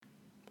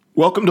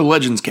Welcome to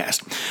Legends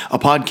Cast, a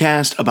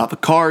podcast about the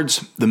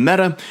cards, the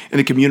meta, and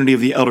the community of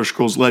the Elder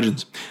Scrolls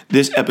Legends.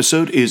 This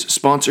episode is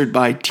sponsored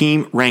by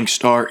Team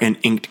Rankstar and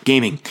Inked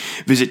Gaming.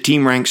 Visit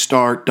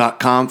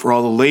teamrankstar.com for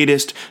all the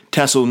latest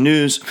TESL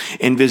news,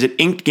 and visit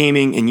Inked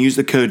Gaming and use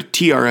the code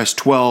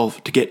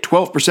TRS12 to get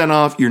 12%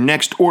 off your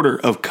next order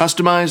of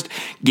customized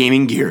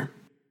gaming gear.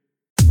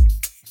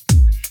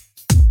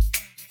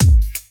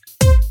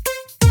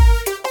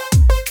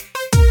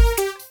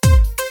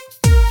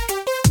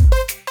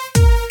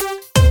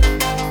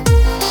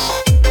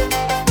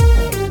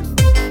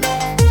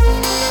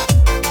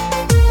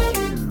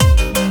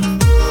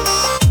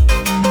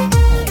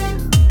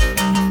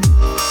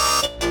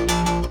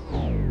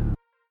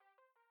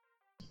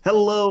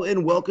 Hello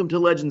and welcome to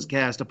Legends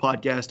Cast, a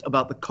podcast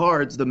about the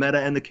cards, the meta,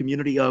 and the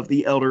community of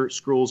the Elder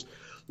Scrolls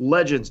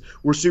Legends.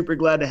 We're super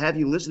glad to have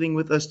you listening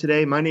with us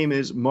today. My name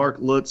is Mark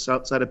Lutz,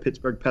 outside of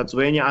Pittsburgh,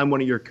 Pennsylvania. I'm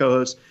one of your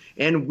co-hosts,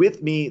 and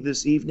with me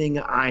this evening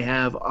I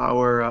have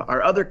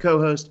our other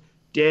co-host,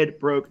 Dead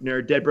Broke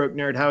Nerd. Dead Broke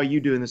Nerd, how are you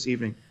doing this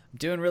evening? I'm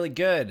doing really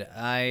good.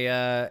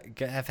 I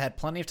have had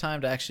plenty of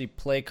time to actually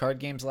play card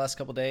games the last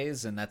couple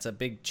days, and that's a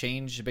big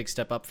change, a big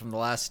step up from the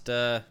last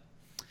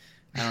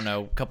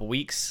couple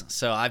weeks.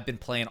 So I've been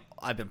playing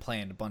a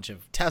bunch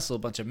of TESL, a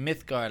bunch of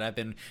Mythgard. I've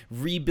been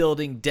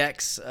rebuilding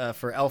decks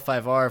for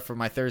L5R for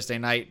my Thursday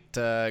night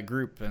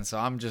group, and so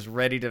I'm just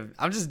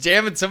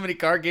jamming so many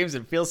card games.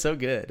 It feels so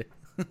good.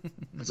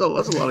 That's a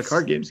lot of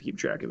card games to keep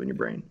track of in your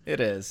brain. It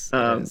is.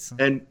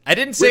 And I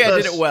didn't say I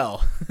did it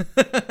well.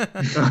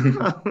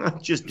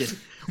 Just kidding.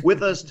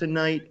 With us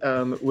tonight,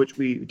 which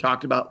we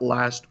talked about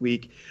last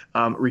week,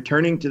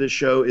 returning to the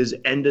show is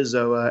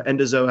Endazoa.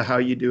 Endazoa, how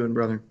you doing,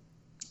 brother?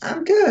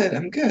 I'm good.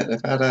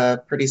 I've had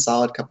a pretty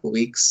solid couple of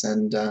weeks,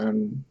 and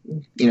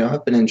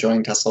I've been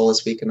enjoying TESL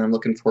this week, and I'm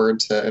looking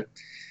forward to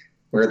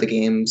where the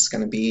game's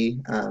going to be.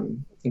 I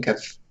think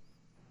I've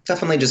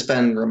definitely just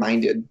been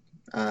reminded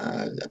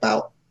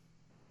about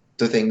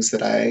the things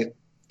that I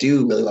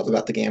do really love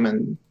about the game,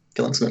 and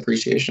feeling some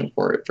appreciation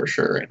for it for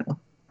sure right now.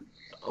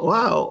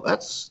 Wow,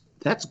 that's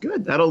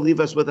good. That'll leave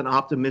us with an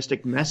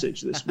optimistic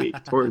message this week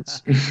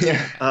towards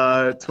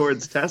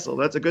towards TESL.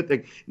 That's a good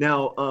thing.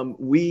 Now,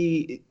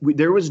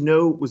 was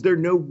there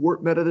no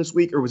warp meta this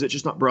week, or was it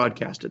just not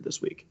broadcasted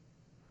this week?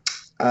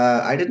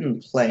 I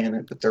didn't play in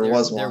it, but there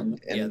was one.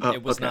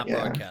 It was not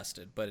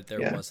broadcasted, but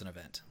there was an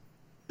event.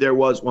 There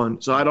was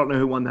one. So I don't know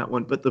who won that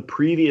one, but the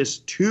previous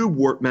two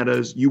warp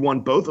metas, you won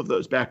both of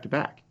those back to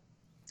back.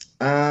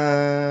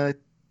 I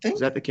think is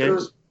that the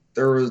case?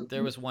 There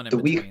was one in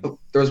between.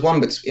 There was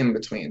one in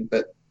between,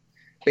 but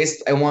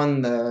basically I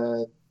won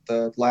the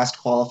last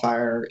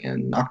qualifier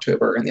in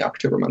October and the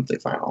October monthly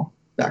final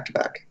back to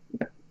back.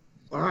 Yeah.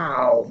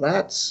 Wow,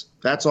 that's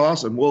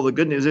awesome. Well, the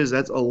good news is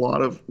that's a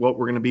lot of what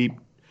we're going to be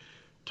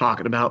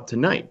talking about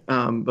tonight.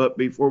 But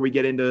before we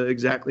get into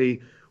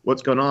exactly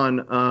what's going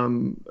on,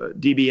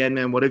 DBN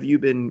man, what have you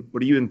been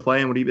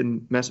playing? What have you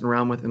been messing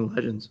around with in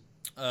Legends?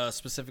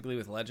 Specifically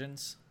with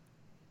Legends?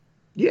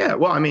 Yeah,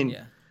 well, I mean.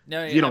 Yeah.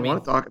 No, you don't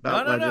want to talk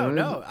about Legends.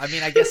 No. I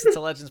mean, I guess it's a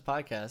Legends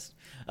podcast.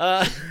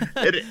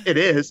 It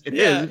is.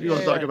 If you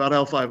want to talk about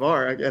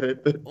L5R, I get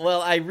it. But.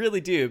 Well, I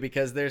really do,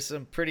 because there's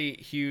some pretty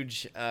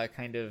huge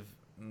kind of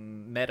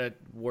meta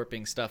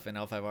warping stuff in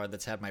L5R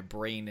that's had my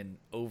brain in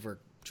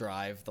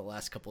overdrive the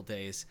last couple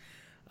days.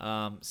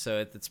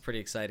 So it's pretty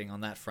exciting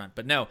on that front.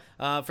 But no,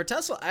 for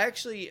TESL, I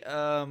actually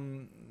I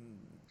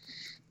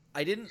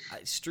didn't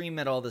stream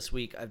at all this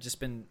week. I've just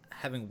been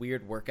having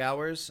weird work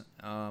hours.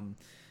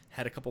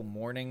 Had a couple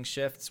morning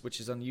shifts, which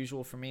is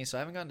unusual for me, so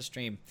I haven't gotten to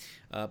stream.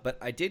 But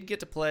I did get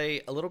to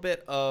play a little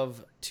bit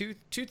of two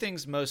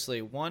things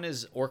mostly. One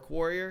is Orc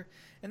Warrior,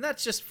 and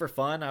that's just for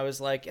fun. I was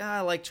like,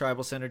 I like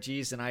tribal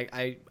synergies, and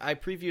I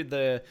previewed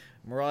the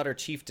Marauder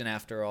Chieftain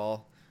after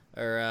all.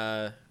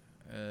 I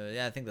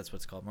think that's what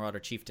it's called, Marauder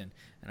Chieftain.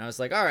 And I was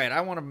like, all right, I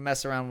want to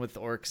mess around with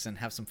orcs and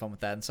have some fun with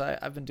that. And so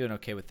I've been doing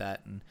okay with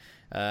that, and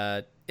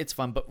it's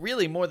fun. But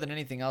really, more than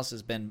anything else,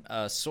 has been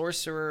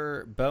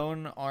Sorcerer,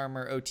 Bone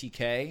Armor,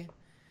 OTK,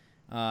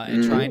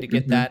 and trying to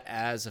get that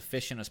as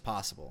efficient as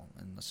possible.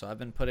 And so I've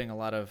been putting a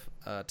lot of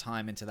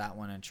time into that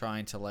one and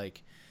trying to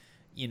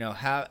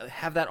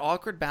have that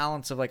awkward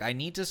balance of I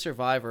need to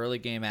survive early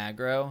game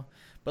aggro,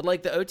 but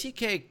the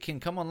OTK can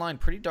come online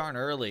pretty darn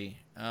early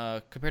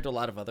compared to a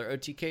lot of other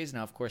OTKs.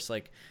 Now, of course,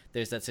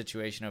 there's that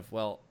situation of,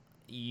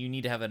 you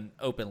need to have an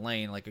open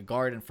lane. A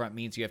guard in front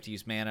means you have to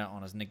use mana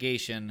on a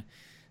negation,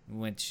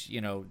 which,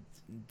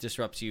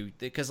 disrupts you.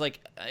 Because,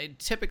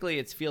 typically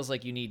it feels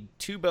like you need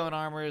 2 bone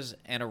armors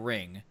and a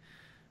ring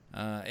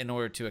in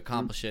order to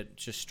accomplish it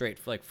just straight,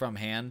 from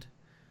hand.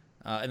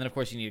 And then, of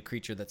course, you need a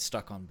creature that's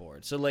stuck on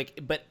board. So,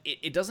 but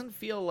it doesn't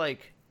feel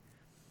like...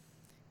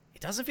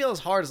 It doesn't feel as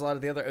hard as a lot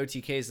of the other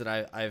OTKs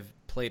that I've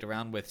played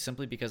around with,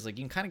 simply because you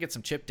can kind of get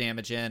some chip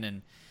damage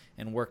in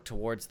and work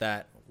towards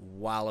that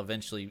while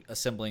eventually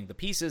assembling the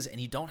pieces,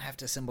 and you don't have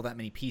to assemble that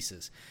many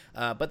pieces.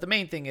 But the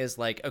main thing is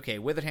okay,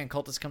 Withered Hand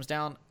Cultist comes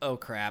down. Oh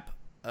crap!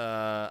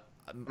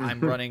 I'm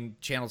running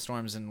Channel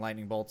Storms and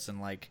Lightning Bolts and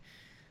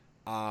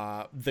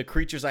the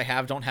creatures I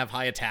have don't have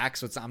high attack,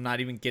 so I'm not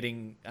even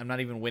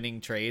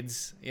winning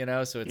trades,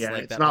 so it's like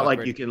it's that not awkward,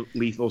 like you can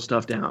lethal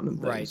stuff down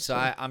and right. things, So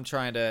I'm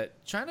trying to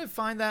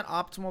find that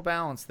optimal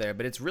balance there,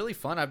 but it's really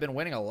fun. I've been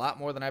winning a lot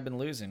more than I've been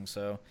losing,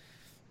 so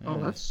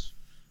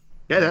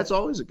that's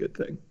always a good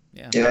thing.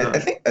 Yeah,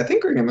 I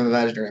think Ring of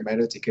Imaginary Might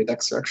OTK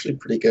decks are actually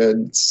pretty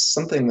good. It's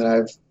something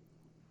that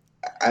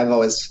I've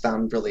always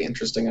found really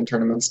interesting in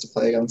tournaments to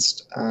play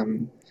against.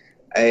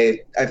 I've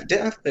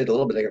played a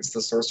little bit against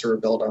the Sorcerer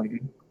build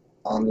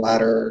on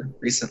ladder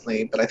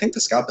recently, but I think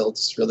the Scout build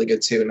is really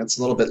good too, and it's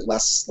a little bit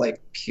less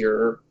like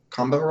pure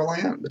combo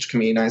reliant, which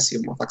can be nice. You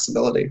have more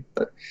flexibility,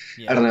 but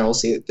I don't know. We'll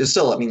see. There's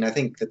still, I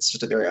think it's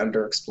just a very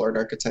underexplored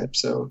archetype,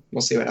 so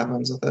we'll see what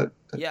happens with it.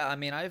 But, yeah,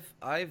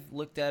 I've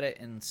looked at it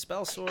in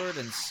Spell Sword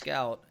and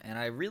Scout, and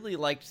I really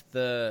liked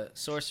the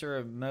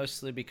Sorcerer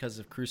mostly because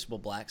of Crucible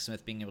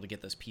Blacksmith being able to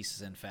get those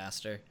pieces in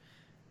faster.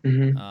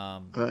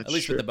 At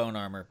least with the Bone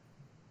Armor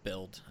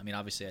build.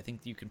 Obviously, I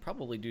think you can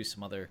probably do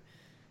some other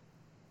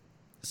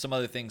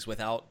things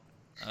without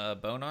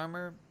Bone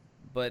Armor,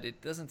 but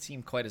it doesn't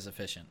seem quite as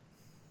efficient.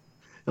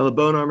 Now, the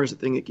Bone Armor is the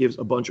thing that gives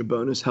a bunch of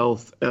bonus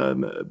health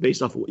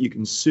based off of what you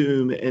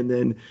consume, and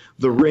then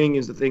the Ring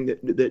is the thing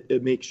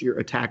that makes your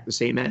attack the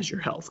same as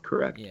your health,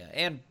 correct? Yeah,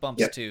 and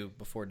bumps too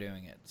before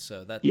doing it,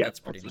 so that's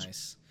pretty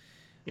nice.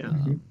 Yeah.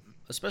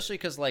 Especially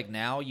because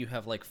now you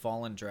have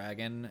Fallen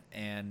Dragon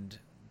and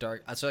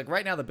Dark. So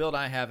right now the build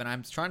I have, and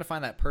I'm trying to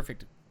find that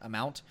perfect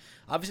amount.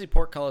 Obviously,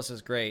 Portcullis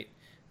is great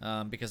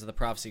because of the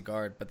Prophecy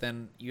Guard, but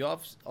then you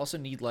also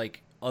need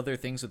other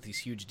things with these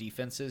huge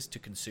defenses to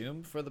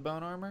consume for the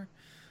Bone Armor.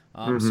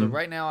 So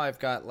right now I've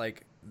got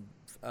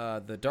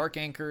the Dark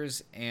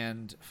Anchors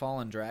and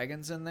Fallen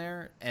Dragons in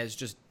there as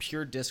just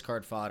pure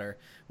discard fodder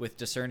with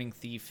Discerning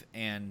Thief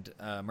and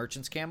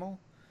Merchant's Camel.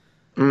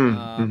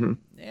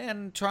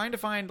 And trying to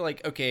find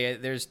okay,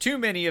 there's too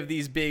many of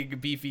these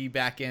big beefy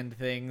back end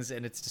things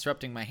and it's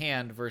disrupting my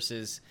hand,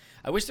 versus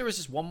I wish there was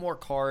just one more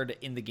card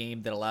in the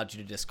game that allowed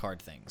you to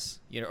discard things,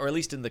 or at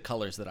least in the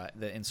colors that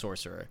in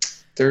Sorcerer.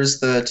 There's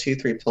the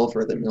 2/3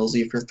 Pilfer that mills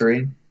you for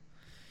 3.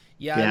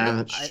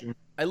 That's true.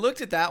 I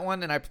looked at that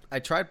one and I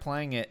tried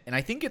playing it, and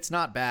I think it's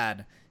not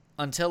bad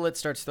until it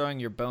starts throwing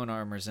your Bone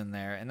Armors in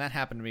there, and that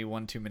happened to me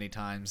one too many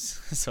times.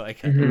 So I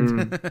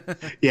kind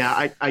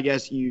of I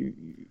guess you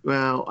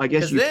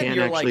can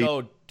you're actually.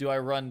 oh, do I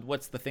run?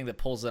 What's the thing that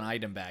pulls an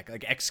item back?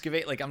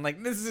 Excavate? I'm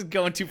this is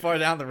going too far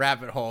down the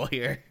rabbit hole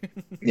here.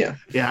 Yeah.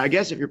 I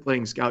guess if you're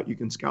playing Scout, you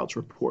can Scout's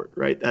Report,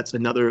 right? That's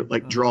another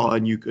draw,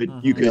 and you could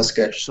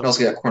also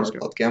get Corner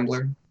Club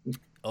Gambler.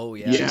 Oh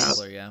yeah,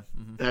 Gambler, yeah.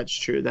 That's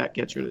true. That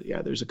gets rid of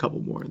there's a couple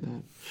more in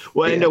that.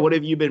 Well, Endo, what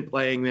have you been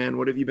playing, man?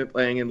 What have you been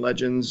playing in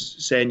Legends?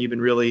 Saying you've been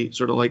really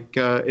sort of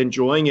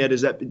enjoying it.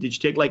 Did you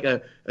take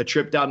a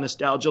trip down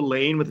nostalgia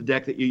lane with a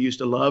deck that you used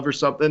to love or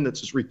something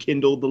that's just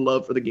rekindled the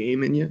love for the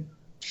game in you?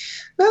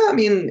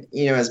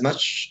 As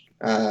much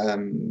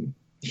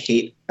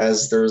hate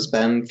as there's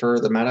been for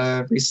the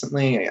meta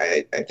recently,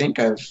 I think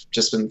I've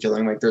just been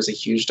feeling like there's a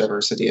huge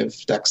diversity of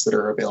decks that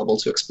are available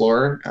to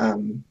explore.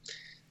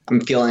 I'm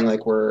feeling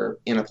like we're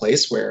in a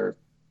place where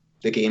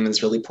the game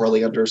is really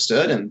poorly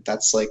understood, and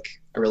that's a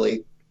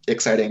really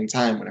exciting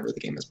time whenever the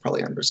game is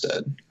poorly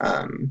understood.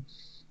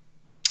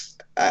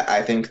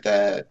 I think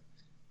that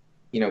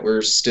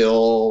there's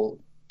still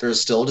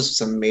just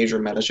some major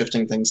meta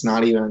shifting things,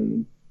 not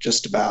even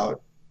just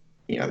about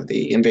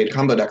the invade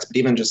combo decks, but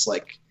even just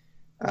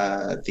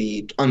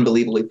the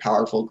unbelievably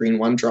powerful green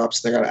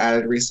 1-drops that got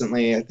added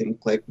recently. I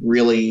think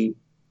really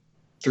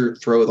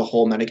throw the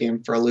whole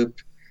metagame for a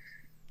loop.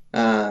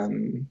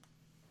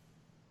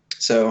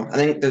 So I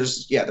think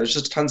there's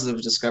just tons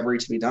of discovery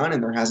to be done,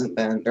 and there haven't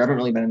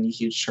really been any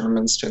huge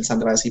tournaments to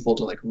incentivize people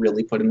to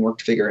really put in work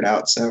to figure it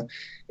out. So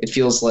it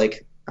feels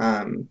like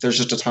there's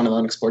just a ton of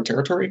unexplored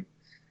territory.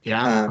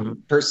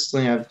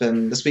 Personally,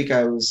 this week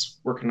I was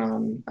working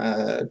on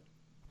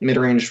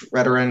mid-range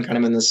Redoran, kind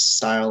of in this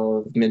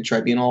style of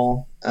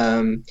mid-tribunal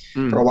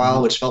for a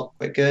while, which felt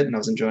quite good, and I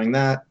was enjoying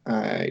that.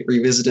 I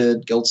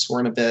revisited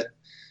Guildsworn a bit,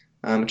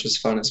 which was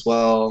fun as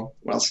well.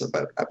 What else have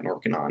I been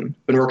working on?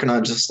 Been working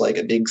on just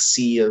a big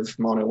sea of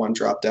mono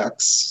 1-drop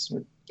decks,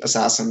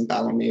 Assassin,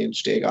 Battle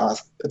Mage,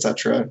 Dagoth,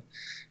 etc.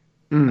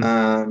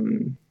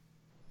 And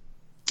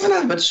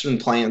I've just been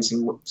playing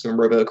some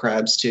Robo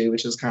Crabs too,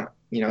 which is kind of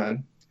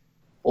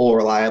all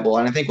reliable,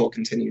 and I think we'll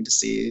continue to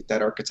see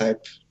that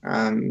archetype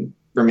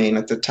remain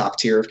at the top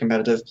tier of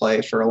competitive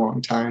play for a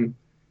long time.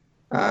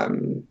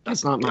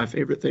 That's not my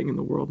favorite thing in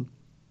the world.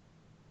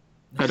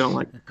 I don't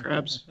like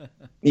crabs.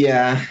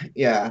 Yeah.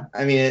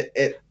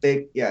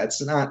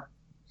 It's not.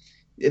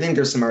 I think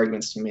there's some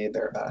arguments to be made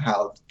there about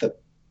how the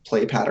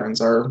play patterns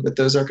are with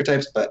those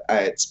archetypes, but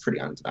it's pretty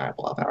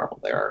undeniable how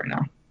powerful they are right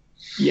now.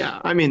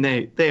 Yeah,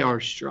 they are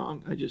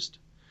strong.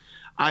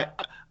 I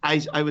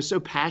was so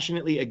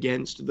passionately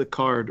against the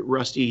card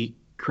Rusty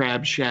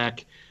Crab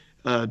Shack,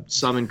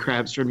 summon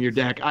crabs from your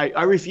deck.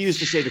 I refuse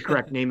to say the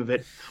correct name of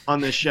it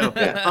on this show.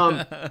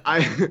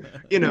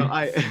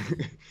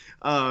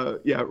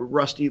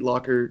 Rusty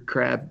Locker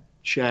Crab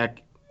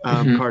Shack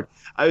Mhm. card.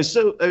 I was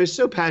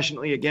so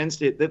passionately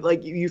against it that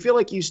like you feel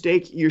like you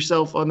stake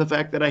yourself on the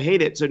fact that I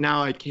hate it, so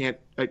now I can't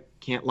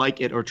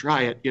like it or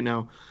try it.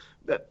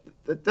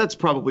 That's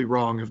probably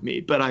wrong of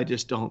me, but I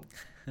just don't.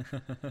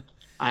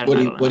 I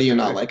don't know What how do to you put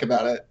not it. like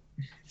about it?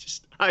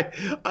 Just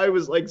I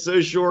was like so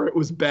sure it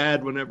was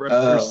bad whenever I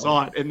first Oh,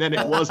 saw it, and then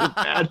it wasn't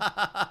bad.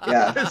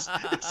 yeah. It's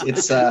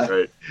It's like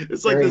right.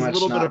 It's like very this much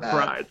little bit not of bad.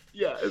 pride.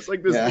 Yeah, it's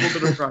like this Yeah.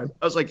 little bit of pride.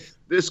 I was like,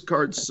 this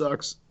card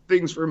sucks.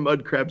 Things for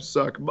mud crabs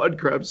suck. Mud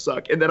crabs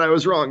suck. And then I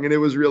was wrong, and it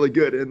was really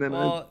good. And then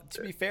Well,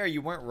 to be fair,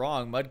 you weren't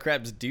wrong. Mud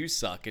crabs do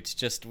suck. It's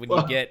just when you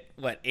well, get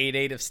what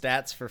 8/8 of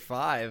stats for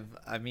 5.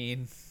 I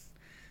mean,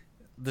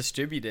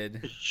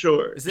 distributed.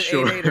 sure, Is it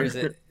sure. 8/8 or is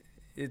it?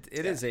 It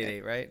Yeah. is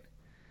 8/8, right?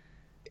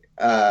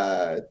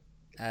 Uh,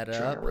 Add trying to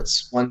up. remember.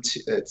 It's 1, 2.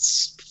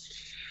 It's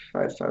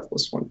 5, 5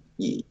 plus 1.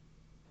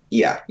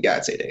 Yeah,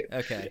 it's 8, 8.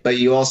 Okay. But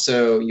you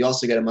also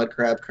get a mud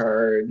crab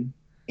card,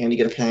 and you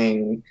get a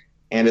ping,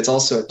 and it's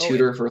also a Oh,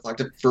 tutor for yeah.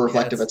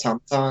 reflective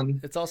automaton.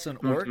 It's also an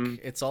orc. Mhm.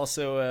 It's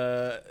also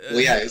Well,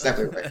 yeah,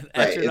 exactly right. an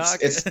Right.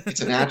 It's an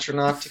atronach.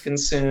 atronach to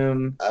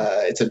consume.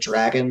 It's a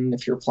dragon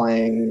if you're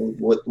playing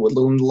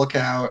Woodland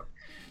Lookout.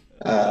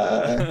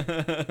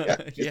 Yeah,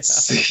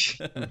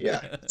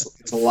 Yeah.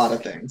 it's a lot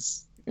of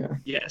things. Yeah,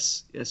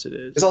 Yes, yes, it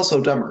is. it's also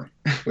dumber,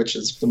 which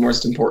is the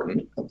most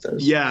important of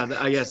those. Yeah,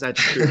 I guess that's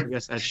true. I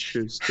guess that's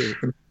true too.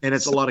 And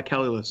it's a lot of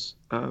Calulus.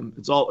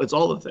 It's all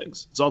the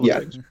things. It's all the Yeah,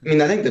 things. I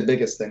mean, I think the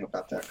biggest thing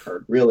about that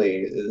card really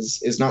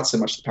is not so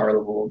much the power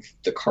level of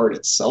the card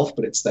itself,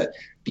 but it's that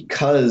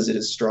because it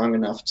is strong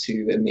enough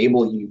to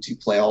enable you to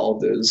play all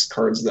of those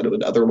cards that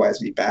would otherwise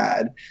be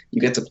bad,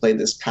 you get to play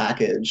this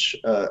package.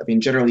 I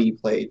mean, generally you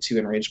play 2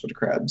 enraged wood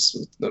crabs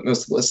with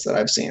most of the lists that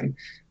I've seen,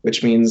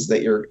 which means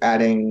that you're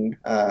adding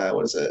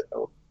what is it,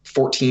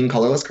 14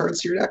 colorless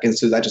cards to your deck, and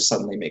so that just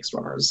suddenly makes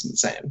runners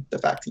insane. The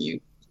fact that you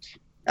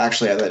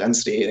actually have that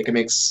density, like it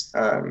makes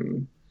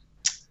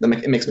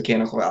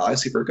mechanical ally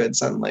super good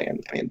suddenly,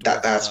 and I mean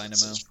Dwarf that's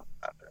Dynamo.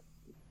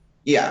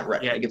 yeah,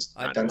 right. Yeah, It gives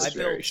I density.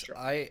 very built strong.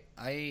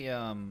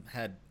 I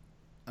had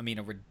I mean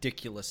a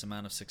ridiculous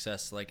amount of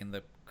success like in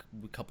the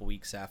couple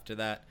weeks after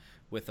that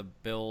with a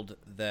build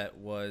that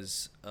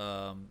was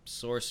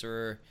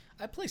sorcerer.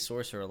 I play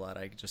sorcerer a lot.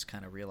 I just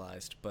kind of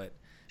realized, but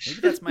maybe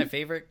that's my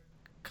favorite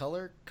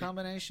color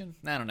combination.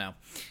 I don't know.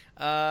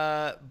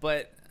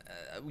 But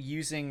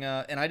using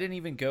and I didn't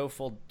even go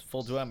full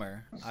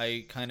Dwemer.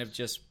 I kind of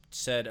just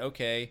said,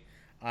 okay,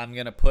 I'm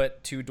gonna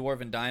put 2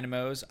 Dwarven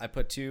Dynamos. I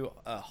put 2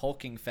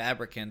 Hulking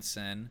Fabricants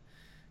in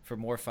for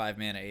more 5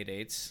 mana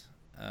 8/8s.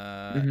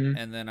 Hmm.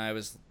 And then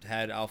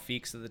had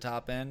Alfiks at the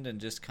top end and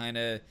just kind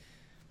of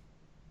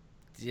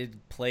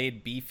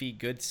played beefy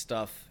good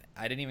stuff.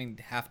 I didn't even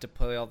have to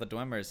play all the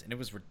Dwemmers, and it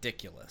was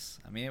ridiculous.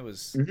 I mean, it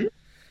was. Hmm.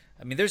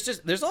 I mean,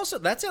 there's also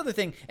that's the other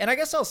thing, and I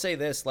guess I'll say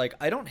this: like,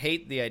 I don't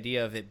hate the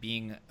idea of it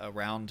being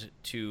around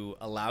to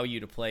allow you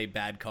to play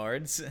bad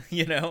cards.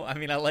 I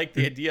mean, I like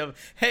the idea of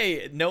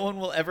hey, no one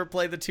will ever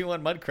play the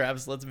 2/1 mud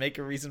crabs. Let's make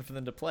a reason for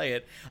them to play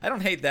it. I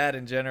don't hate that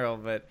in general,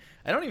 but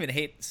I don't even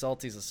hate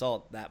Salty's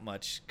Assault that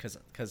much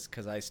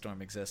because Ice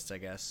Storm exists, I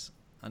guess,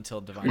 until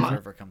Divine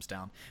Fervor comes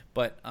down.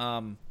 But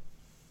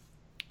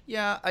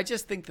yeah, I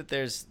just think that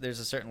there's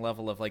a certain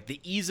level of like the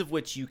ease of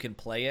which you can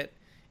play it,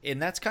 and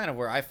that's kind of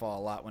where I fall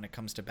a lot when it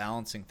comes to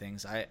balancing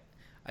things. I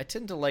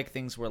tend to like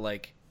things where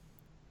like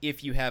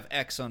if you have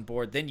X on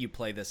board, then you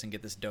play this and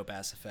get this dope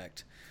ass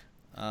effect.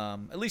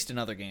 At least in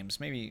other games,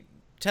 maybe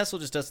Tesla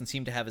just doesn't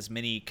seem to have as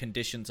many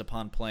conditions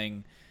upon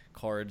playing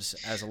cards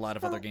as a lot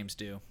of other games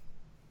do.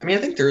 I mean,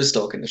 I think there is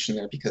still a condition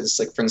there because,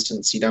 like, for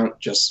instance, you don't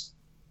just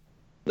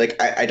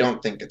like I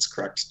don't think it's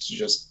correct to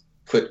just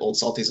put Old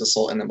Salty's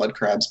Assault and the Mud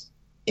Crabs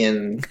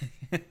in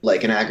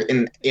like in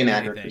Aggro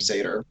Anything.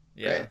 Crusader,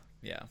 Yeah, right?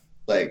 yeah.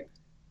 Like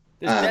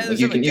There's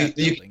you other can deck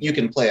building, you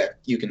can play it.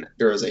 You can.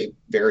 There is a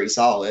very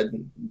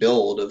solid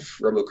build of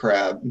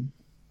RoboCrab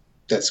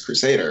that's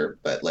Crusader,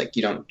 but like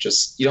you don't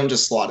just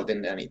slot it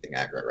into anything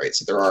aggro, right?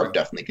 So there are True.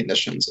 definitely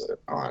conditions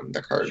on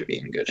the card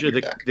being good in Sure,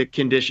 your deck. the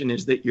condition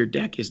is that your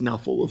deck is now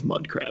full of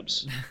mud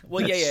crabs.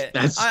 Well, yeah.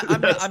 That's- I'm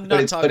that's- not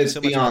But talking it's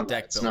so much beyond about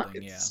deck that. It's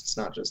building. not. It's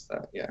not just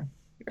that. Yeah.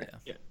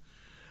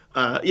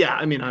 Yeah,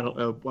 I mean, I don't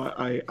know.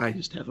 I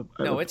just have a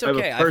No, it's I have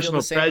okay. a I feel personal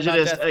the same about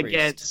prejudice Death Priest.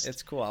 against.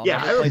 It's cool. I'll Yeah,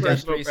 I never have play a Death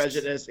personal Priest.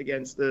 prejudice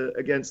against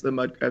the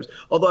mud crabs.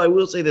 Although I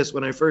will say this: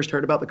 when I first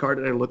heard about the card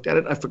and I looked at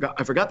it, I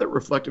forgot that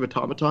Reflective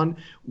Automaton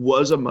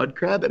was a mud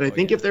crab, and I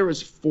think yeah. if there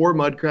was 4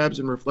 mud crabs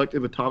and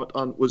Reflective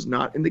Automaton was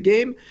not in the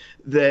game,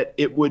 that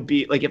it would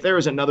be like if there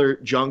was another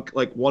junk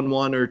like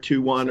 1/1 or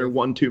 2/1 or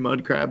 1/2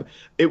 mud crab,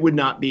 it would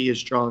not be as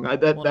strong. Well,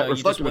 no, you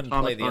just Reflective wouldn't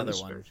play the Automaton other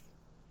is one. very-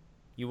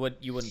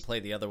 You wouldn't play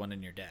the other one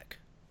in your deck.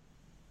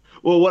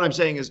 Well, what I'm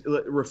saying is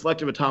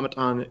Reflective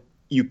Automaton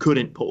you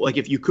couldn't pull. Like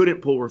if you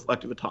couldn't pull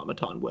Reflective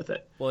Automaton with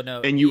it. Well,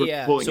 no. And you were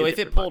yeah. pulling So a if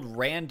it different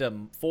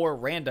pulled 4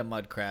 random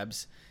mud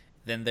crabs,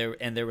 then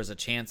there was a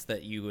chance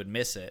that you would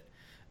miss it.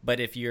 But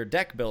if you're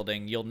deck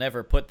building, you'll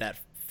never put that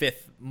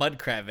 5th mud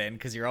crab in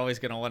because you're always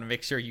going to want to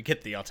make sure you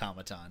get the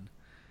automaton.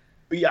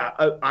 Yeah,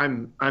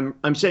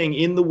 I'm saying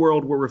in the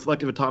world where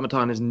Reflective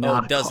Automaton is Oh,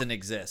 not it a doesn't card,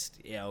 exist.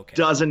 Yeah, okay.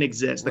 doesn't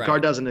exist. The Right.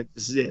 card doesn't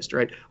exist,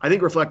 right? I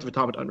think Reflective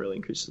Automaton really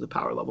increases the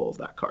power level of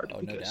that card Oh,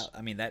 no because doubt.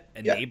 I mean, that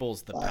Yeah,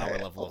 enables the by power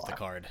a level of the lot.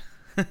 card.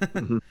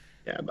 Mhm.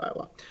 Yeah, by a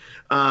lot.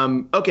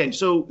 Okay,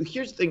 so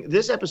here's the thing.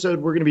 This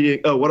episode, we're going to be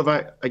doing. Oh, what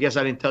have I guess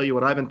I didn't tell you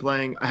what I've been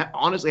playing.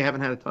 Honestly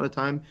haven't had a ton of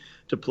time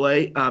to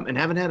play and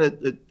haven't had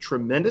a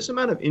tremendous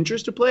amount of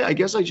interest to play. I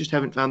guess I just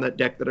haven't found that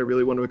deck that I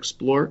really want to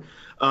explore.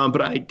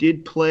 But I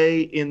did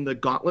play in the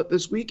Gauntlet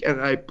this week, and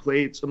I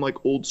played some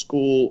like old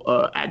school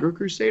Aggro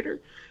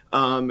Crusader.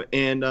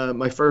 And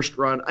my first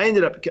run, I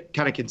ended up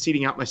kind of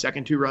conceding out my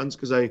second two runs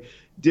because I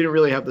didn't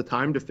really have the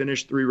time to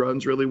finish three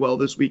runs really well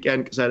this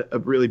weekend because I had a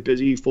really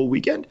busy full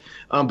weekend.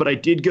 But I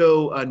did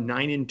go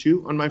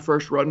 9-2 on my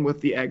first run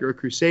with the Aggro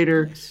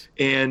Crusader, Nice.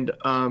 and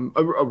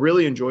I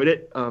really enjoyed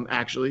it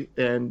actually,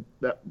 and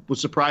that was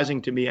surprising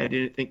to me. I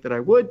didn't think that I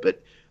would,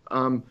 but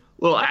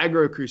little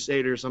Aggro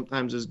Crusader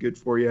sometimes is good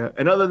for you.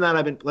 And other than that,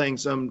 I've been playing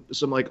some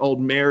like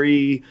Old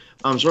Mary,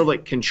 sort of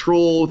like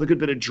Control with a good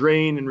bit of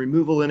drain and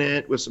removal in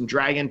it with some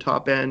Dragon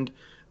top end.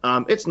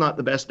 It's not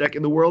the best deck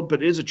in the world,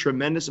 but it is a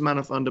tremendous amount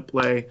of fun to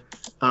play.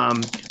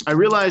 I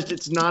realized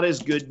it's not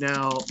as good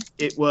now.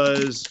 It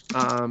was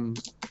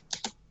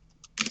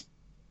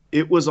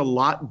a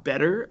lot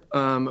better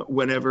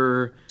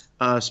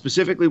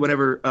specifically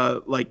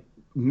whenever like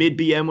mid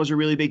BM was a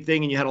really big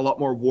thing and you had a lot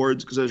more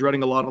wards because I was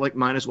running a lot of like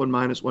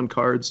 -1/-1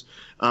 cards,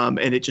 and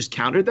it just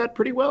countered that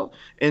pretty well.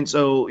 And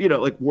so,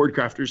 like ward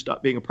crafters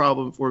stopped being a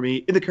problem for me.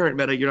 In the current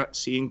meta, you're not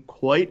seeing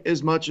quite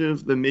as much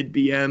of the mid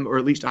BM, or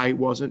at least I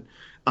wasn't.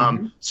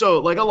 So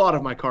like a lot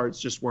of my cards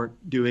just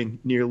weren't doing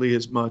nearly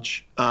as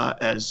much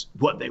as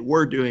what they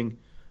were doing,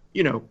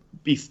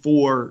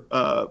 before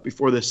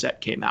the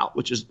set came out,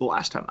 which is the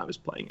last time I was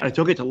playing. And I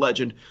took it to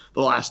Legend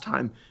the last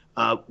time,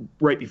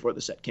 right before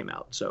the set came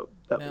out. So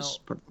that was,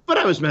 but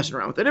I was messing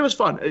around with it. It was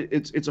fun.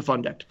 It's a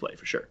fun deck to play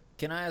for sure.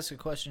 Can I ask a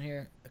question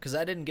here? Because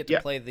I didn't get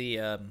to play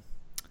the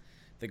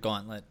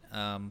Gauntlet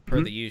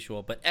per the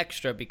usual, but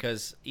extra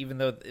because even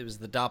though it was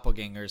the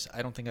Doppelgangers,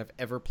 I don't think I've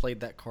ever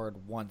played that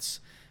card once.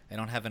 I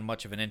don't have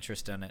much of an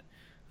interest in it,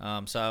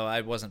 so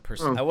I wasn't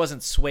I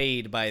wasn't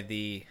swayed by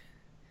the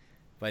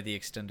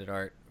extended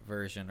art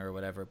version or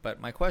whatever. But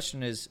my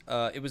question is,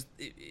 it was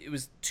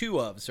two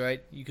ofs,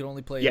 right? You could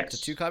only play up to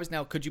two copies.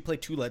 Now, could you play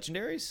two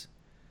legendaries?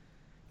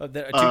 Two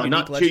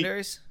unique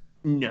legendaries?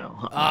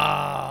 No.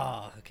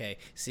 Okay.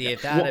 See,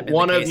 if that had been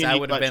the case, I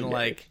would have been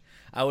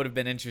I would have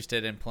been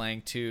interested in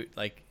playing two,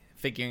 like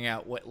figuring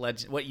out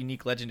what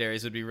unique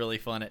legendaries would be really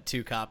fun at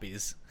two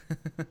copies.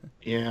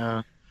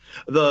 Yeah.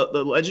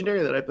 The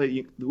legendary that I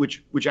played,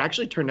 which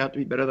actually turned out to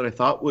be better than I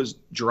thought, was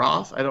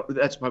Droth.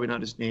 That's probably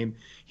not his name.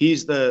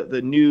 He's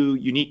the new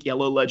unique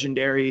yellow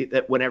legendary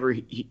that whenever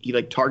he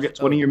like targets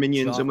one of your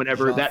minions, and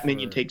whenever that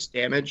minion takes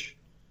damage,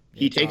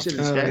 he takes it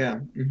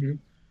instead.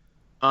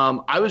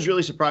 I was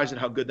really surprised at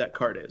how good that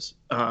card is.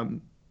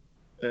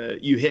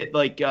 You hit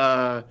like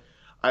I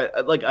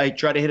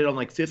tried to hit it on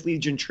like 5th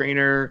Legion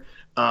Trainer.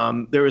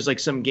 There was like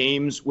some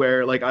games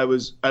where like I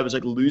was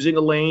like losing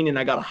a lane and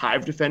I got a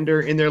Hive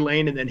Defender in their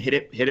lane and then hit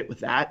it with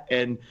that,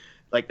 and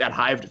like that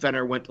Hive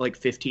Defender went to like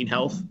 15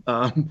 health,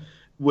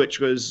 which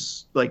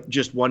was like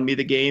just won me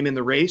the game in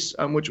the race,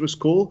 which was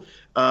cool.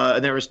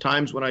 And there was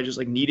times when I just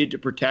like needed to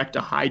protect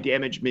a high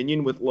damage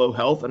minion with low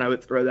health, and I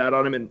would throw that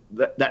on him, and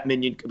that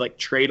minion could like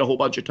trade a whole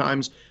bunch of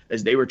times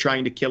as they were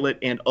trying to kill it,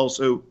 and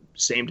also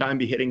same time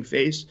be hitting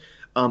face.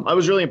 I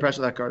was really impressed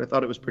with that card. I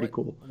thought it was pretty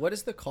cool. What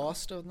is the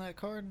cost on that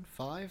card?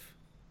 5?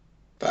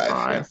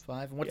 5.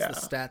 5. And what's the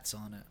stats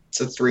on it? It's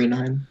a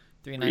 3/9.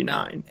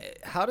 3/9.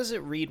 How does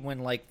it read when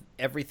like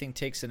everything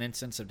takes an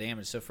instance of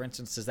damage? So, for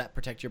instance, does that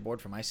protect your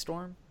board from Ice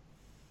Storm?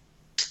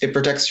 It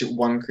protects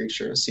one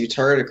creature. So you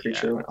target a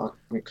creature.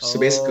 So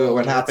basically,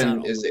 what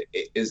happened is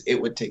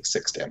it would take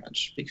 6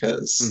 damage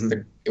because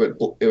it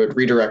would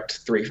redirect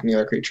 3 from the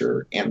other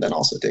creature and then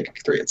also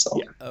take 3 itself.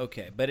 Yeah.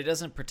 Okay, but it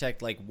doesn't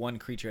protect like one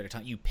creature at a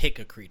time. You pick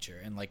a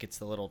creature and like it's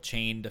the little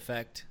chained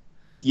effect.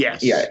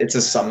 Yes. Yeah, it's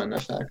a summon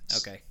effect.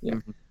 Okay. Yeah.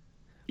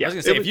 I was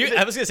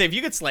gonna say if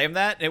you could slam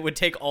that, it would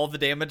take all the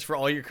damage for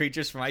all your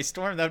creatures from Ice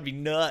Storm. That would be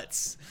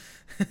nuts.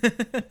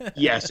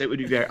 Yes, it would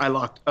be very. I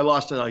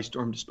lost an Ice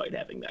Storm despite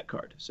having that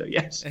card. So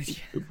yes,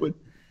 it would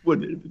have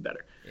been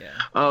better. Yeah.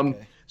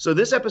 Okay. So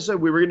this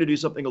episode, we were going to do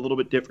something a little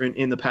bit different.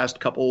 In the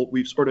past couple,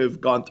 we've sort of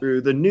gone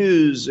through the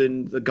news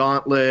and the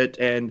Gauntlet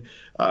and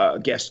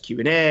guest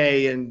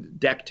Q&A and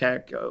deck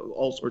tech,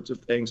 all sorts of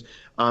things.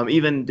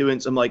 Even doing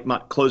some like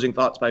closing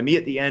thoughts by me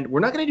at the end. We're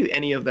not going to do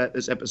any of that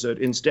this episode.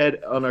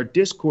 Instead, on our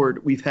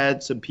Discord, we've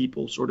had some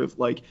people sort of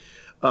like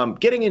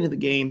getting into the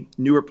game,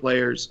 newer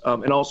players,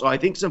 and also I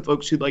think some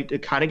folks who'd like to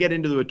kind of get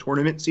into the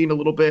tournament scene a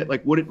little bit,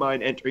 like wouldn't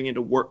mind entering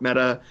into Warp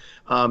Meta,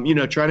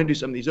 trying to do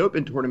some of these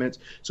open tournaments.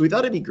 So we thought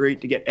it'd be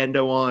great to get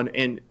Endo on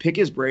and pick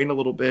his brain a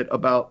little bit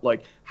about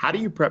like, how do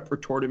you prep for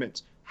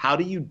tournaments? How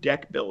do you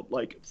deck build?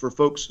 Like for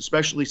folks,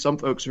 especially some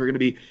folks who are going to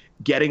be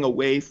getting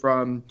away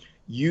from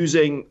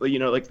using,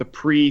 like the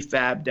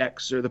prefab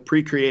decks or the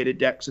pre-created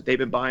decks that they've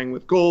been buying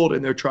with gold,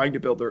 and they're trying to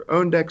build their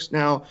own decks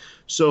now.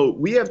 So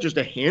we have just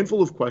a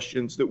handful of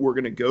questions that we're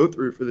going to go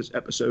through for this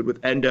episode with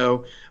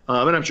Endo,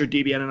 and I'm sure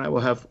DBN and I will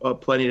have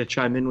plenty to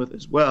chime in with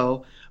as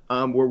well,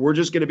 where we're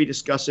just going to be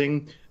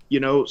discussing,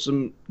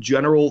 some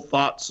general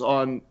thoughts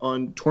on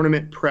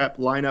tournament prep,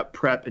 lineup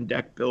prep, and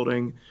deck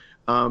building.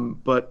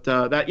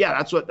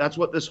 That's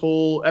what this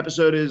whole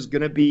episode is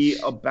going to be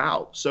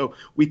about. So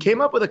we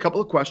came up with a couple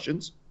of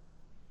questions.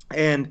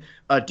 And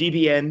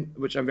DBN,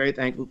 which I'm very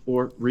thankful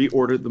for,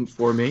 reordered them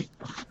for me.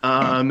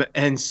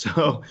 And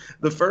so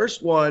the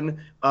first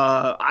one,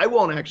 I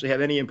won't actually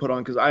have any input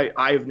on because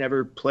I've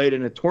never played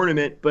in a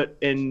tournament. But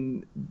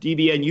in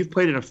DBN, you've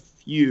played in a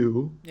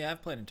few. Yeah,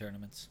 I've played in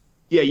tournaments.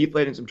 Yeah, you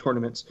played in some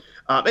tournaments.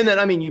 And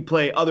then, you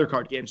play other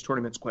card games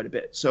tournaments quite a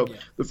bit. So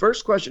The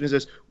first question is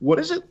this: what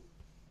does it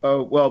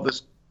look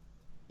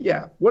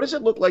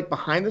like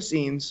behind the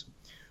scenes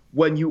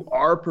when you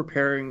are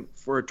preparing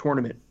for a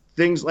tournament?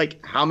 Things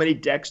like, how many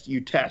decks do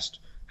you test?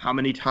 How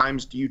many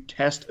times do you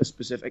test a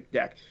specific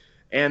deck?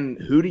 And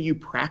who do you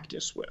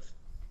practice with?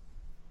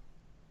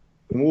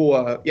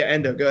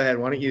 Endo, go ahead.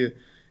 Why don't you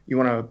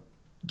want to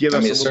give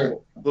us a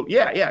little,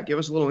 give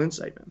us a little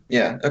insight, man.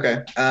 Yeah.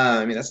 Okay.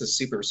 That's a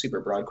super,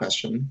 super broad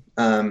question.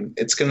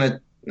 That's going to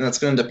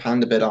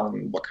depend a bit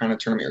on what kind of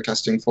tournament you're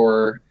testing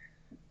for,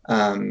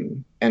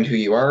 and who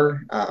you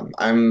are.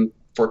 I'm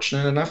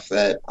fortunate enough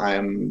that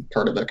I'm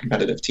part of a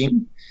competitive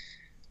team.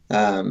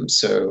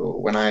 So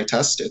when I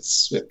test,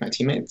 it's with my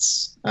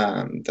teammates.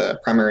 The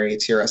primary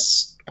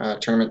TRS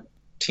tournament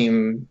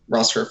team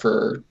roster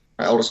for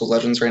Elder Scrolls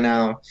Legends right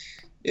now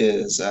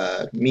is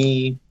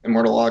me,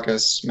 Immortal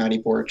August, Maddie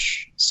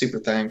Borch, Super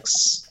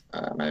Thanks.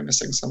 Am I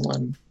missing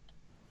someone?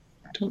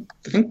 I don't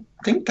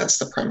think that's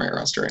the primary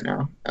roster right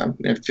now.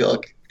 I feel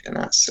like, and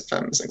that's if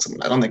I'm missing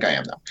someone. I don't think I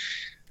am though.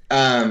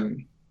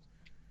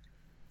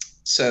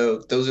 So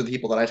those are the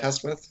people that I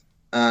test with.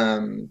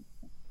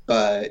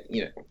 But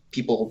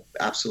people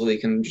absolutely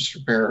can just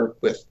prepare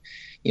with,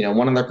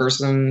 one other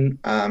person,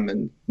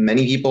 and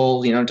many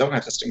people, don't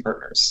have testing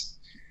partners.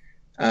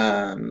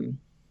 And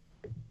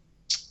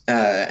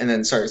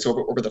then, sorry, so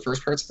what were the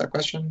first parts of that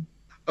question?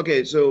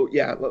 Okay, so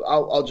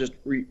I'll just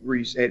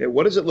restate it.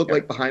 What does it look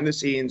like behind the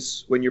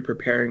scenes when you're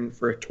preparing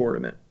for a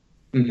tournament?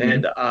 Mm-hmm.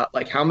 And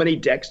how many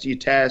decks do you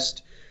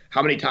test?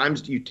 How many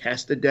times do you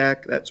test a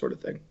deck? That sort of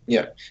thing.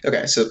 Yeah.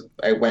 Okay. So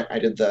I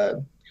did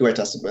who I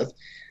tested with.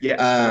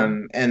 Yeah.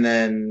 And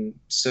then,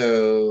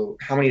 so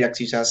how many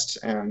decks you test,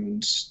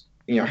 and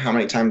how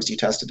many times do you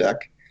test a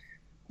deck?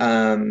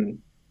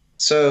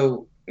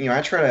 So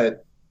I try to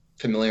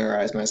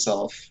familiarize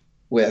myself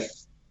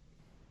with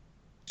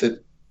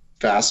the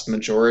vast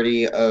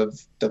majority of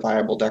the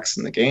viable decks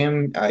in the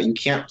game. You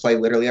can't play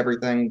literally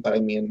everything,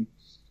 but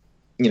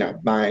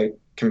my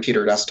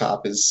computer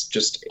desktop is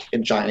just a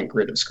giant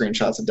grid of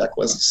screenshots of deck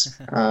lists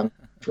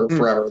for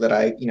forever that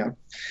I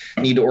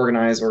need to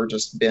organize or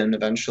just bin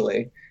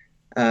eventually.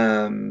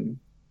 And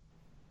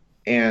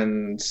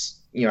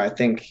I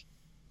think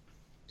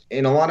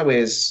in a lot of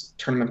ways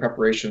tournament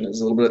preparation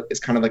is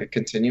kind of like a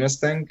continuous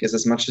thing, because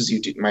as much as you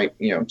might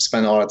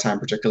spend a lot of time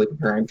particularly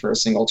preparing for a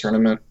single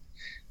tournament,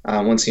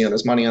 once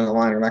there's money on the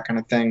line or that kind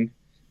of thing,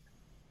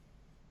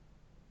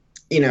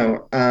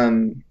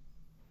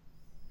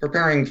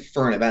 preparing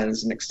for an event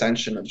is an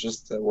extension of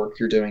just the work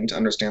you're doing to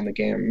understand the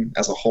game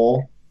as a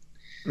whole.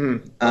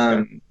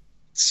 Okay.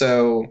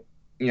 So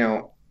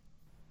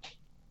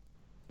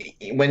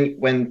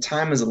when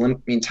time is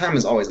time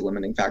is always a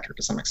limiting factor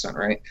to some extent,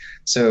 right?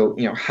 So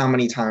how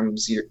many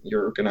times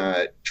you're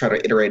gonna try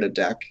to iterate a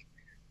deck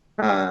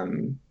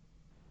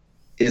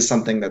is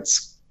something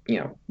that's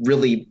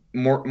really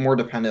more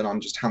dependent on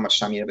just how much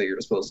time you have at your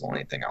disposal than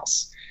anything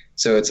else.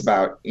 So it's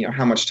about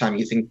how much time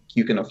you think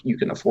you can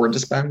afford to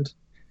spend,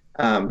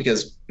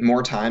 because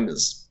more time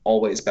is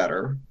always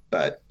better,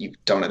 but you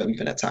don't have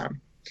infinite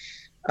time.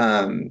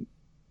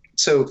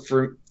 So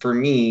for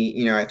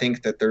me, I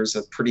think that there's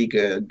a pretty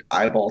good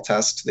eyeball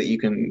test that you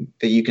can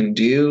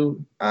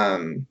do,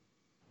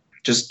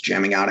 just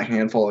jamming out a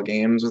handful of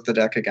games with the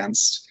deck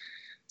against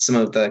some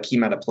of the key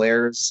meta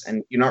players,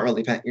 and you're not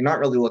really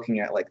looking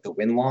at like the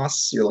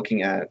win-loss. You're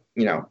looking at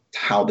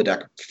how the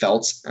deck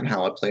felt and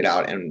how it played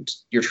out, and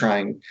you're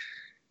trying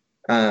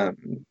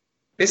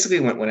basically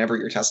whenever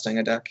you're testing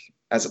a deck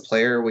as a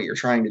player, what you're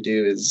trying to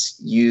do is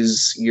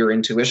use your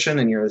intuition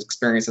and your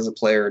experience as a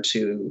player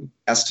to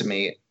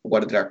estimate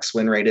what a deck's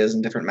win rate is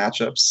in different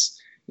matchups.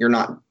 You're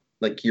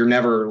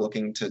never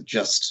looking to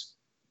just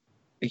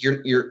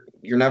you're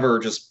never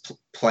just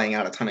playing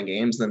out a ton of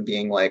games and then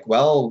being like,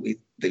 well, we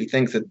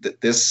think that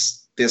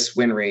this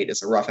win rate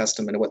is a rough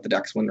estimate of what the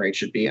deck's win rate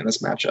should be in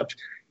this matchup.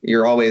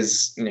 You're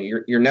always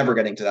you're never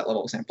getting to that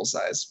level of sample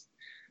size.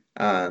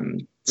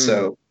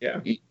 So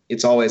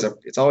it's always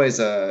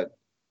a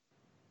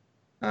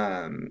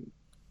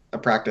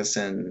practice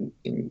in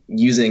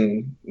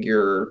using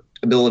your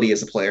ability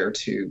as a player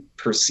to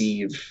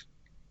perceive,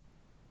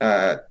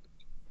 to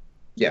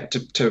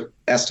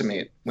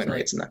estimate win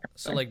rates and that kind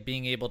of thing. So like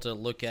being able to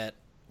look at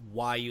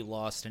why you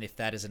lost and if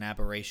that is an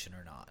aberration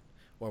or not,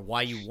 or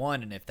why you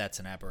won and if that's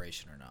an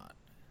aberration or not.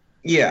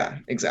 Yeah,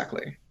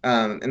 exactly.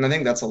 And I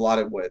think that's a lot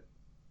of what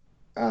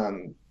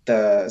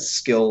the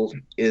skill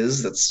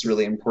is that's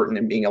really important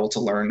in being able to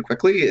learn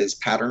quickly is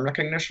pattern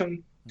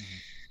recognition.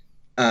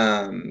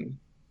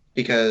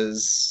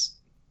 Because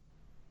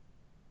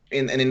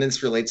and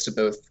this relates to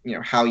both,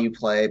 how you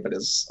play, but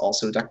is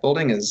also deck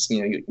building is,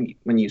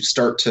 when you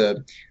start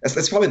to,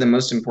 that's probably the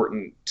most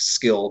important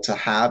skill to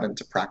have and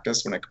to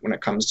practice when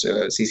it comes to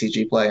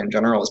CCG play in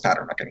general is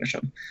pattern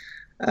recognition.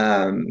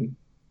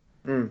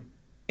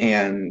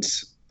 And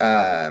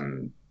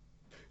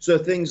so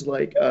things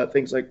like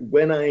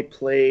when I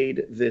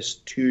played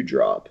this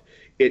 2-drop,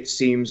 it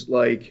seems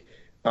like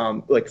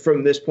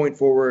from this point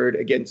forward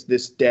against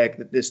this deck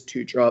that this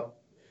 2-drop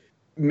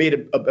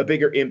made a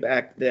bigger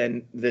impact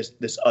than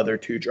this other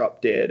 2-drop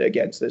did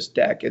against this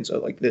deck. And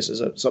so this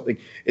is something,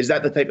 is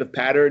that the type of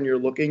pattern you're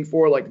looking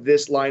for? Like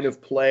this line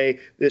of play,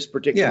 this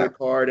particular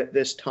card at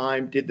this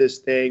time did this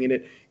thing,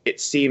 and it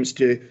seems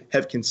to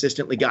have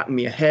consistently gotten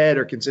me ahead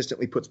or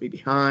consistently puts me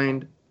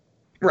behind.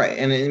 Right.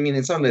 And I mean,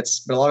 but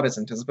a lot of it's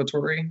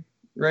anticipatory,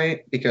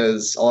 right?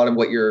 Because a lot of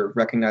what you're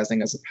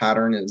recognizing as a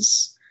pattern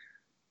is,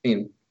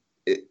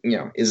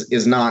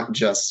 is not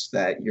just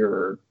that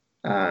you're,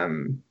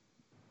 and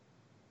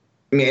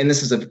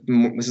this is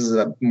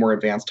a more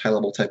advanced high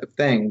level type of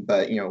thing,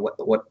 but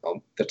what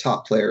the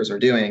top players are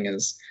doing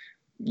is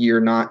you're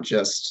not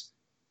just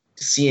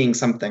seeing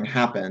something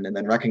happen and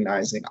then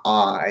recognizing,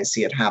 I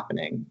see it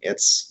happening.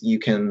 It's, you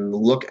can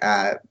look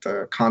at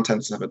the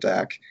contents of a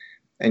deck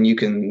and you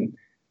can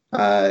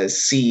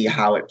see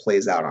how it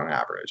plays out on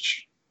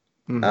average.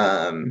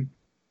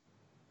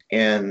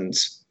 And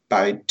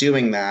by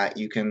doing that,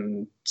 you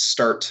can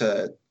start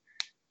to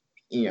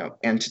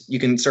and you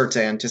can start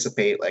to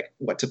anticipate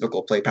what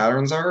typical play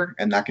patterns are,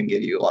 and that can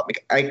give you a lot.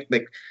 I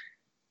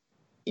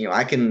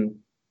can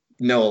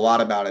know a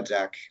lot about a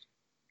deck,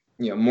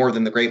 more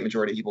than the great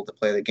majority of people to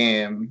play the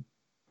game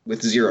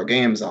with 0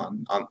 games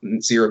on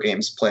 0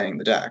 games playing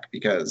the deck,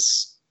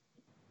 because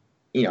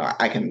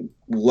I can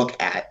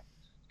look at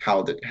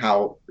how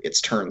its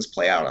turns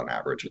play out on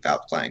average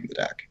without playing the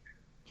deck.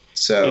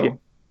 So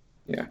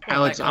yeah,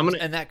 Alex,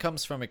 and that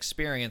comes from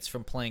experience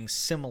from playing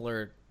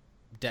similar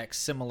decks,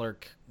 similar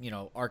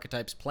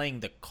archetypes, playing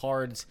the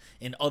cards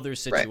in other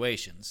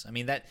situations. Right. I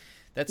mean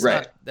that's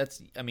right.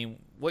 I mean,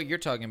 what you're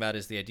talking about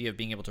is the idea of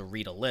being able to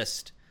read a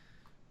list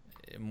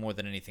more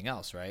than anything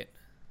else, right?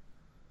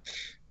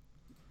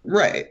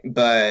 Right,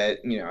 but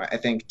I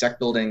think deck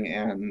building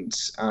and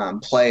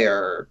play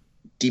are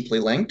deeply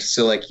linked.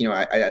 So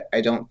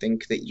I don't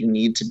think that you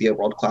need to be a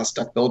world-class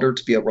deck builder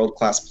to be a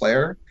world-class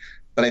player,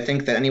 but I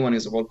think that anyone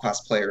who's a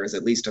world-class player is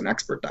at least an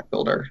expert deck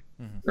builder,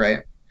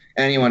 right?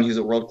 Anyone who's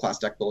a world-class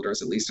deck builder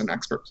is at least an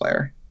expert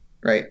player,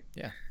 right?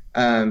 Yeah.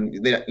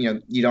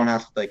 You don't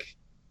have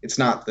it's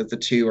not that the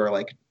two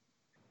are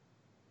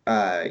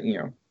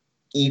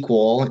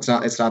equal. It's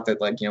not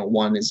that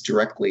one is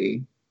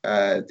directly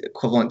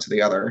equivalent to the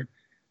other,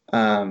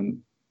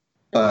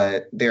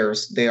 but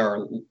they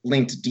are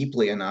linked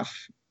deeply enough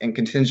and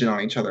contingent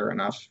on each other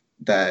enough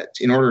that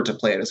in order to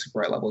play at a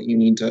super high level, you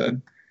need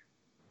to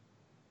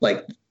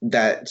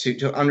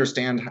to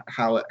understand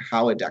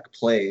how a deck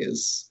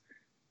plays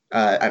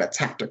at a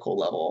tactical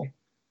level,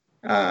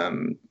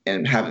 and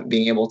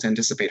being able to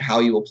anticipate how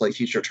you will play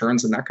future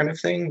turns and that kind of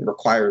thing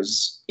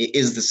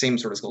is the same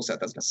sort of skill set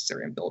that's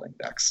necessary in building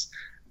decks.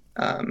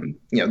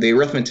 The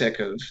arithmetic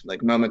of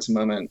moment to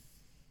moment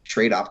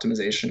trade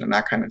optimization and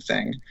that kind of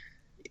thing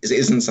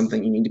isn't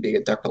something you need to be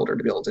a deck builder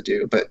to be able to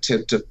do, but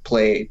to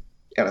play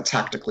at a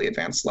tactically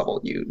advanced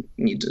level, you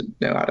need to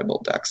know how to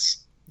build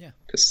decks. Yeah,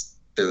 because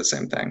they're the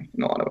same thing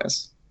in a lot of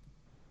ways.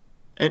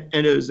 And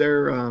is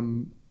there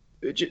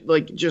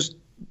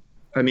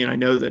I mean, I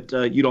know that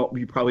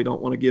you probably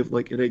don't want to give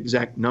an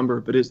exact number,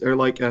 but is there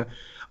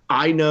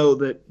I know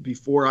that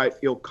before I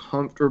feel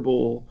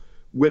comfortable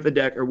with a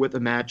deck or with a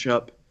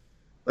matchup,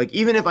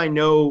 even if I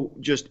know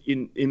just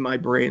in my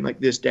brain,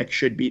 this deck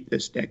should beat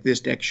this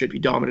deck should be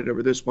dominant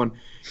over this one,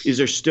 is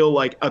there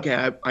still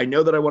okay, I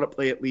know that I want to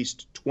play at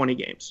least 20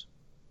 games,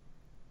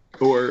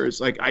 or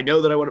it's I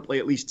know that I want to play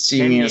at least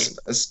 10 games.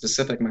 A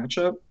specific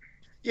matchup?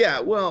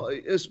 Yeah, well,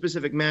 a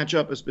specific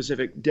matchup, a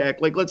specific deck.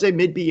 Let's say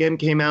mid-BM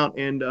came out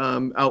and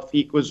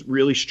Alfiq was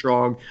really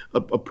strong.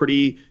 It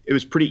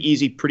was pretty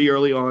easy pretty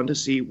early on to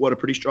see what a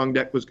pretty strong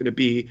deck was going to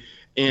be.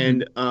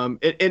 And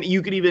and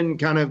you could even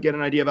kind of get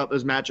an idea about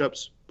those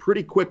matchups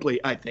pretty quickly,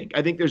 I think.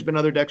 I think there's been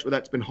other decks where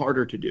that's been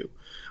harder to do.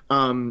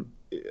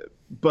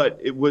 But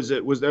was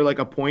there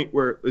a point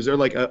where, is there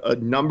a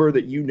number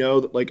that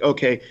that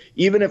okay,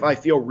 even if I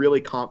feel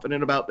really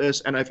confident about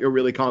this and I feel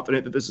really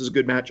confident that this is a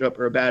good matchup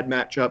or a bad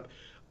matchup,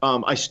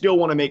 I still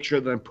want to make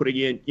sure that I'm putting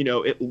in,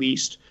 at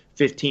least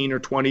 15 or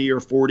 20 or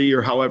 40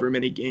 or however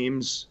many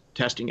games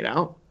testing it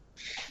out?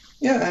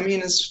 Yeah, I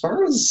mean,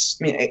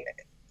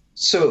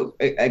 so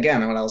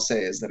again, what I'll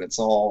say is that it's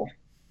all,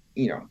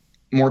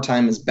 more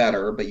time is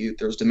better, but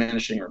there's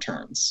diminishing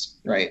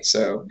returns, right?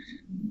 So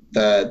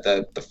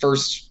the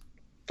first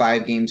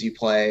 5 games you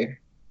play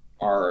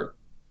are,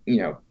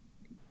 you know,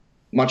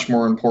 much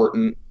more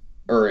important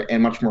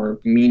and much more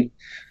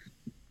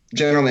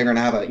generally are going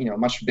to have a,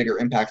 much bigger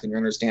impact in your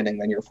understanding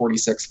than your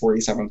 46th,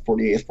 47th,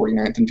 48th,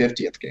 49th, and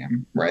 50th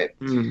game, right?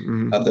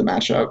 Mm-hmm. Of the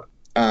matchup.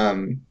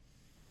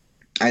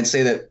 I'd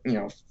say that,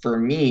 for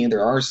me,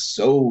 there are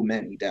so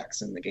many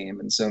decks in the game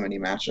and so many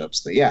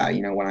matchups that, yeah,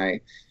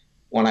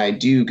 when I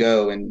do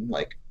go and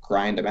like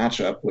grind a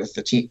matchup with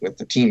the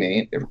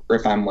teammate,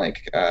 if I'm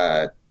like,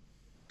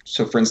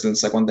 so for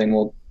instance, like one thing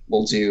we'll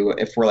do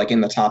if we're like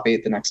in the top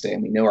 8 the next day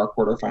and we know our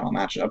quarterfinal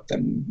matchup,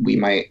 then we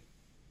might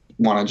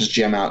want to just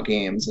jam out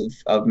games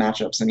of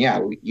matchups. And yeah,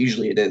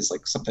 usually it is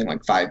like something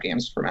like 5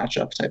 games per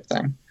matchup type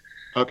thing.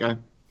 Okay.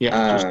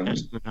 Yeah.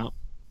 Just testing it out.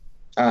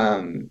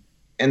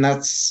 And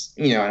that's,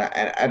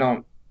 I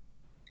don't,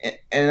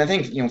 and I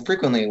think,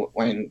 frequently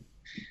when,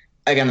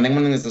 again, I think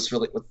one thing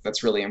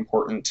that's really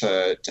important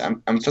to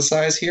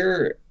emphasize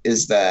here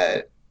is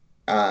that,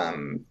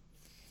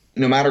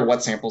 no matter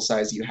what sample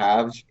size you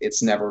have,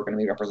 it's never going to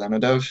be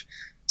representative.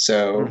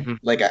 So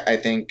like, I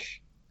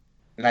think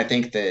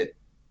that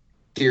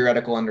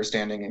theoretical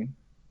understanding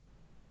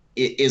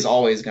is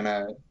always going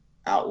to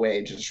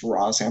outweigh just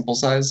raw sample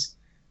size.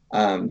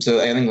 So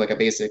I think like a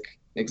basic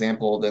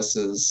example of this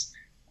is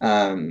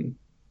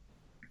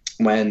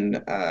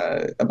when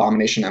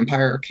Abomination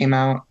Empire came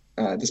out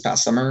this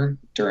past summer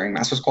during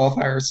Masters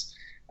qualifiers.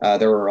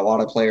 There were a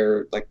lot of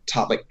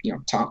top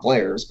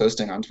players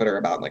posting on Twitter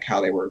about like how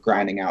they were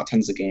grinding out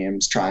tons of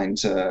games, trying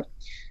to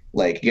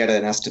like get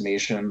an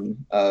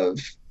estimation of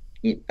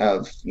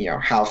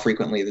how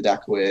frequently the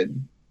deck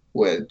would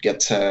get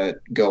to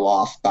go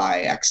off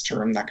by X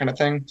turn, that kind of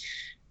thing.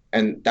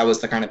 And that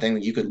was the kind of thing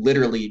that you could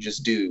literally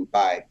just do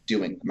by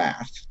doing the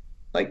math.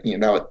 Like,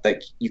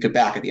 like you could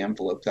back of the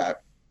envelope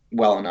that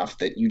well enough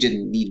that you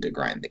didn't need to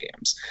grind the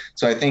games.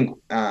 So I think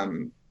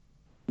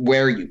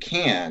where you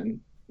can,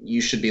 you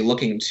should be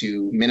looking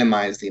to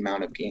minimize the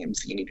amount of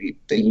games that you need to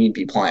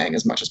be playing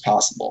as much as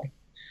possible.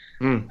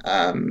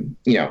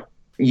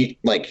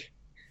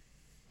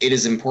 It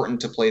is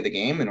important to play the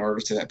game in order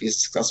to be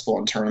successful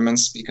in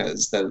tournaments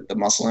because the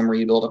muscle memory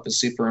you build up is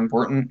super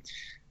important.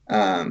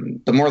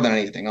 But more than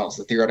anything else,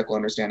 the theoretical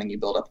understanding you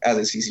build up as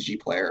a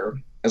CCG player,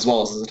 as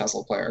well as a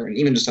TESL player, and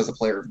even just as a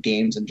player of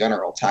games in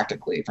general,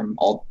 tactically, from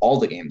all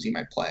the games you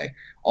might play,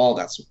 all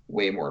that's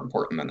way more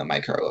important than the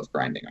micro of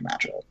grinding a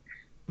matchup.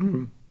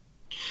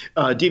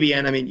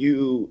 DBN, I mean,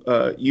 you've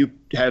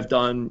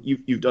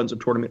done some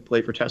tournament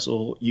play for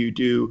TESL. You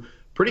do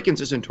pretty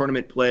consistent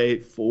tournament play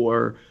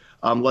for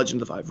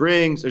Legend of the Five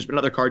Rings. There's been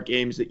other card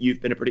games that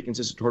you've been a pretty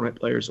consistent tournament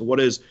player. So what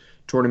does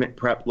tournament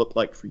prep look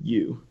like for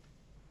you?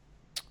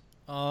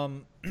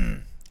 I'll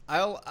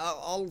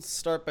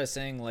start by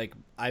saying, like,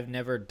 I've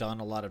never done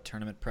a lot of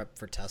tournament prep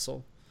for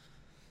TESL.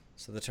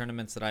 So the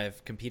tournaments that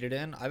I've competed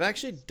in, I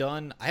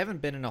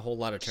haven't been in a whole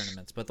lot of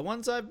tournaments, but the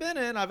ones I've been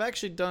in, I've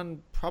actually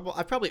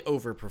I've probably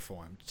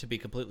overperformed, to be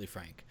completely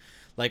frank.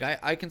 Like,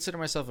 I consider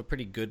myself a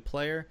pretty good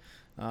player,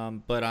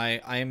 but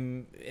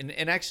I'm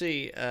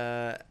actually,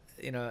 Endo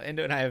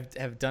and I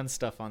have done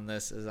stuff on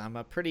this, is I'm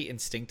a pretty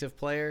instinctive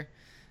player.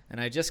 And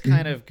I just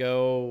kind of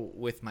go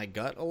with my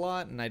gut a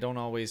lot, and I don't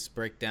always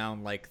break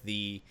down, like,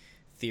 the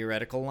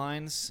theoretical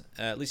lines,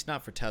 at least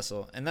not for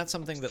TESL. And that's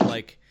something that,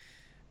 like,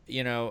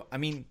 I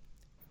mean,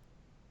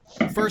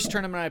 first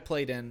tournament I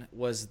played in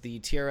was the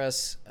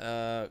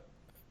TRS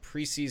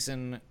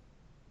preseason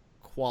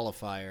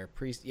qualifier.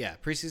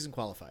 Preseason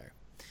qualifier.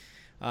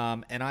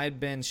 And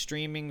I'd been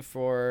streaming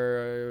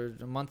for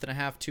a month and a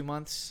half, 2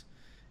 months,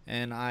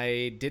 and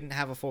I didn't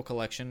have a full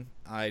collection.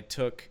 I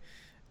took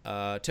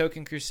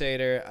Token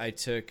Crusader, I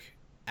took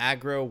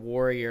Aggro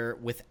Warrior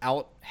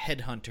without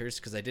Headhunters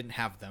because I didn't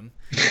have them.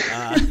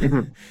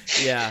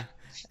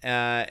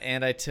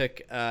 And I took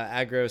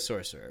Aggro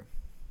Sorcerer.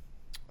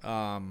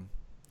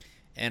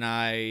 And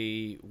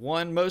I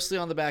won mostly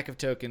on the back of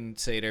Token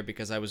Crusader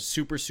because I was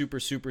super, super,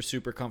 super,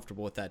 super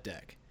comfortable with that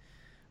deck.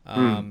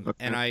 Okay.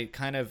 And I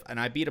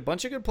beat a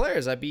bunch of good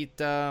players. I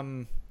beat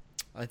I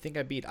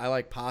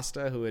like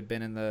Pasta, who had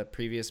been in the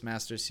previous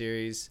Master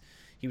Series.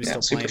 He was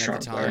still playing at the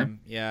time.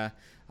 Player. Yeah.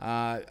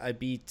 I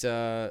beat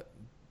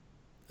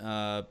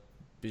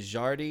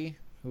Bijardi,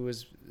 who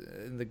was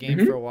in the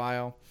game for a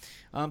while.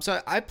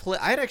 So I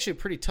had actually a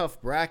pretty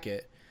tough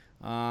bracket.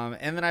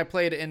 And then I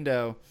played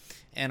Indo,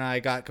 and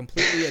I got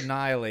completely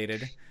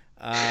annihilated.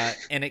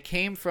 And it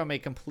came from a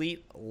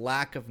complete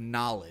lack of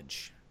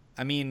knowledge.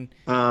 I mean,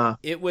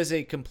 it was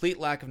a complete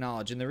lack of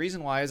knowledge. And the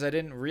reason why is I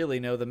didn't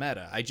really know the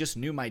meta. I just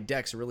knew my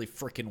decks really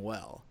freaking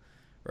well.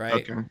 Right.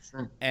 Okay,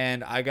 sure.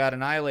 And I got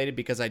annihilated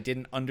because I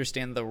didn't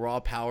understand the raw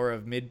power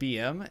of mid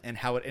BM and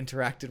how it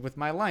interacted with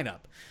my lineup.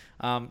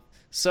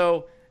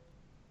 So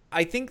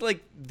I think,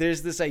 like,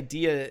 there's this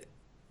idea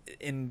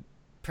in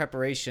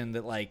preparation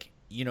that, like,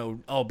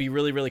 be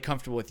really, really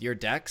comfortable with your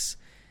decks.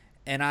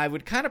 And I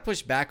would kind of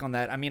push back on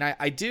that. I mean,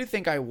 I do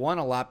think I won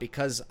a lot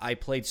because I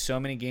played so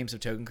many games of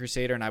Token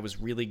Crusader and I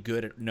was really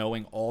good at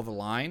knowing all the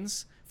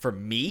lines for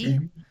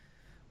me.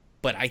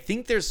 But I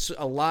think there's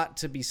a lot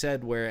to be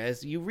said where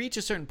as you reach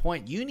a certain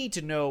point, you need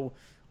to know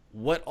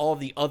what all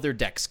the other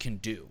decks can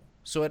do.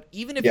 So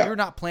even if you're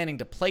not planning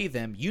to play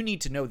them, you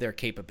need to know their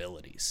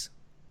capabilities.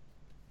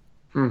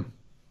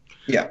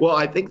 Yeah. Well,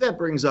 I think that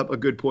brings up a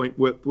good point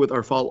with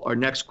our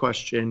next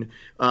question.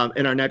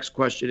 And our next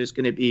question is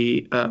going to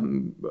be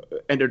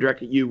Ender,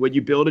 directed at you. When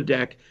you build a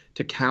deck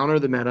to counter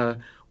the meta,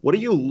 what are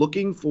you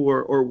looking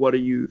for, or what are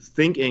you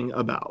thinking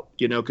about?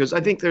 Because I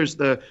think there's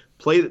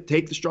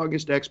take the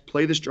strongest decks,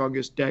 play the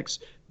strongest decks.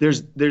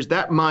 There's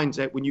that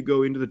mindset when you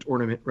go into the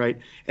tournament, right?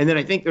 And then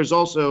I think there's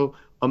also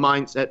a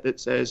mindset that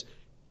says,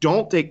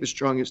 don't take the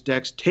strongest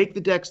decks. Take the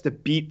decks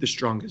that beat the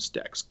strongest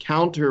decks.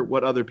 Counter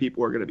what other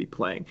people are going to be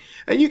playing.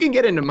 And you can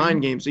get into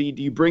mind games. So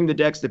you bring the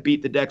decks that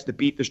beat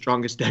the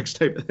strongest decks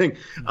type of thing.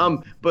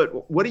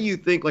 But what do you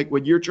think, like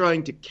when you're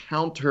trying to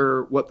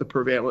counter what the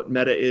prevalent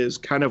meta is,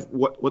 kind of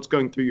what's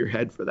going through your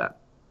head for that?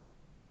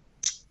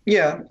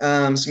 Yeah.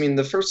 So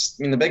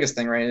the biggest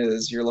thing, right,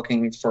 is you're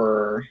looking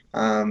for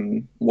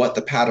what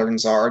the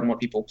patterns are and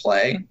what people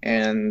play.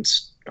 And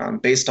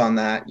based on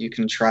that, you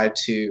can try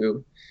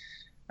to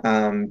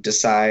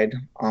decide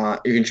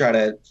you can try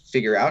to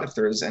figure out if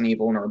there's any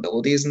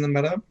vulnerabilities in the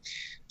meta.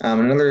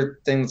 Another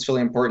thing that's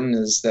really important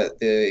is that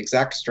the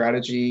exact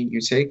strategy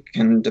you take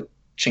can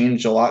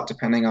change a lot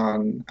depending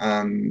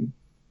on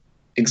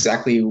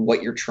exactly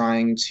what you're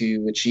trying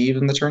to achieve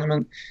in the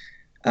tournament.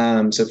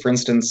 So for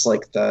instance,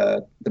 like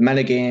the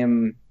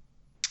metagame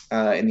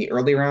in the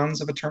early rounds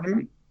of a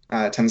tournament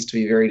tends to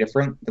be very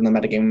different than the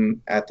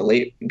metagame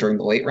during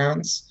the late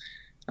rounds.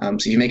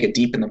 So you make it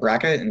deep in the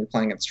bracket and you're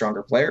playing against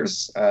stronger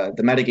players.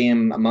 The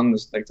metagame among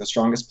the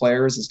strongest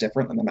players is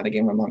different than the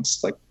metagame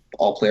amongst like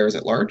all players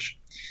at large.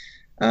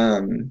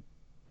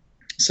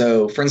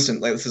 So for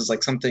instance, this is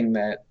like something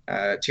that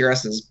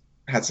TRS has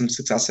had some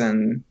success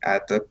in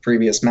at the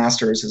previous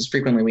Masters, is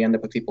frequently we end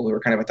up with people who are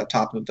kind of at the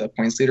top of the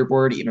points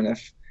leaderboard, even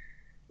if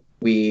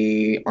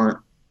we aren't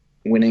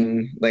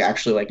winning,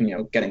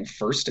 getting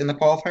first in the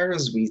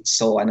qualifiers, we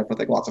still end up with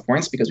like lots of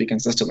points because we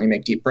consistently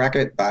make deep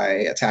bracket by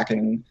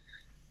attacking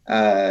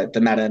the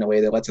meta in a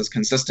way that lets us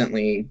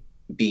consistently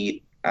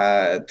beat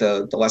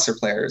the lesser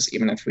players,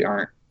 even if we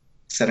aren't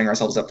setting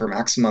ourselves up for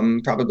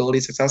maximum probability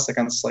success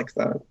against like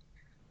the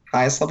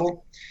highest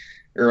level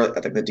or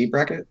like the deep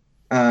bracket.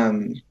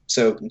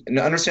 So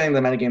understanding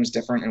the metagame is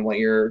different and what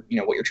you're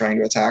trying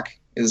to attack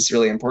is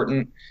really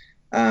important.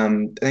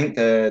 I think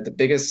the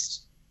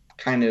biggest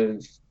kind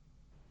of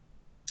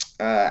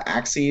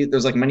axis,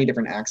 there's like many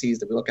different axes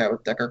that we look at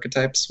with deck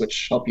archetypes,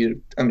 which help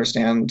you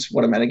understand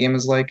what a metagame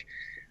is like.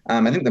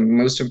 I think the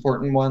most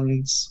important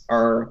ones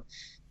are,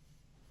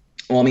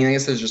 I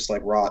guess there's just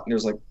like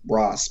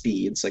raw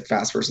speeds, like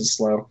fast versus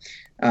slow.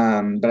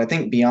 But I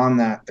think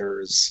beyond that,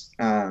 there's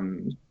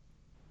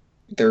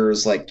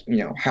like,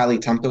 highly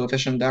tempo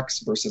efficient decks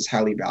versus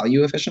highly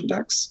value efficient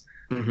decks.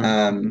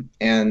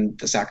 And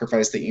the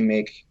sacrifice that you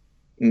make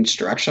in each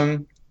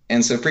direction.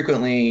 And so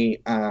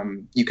frequently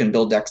you can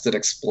build decks that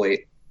exploit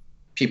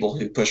people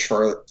who push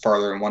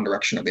farther in one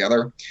direction or the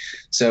other.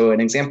 So an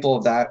example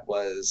of that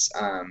was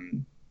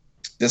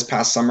this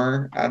past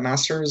summer at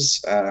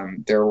Masters,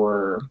 there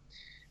were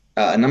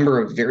a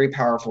number of very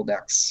powerful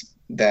decks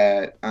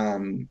that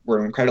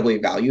were incredibly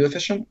value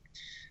efficient.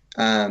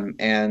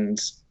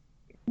 And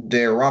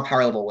their raw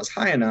power level was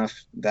high enough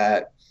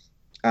that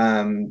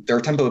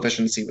their tempo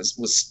efficiency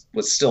was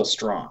still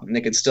strong, and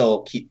they could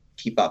still keep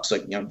up. So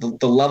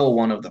the level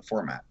one of the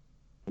format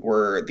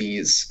were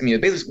these.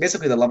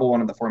 Basically the level one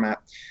of the format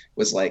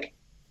was like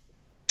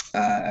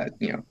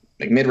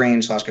like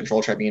mid-range /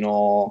 control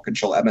tribunal,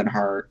 control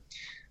Ebonheart,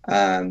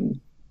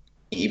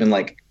 even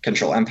like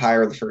control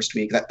Empire the first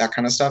week, that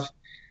kind of stuff.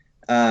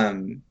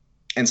 And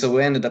so what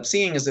we ended up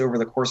seeing is that over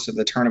the course of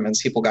the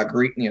tournaments, people got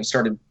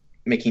started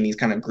making these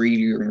kind of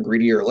greedier and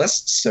greedier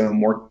lists, so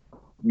more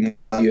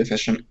value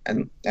efficient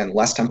and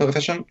less tempo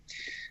efficient,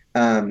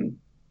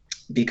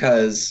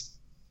 because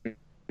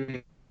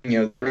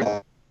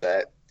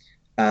that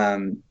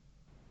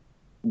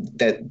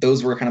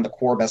those were kind of the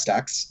core best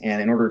decks,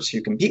 and in order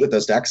to compete with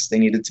those decks, they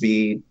needed to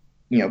be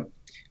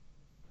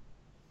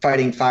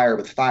fighting fire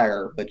with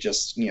fire, but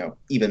just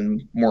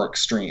even more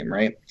extreme,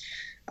 right?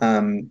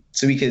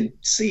 So we could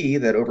see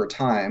that over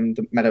time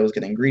the meta was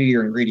getting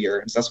greedier and greedier,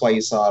 and so that's why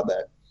you saw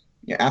that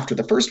after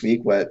the first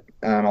week, what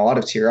a lot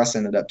of TRS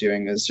ended up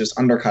doing is just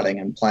undercutting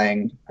and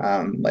playing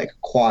like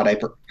quad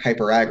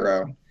hyper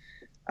aggro.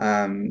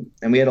 And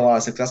we had a lot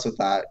of success with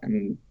that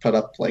and put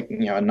up like,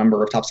 a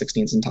number of top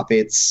 16s and top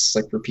 8s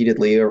like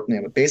repeatedly, or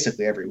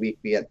basically every week.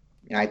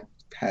 I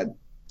had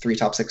 3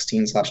 top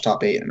 16s /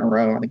 top 8 in a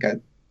row. I think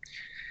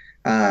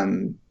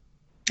in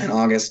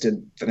August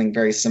did, I think,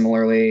 very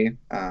similarly.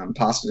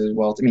 Pasta did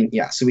well. So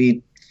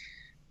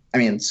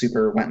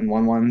Super went and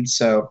won one.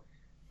 So,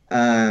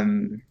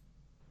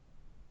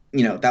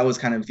 that was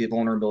kind of the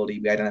vulnerability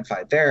we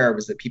identified there,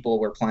 was that people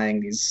were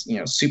playing these,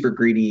 super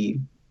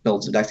greedy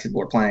builds of decks. People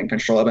were playing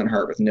control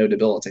Ebonheart with no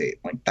debilitate,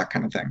 like that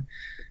kind of thing.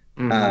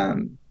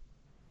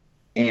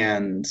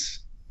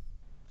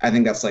 I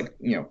think that's like,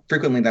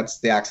 frequently that's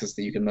the axis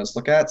that you can most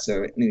look at.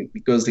 So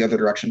it goes the other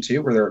direction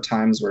too, where there are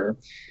times where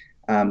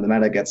the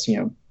meta gets,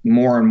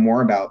 more and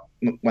more about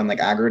when like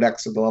aggro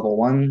decks are the level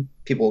one,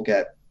 people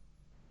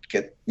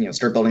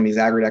start building these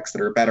aggro decks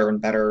that are better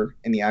and better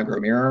in the aggro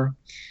mirror,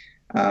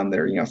 that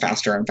are,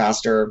 faster and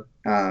faster,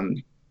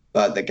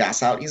 but that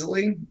gas out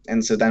easily.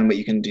 And so then what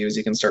you can do is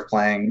you can start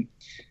playing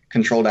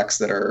control decks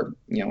that are,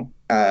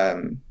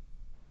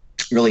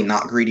 really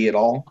not greedy at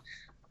all.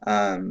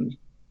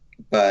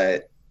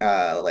 But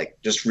like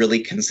just really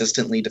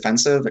consistently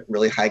defensive, like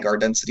really high guard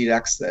density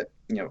decks that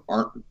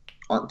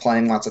aren't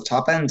playing lots of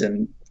top end,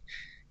 and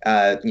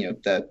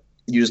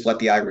you just let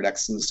the aggro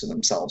decks lose to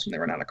themselves when they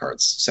run out of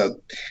cards. So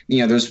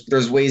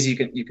there's ways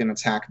you can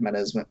attack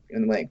metas when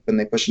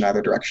they push in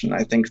either direction.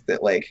 I think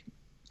that like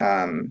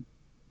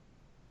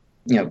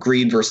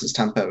greed versus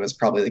tempo is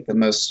probably like the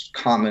most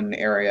common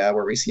area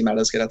where we see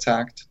metas get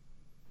attacked.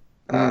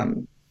 I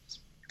feel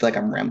like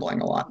I'm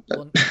rambling a lot,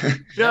 but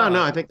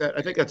no, I think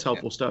that's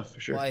helpful stuff for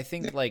sure. Well, I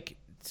think like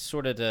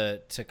sort of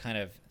to kind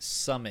of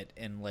sum it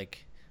in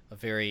like a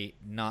very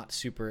not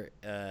super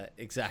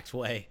exact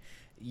way,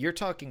 you're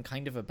talking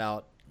kind of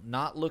about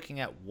not looking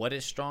at what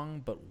is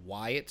strong, but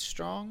why it's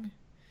strong,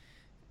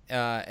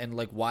 and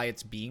like why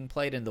it's being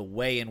played and the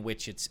way in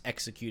which it's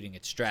executing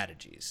its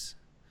strategies.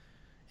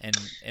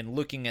 And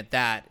looking at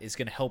that is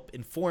going to help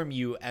inform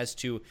you as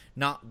to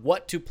not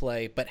what to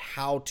play, but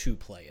how to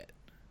play it.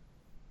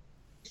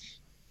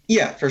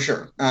 Yeah, for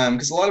sure.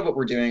 Because a lot of what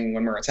we're doing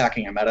when we're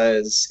attacking a meta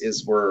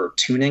is we're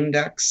tuning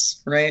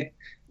decks, right?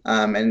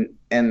 And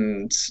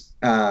in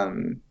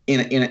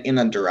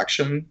a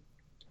direction,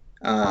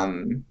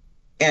 and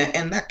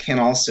that can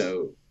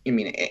also, I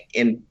mean,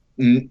 in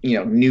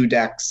new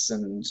decks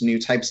and new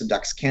types of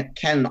decks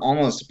can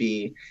almost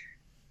be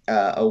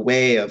a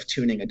way of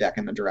tuning a deck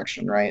in a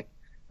direction, right?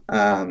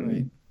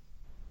 Right.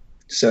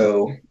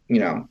 So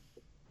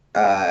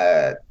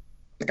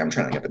like I'm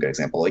trying to think of a good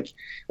example. Like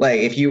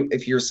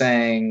if you're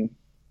saying,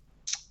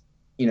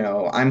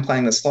 I'm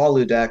playing this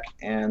Hlaalu deck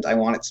and I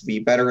want it to be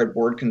better at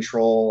board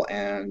control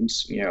and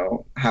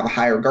have a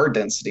higher guard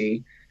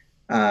density,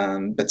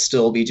 but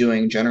still be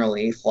doing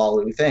generally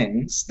Hlaalu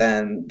things,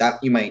 then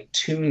that you might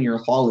tune your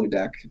Hlaalu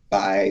deck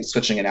by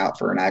switching it out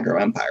for an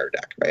aggro Empire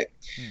deck, right?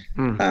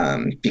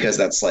 Because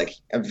that's like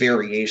a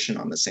variation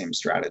on the same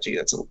strategy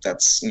that's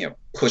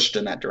pushed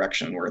in that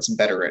direction where it's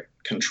better at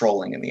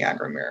controlling in the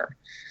aggro mirror.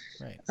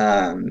 Right.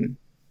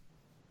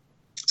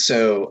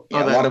 So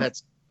yeah, a lot of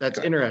that's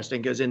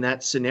interesting because in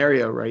that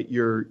scenario, right,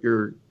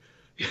 you're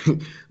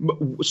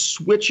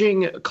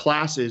switching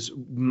classes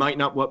might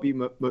not what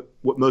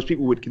most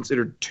people would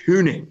consider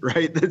tuning,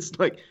 right? That's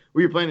like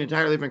you're playing an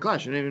entirely different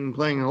class. You're not even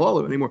playing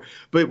Hlaalu anymore.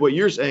 But what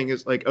you're saying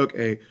is like,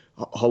 okay,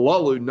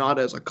 Hlaalu not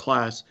as a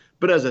class,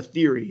 but as a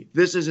theory.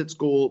 This is its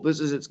goal. This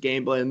is its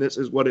game plan. This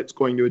is what it's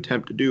going to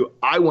attempt to do.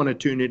 I want to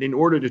tune it. In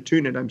order to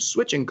tune it, I'm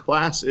switching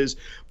classes,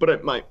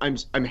 but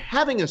I'm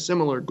having a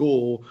similar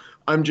goal.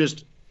 I'm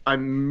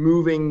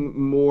moving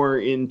more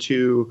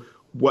into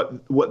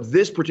what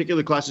this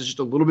particular class is just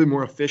a little bit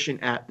more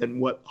efficient at than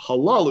what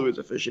Hlaalu is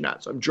efficient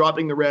at. So I'm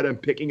dropping the red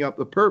and picking up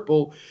the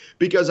purple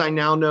because I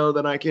now know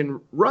that I can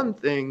run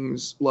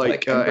things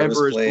like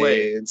Emperor's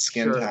Blade,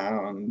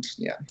 Skinhound,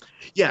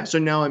 Yeah, so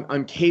now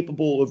I'm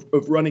capable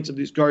of running some of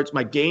these cards.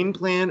 My game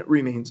plan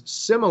remains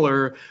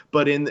similar,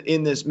 but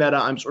in this meta,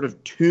 I'm sort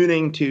of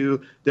tuning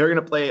to they're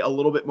going to play a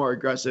little bit more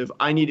aggressive.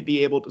 I need to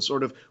be able to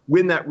sort of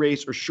win that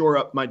race or shore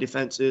up my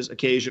defenses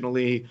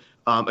occasionally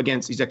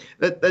against these decks.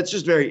 That's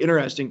just very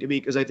interesting to me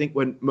because I think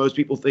when most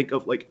people think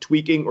of like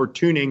tweaking or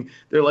tuning,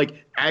 they're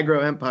like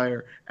aggro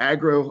Empire,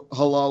 aggro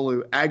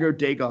Hlaalu, aggro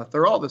Dagoth.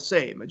 They're all the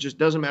same. It just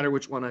doesn't matter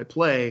which one I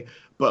play.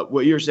 But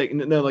what you're saying,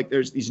 no, like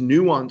there's these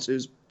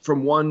nuances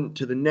from one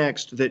to the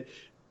next that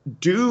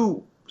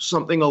do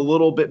something a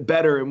little bit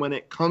better. And when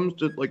it comes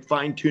to like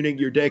fine tuning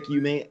your deck,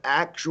 you may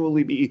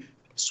actually be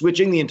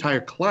switching the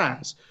entire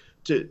class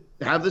to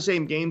have the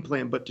same game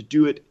plan, but to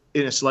do it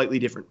in a slightly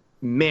different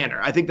manner.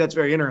 I think that's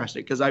very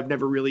interesting because I've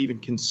never really even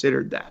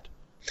considered that.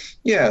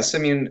 Yes, I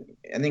mean,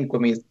 I think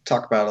when we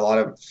talk about a lot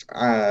of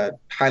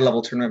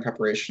high-level tournament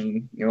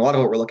preparation, a lot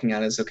of what we're looking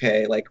at is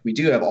okay. Like we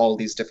do have all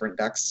these different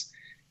decks,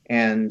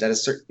 and at a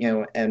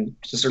certain, and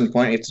to a certain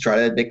point, you have to try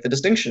to make the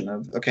distinction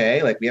of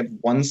okay, like we have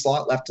one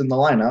slot left in the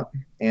lineup,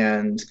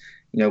 and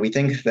we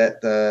think that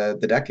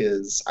the deck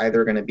is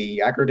either going to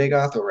be aggro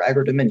Dagoth or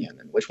aggro Dominion,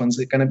 and which one's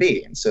it going to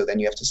be? And so then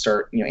you have to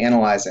start,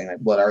 analyzing like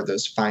what are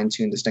those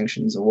fine-tuned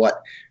distinctions of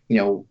what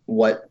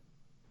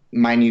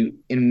minute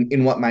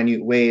in what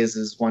minute ways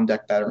is one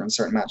deck better in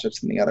certain matchups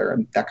than the other,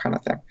 and that kind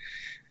of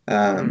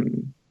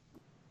thing.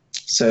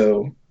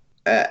 So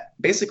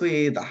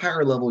basically, the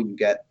higher level you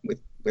get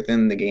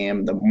within the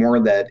game, the more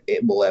that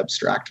it will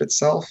abstract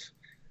itself,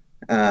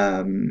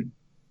 and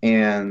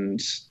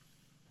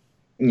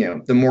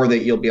the more that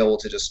you'll be able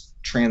to just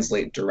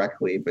translate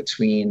directly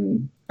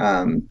between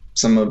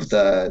some of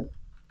the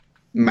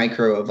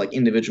micro of like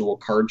individual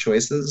card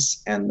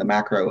choices and the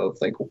macro of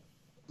like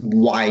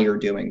why you're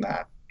doing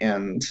that.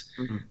 And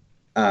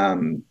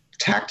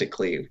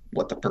tactically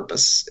what the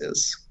purpose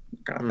is,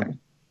 kind of thing.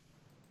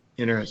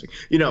 Interesting.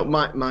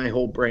 My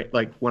whole brain,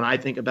 like when I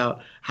think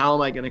about how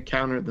am I going to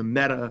counter the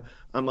meta,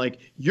 I'm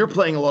like, you're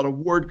playing a lot of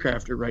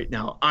Wardcrafter right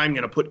now. I'm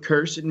going to put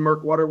Curse and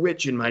Murkwater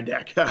Witch in my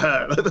deck.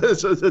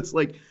 So it's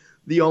like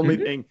the only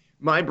thing.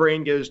 My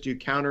brain goes to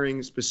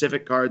countering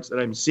specific cards that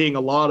I'm seeing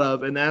a lot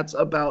of, and that's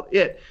about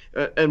it.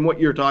 And what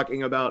you're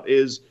talking about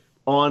is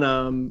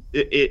on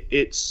it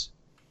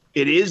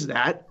is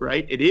that,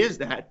 right? It is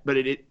that, but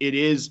it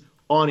is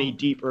on a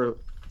deeper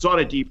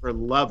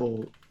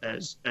level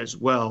as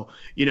well.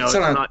 It's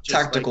on a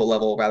tactical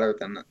level rather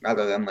than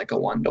like a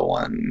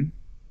 1-to-1.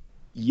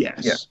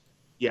 Yes.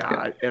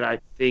 Yeah. And I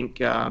think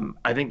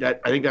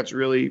that's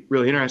really,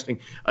 really interesting.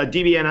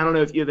 DBN, I don't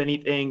know if you have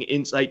anything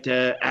insight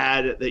to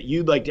add that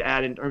you'd like to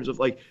add in terms of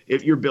like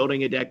if you're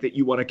building a deck that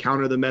you want to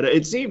counter the meta.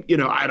 It seems,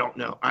 I don't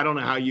know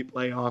how you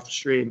play off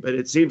stream, but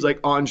it seems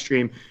like on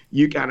stream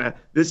you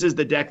this is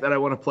the deck that I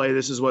want to play.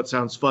 This is what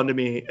sounds fun to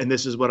me, and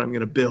this is what I'm going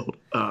to build.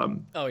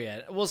 Oh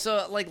yeah. Well,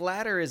 so like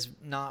ladder is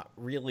not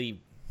really.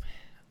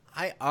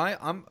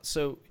 I'm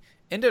so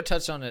Endo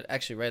touched on it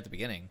actually right at the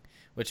beginning,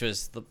 which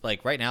was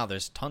like right now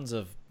there's tons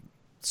of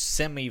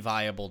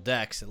semi-viable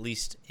decks, at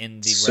least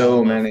in the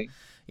so many.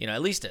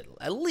 At least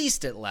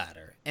at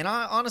ladder, and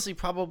I honestly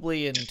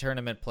probably in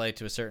tournament play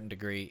to a certain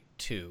degree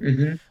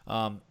too.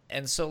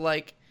 And so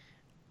like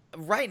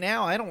right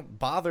now I don't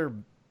bother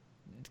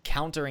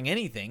countering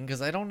anything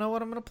because I don't know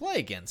what I'm going to play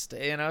against.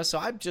 So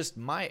I'm just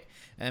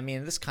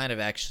this kind of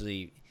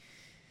actually,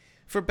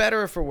 for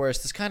better or for worse,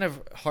 this kind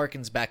of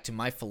harkens back to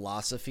my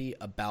philosophy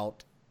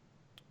about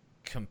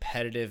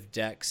competitive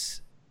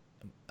decks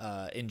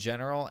in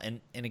general.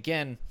 And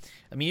again,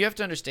 you have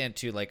to understand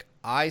too, like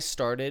I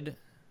started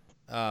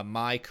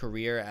my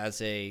career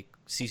as a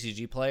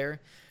CCG player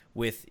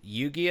with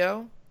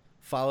Yu-Gi-Oh,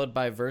 followed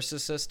by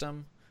Versus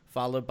System,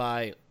 followed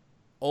by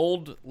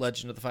old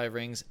Legend of the Five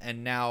Rings,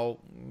 and now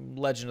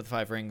Legend of the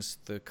Five Rings,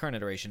 the current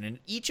iteration. And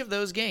each of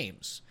those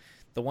games,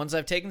 the ones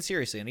I've taken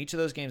seriously, and each of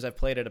those games I've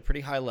played at a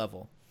pretty high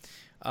level,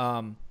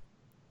 are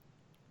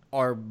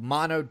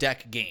mono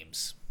deck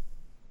games.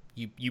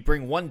 You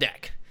bring one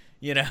deck,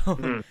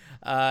 and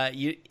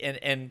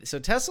so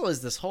Tesla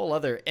is this whole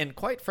other, and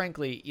quite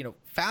frankly,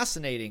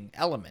 fascinating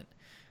element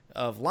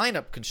of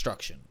lineup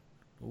construction,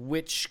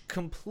 which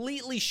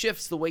completely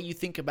shifts the way you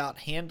think about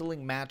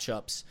handling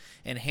matchups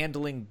and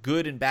handling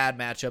good and bad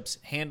matchups,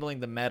 handling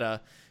the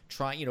meta,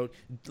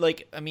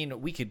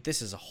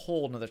 this is a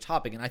whole nother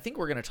topic, and I think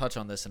we're going to touch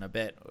on this in a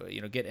bit,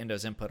 get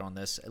Endo's input on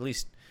this, at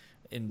least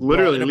in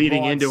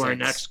leading into sense. Our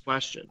next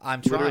question.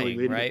 I'm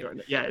trying, right?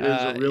 Yeah, it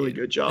is a really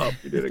good job.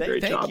 You did a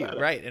great job at it.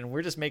 Right, and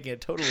we're just making it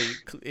totally,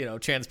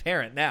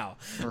 transparent now.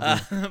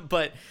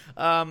 But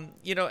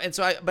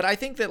I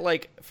think that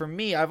like for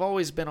me, I've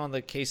always been on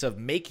the case of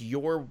make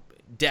your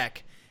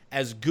deck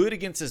as good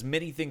against as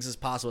many things as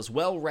possible, as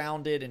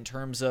well-rounded in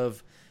terms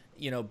of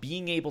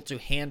being able to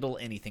handle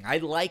anything. I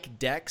like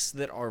decks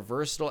that are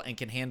versatile and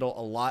can handle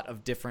a lot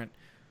of different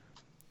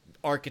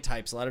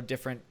archetypes, a lot of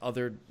different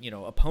other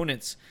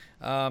opponents,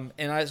 so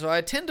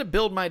I tend to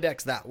build my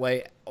decks that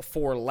way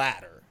for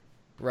ladder,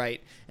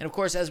 right? And of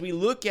course, as we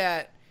look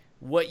at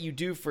what you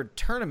do for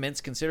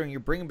tournaments, considering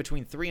you're bringing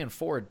between 3 and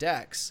 4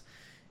 decks,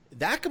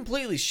 that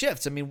completely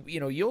shifts.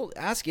 You'll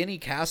ask any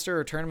caster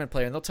or tournament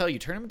player, and they'll tell you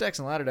tournament decks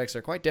and ladder decks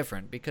are quite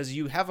different because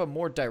you have a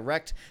more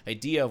direct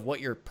idea of what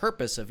your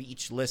purpose of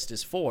each list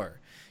is for.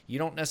 You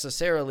don't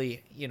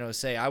necessarily,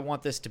 say, I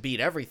want this to beat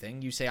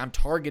everything. You say, I'm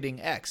targeting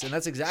X. And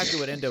that's exactly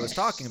what Endo was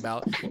talking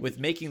about with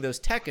making those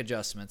tech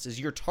adjustments, is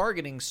you're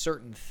targeting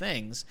certain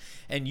things,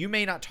 and you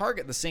may not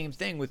target the same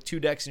thing with 2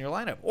 decks in your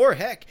lineup. Or,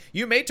 heck,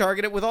 you may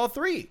target it with all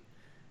 3.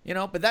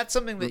 But that's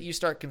something that you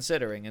start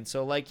considering. And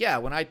so,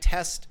 when I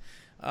test...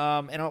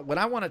 when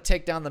I want to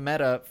take down the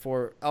meta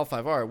for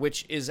L5R,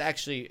 which is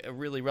actually a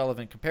really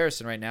relevant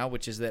comparison right now,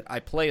 which is that I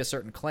play a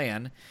certain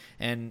clan,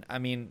 and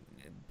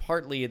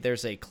partly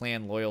there's a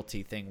clan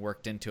loyalty thing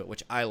worked into it,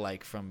 which I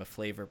like from a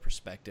flavor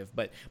perspective,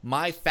 but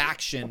my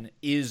faction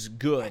is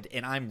good,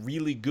 and I'm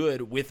really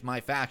good with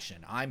my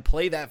faction. I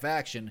play that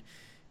faction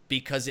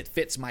because it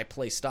fits my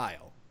play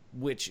style,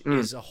 which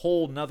is a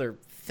whole nother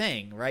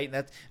thing, right?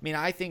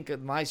 I think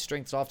my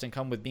strengths often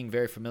come with being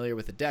very familiar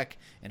with the deck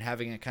and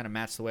having it kind of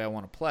match the way I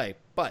want to play.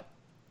 But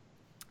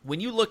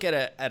when you look at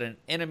an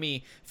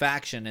enemy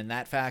faction, and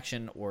that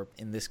faction, or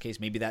in this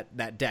case maybe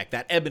that deck,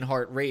 that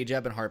Rage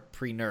Ebonheart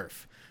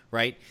pre-nerf,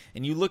 right?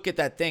 And you look at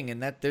that thing,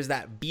 and there's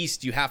that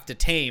beast you have to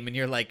tame, and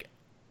you're like,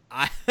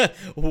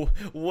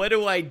 what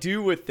do I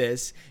do with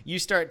this? You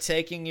start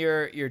taking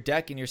your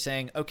deck and you're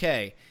saying,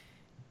 okay,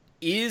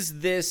 is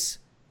this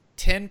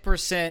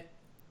 10%,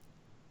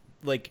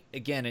 like,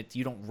 again,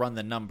 you don't run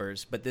the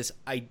numbers, but this,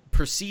 I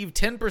perceive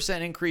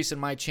 10% increase in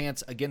my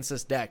chance against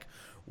this deck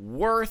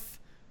worth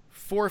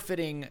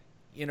forfeiting,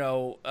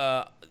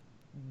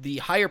 the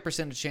higher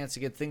percentage chance to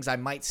get things I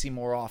might see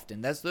more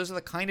often. Those are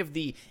the kind of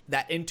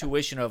that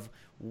intuition of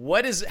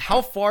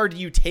how far do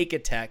you take a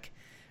tech,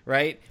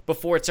 right?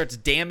 Before it starts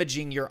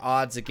damaging your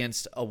odds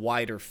against a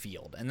wider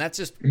field. And that's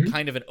just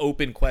kind of an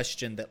open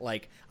question that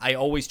like I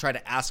always try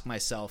to ask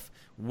myself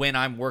when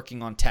I'm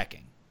working on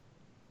teching.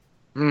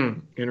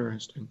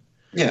 Interesting.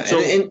 Yeah, so,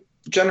 and in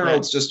general,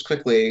 it's just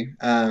quickly,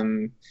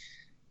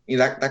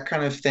 that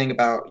kind of thing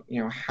about,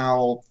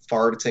 how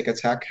far to take a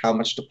tech, how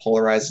much to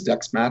polarize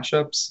decks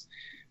matchups.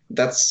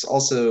 That's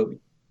also,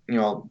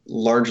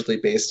 largely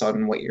based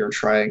on what you're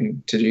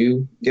trying to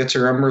do. You have to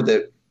remember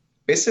that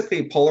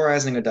basically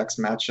polarizing a deck's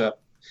matchup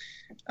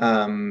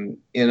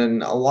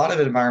in a lot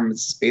of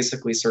environments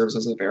basically serves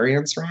as a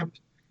variance ramp,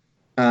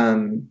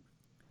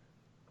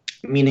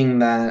 meaning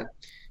that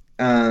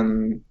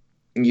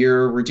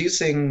you're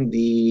reducing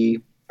the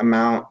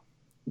amount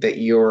that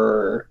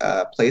your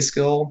play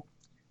skill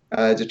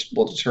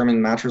will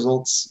determine match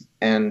results,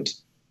 and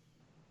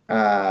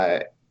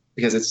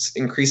because it's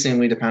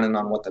increasingly dependent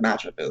on what the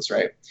matchup is,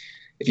 right?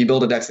 If you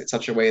build a deck in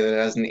such a way that it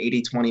has an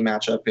 80-20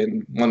 matchup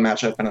in one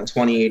matchup and a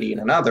 20-80 in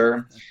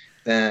another,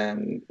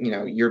 then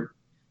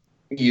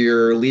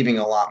you're leaving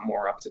a lot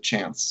more up to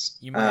chance.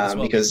 You might as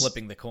well be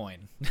flipping the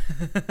coin.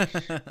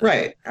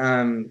 Right.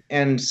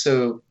 And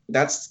so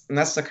that's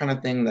the kind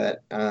of thing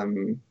that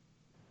can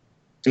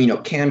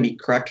be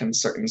correct in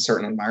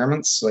certain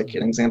environments. So like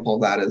an example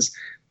of that is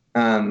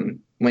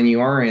when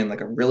you are in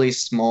like a really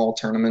small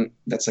tournament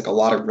that's like a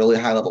lot of really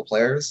high level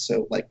players.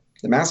 So like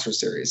the Masters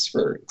Series,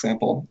 for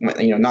example,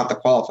 not the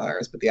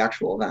qualifiers, but the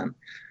actual event.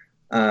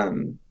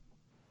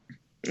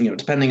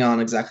 Depending on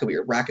exactly what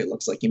your bracket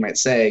looks like, you might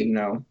say,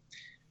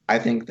 I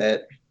think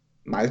that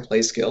my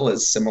play skill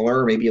is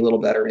similar, maybe a little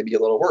better, maybe a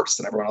little worse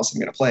than everyone else I'm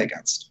going to play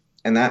against.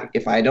 And that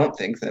if I don't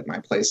think that my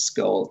play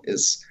skill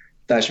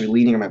that I should be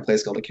leaning on my play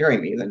skill to carry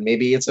me, then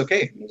maybe it's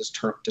okay for me just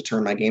to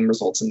turn my game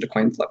results into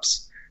coin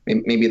flips.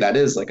 Maybe that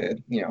is like a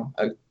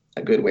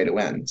good way to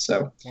win.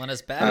 So, well, and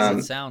as bad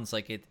as it sounds,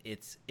 like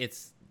it's.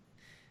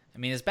 I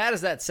mean, as bad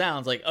as that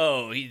sounds, like,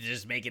 oh, he's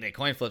just making it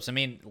coin flips. I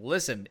mean,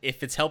 listen,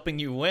 if it's helping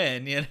you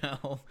win,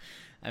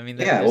 I mean,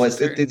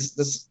 it's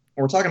this.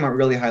 We're talking about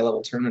really high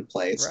level tournament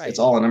play. It's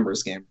all a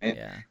numbers game, right?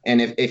 Yeah.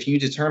 And if you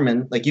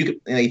determine,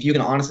 if you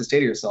can honestly say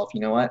to yourself, you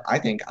know what, I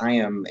think I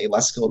am a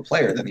less skilled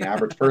player than the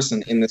average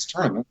person in this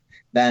tournament,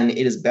 then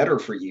it is better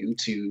for you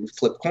to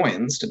flip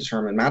coins to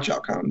determine match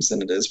outcomes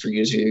than it is for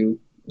you to,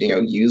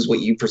 use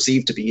what you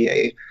perceive to be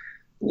a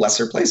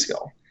lesser play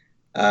skill.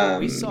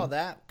 We saw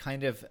that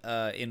kind of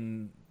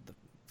in the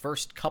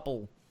first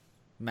couple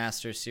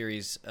Master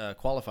Series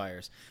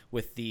qualifiers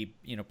with the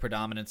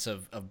predominance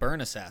of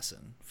Burn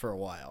Assassin for a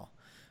while.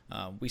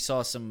 We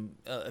saw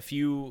a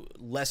few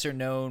lesser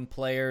known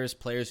players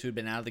who had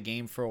been out of the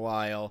game for a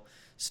while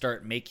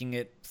start making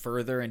it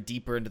further and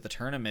deeper into the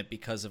tournament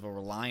because of a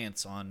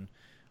reliance on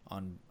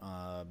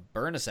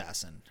Burn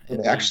Assassin. Were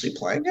they actually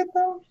playing it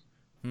though?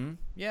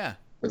 Yeah.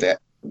 Were they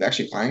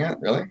actually playing it?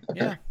 Really?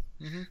 Okay.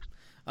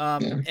 Yeah.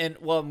 And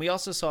we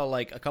also saw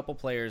like a couple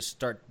players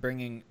start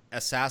bringing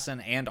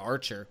Assassin and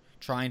Archer,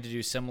 trying to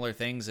do similar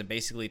things and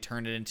basically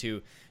turn it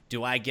into,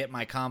 do I get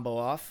my combo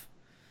off?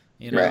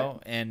 Right.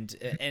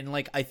 And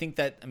like, I think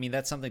that,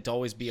 that's something to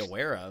always be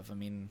aware of. I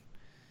mean,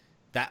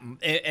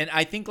 and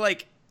I think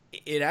like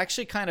it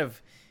actually kind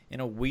of in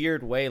a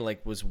weird way,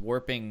 like was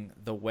warping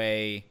the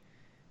way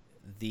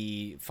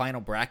the final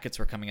brackets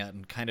were coming out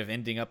and kind of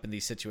ending up in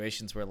these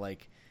situations where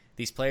like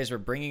these players were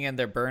bringing in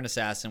their Burn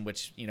Assassin,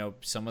 which,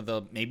 some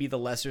of maybe the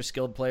lesser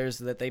skilled players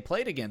that they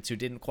played against who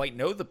didn't quite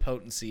know the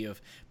potency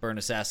of Burn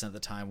Assassin at the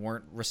time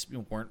weren't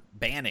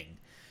banning,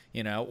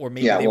 or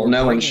maybe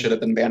no one should have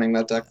been banning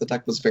that deck. The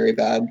deck was very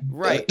bad.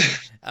 Right.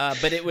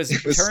 But it was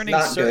turning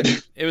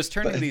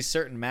these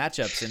certain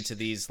matchups into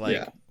these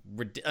like,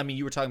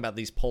 you were talking about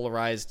these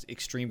polarized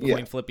extreme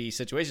coin flippy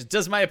situations.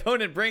 Does my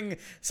opponent bring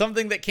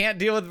something that can't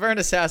deal with Burn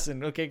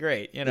Assassin? Okay,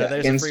 great.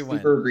 There's a free win.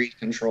 Super greed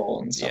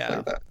control and stuff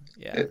like that.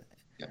 Yeah.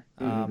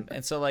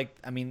 And so like,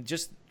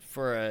 just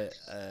for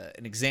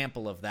an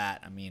example of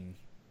that,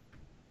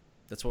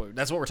 that's what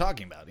we're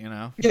talking about,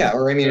 Yeah.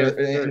 Or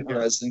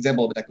or as an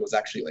example of a deck that was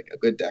actually like a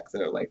good deck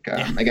though, like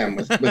again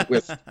with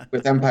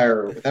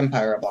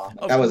Empire Bomb,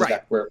 that was a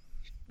deck where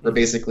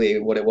basically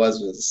what it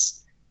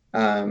was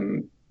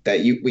that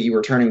what you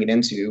were turning it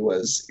into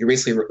was it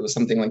was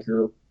something like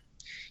the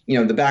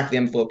back of the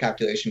envelope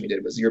calculation we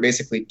did was you're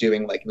basically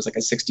doing like, it was like a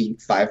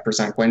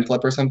 65% coin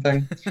flip or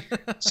something.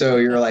 So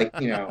you're like,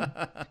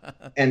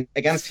 and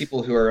against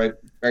people who are a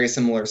very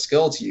similar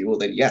skill to you, well,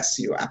 then yes,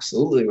 you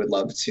absolutely would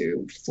love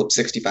to flip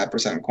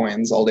 65%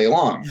 coins all day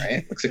long,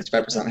 right? Like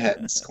 65%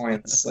 heads,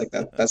 coins, like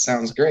that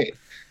sounds great.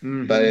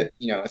 Mm-hmm. But,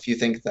 if you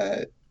think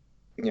that,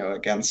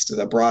 against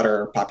the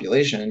broader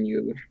population,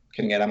 you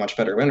can get a much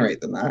better win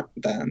rate than that,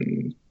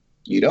 then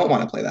you don't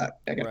want to play that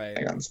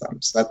against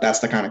them. So that's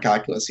the kind of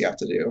calculus you have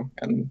to do.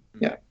 And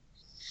yeah.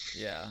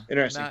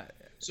 Interesting.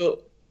 Go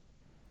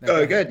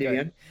ahead,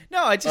 Devian.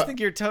 No, I just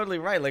think you're totally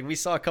right. Like we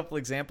saw a couple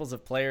examples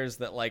of players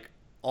that like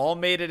all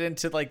made it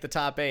into like the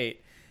top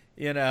 8,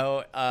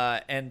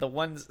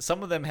 and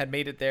some of them had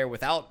made it there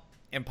without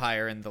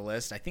Empire in the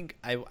list. I think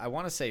I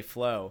want to say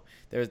Flo.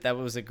 That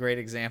was a great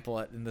example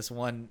in this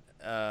one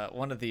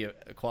one of the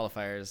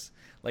qualifiers,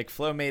 like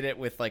Flo made it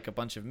with like a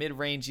bunch of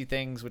mid-rangey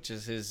things, which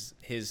is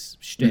his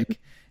shtick,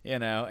 you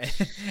know,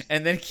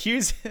 and then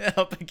Q's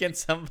up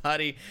against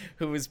somebody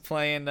who was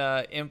playing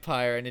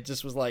Empire, and it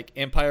just was like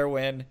Empire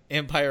win,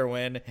 Empire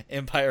win,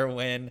 Empire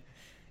win,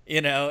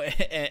 you know,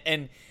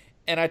 and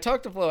I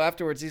talked to Flo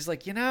afterwards. He's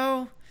like, you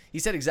know, he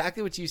said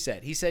exactly what you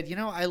said. He said, you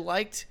know, I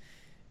liked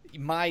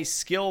my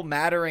skill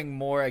mattering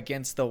more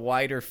against the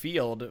wider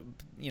field,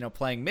 you know,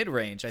 playing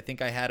mid-range. I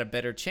think I had a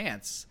better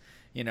chance,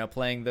 you know,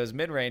 playing those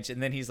mid-range.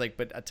 And then he's like,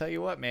 but I tell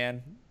you what,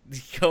 man,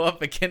 you go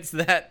up against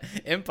that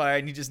Empire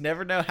and you just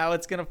never know how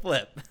it's going to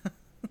flip.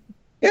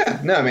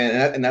 Yeah, no, I mean,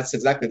 and that's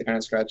exactly the kind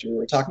of strategy we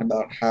were talking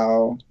about.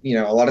 How, you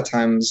know, a lot of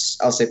times,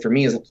 I'll say for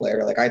me as a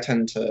player, like I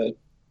tend to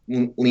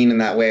lean in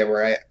that way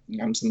where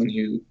I'm someone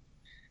who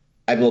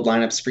I build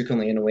lineups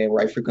frequently in a way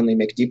where I frequently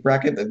make deep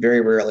bracket, but very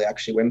rarely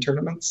actually win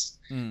tournaments.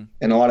 And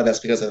a lot of that's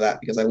because of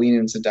that, because I lean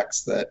into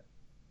decks that,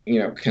 you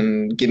know,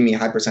 can give me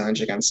high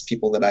percentage against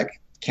people that I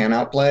can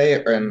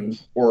outplay,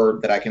 or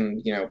that I can,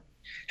 you know,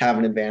 have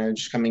an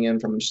advantage coming in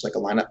from just like a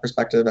lineup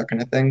perspective, that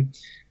kind of thing.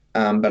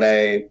 But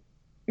I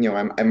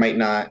might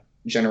not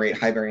generate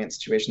high variance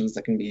situations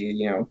that can be,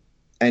 you know,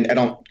 and I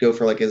don't go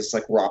for like is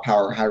like raw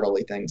power, high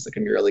rolly things that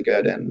can be really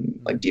good and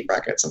like deep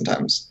bracket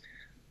sometimes.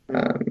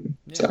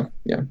 So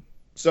yeah.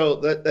 So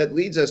that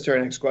leads us to our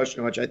next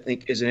question, which I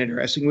think is an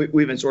interesting.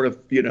 We've been sort of,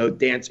 you know,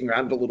 dancing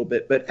around it a little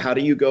bit, but how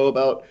do you go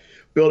about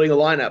building a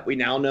lineup? We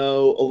now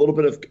know a little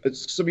bit of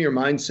some of your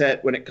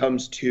mindset when it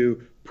comes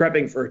to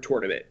prepping for a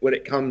tournament, when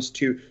it comes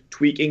to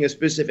tweaking a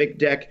specific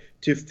deck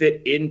to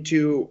fit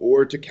into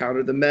or to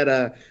counter the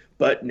meta.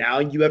 But now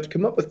you have to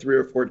come up with 3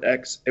 or 4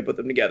 decks and put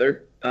them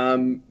together.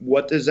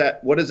 What does that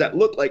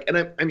look like?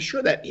 And I'm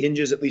sure that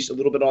hinges at least a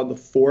little bit on the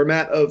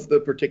format of the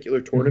particular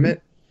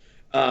tournament.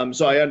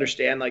 So I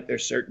understand like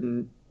there's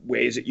certain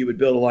ways that you would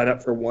build a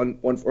lineup for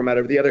one format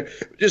over the other.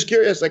 Just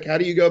curious, like how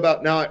do you go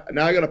about now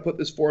I got to put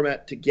this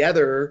format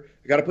together.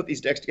 I got to put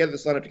these decks together,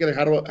 this lineup together.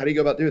 How do you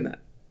go about doing that?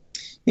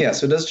 Yeah,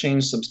 so it does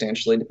change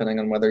substantially depending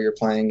on whether you're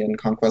playing in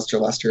Conquest or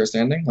Last Hero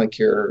Standing, like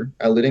you're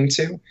alluding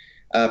to.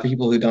 For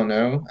people who don't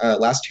know,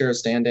 Last Hero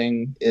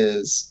Standing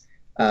is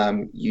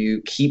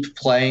you keep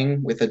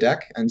playing with a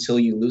deck until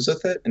you lose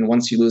with it, and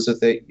once you lose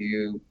with it,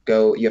 you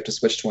have to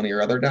switch to one of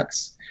your other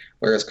decks.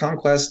 Whereas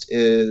Conquest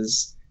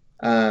is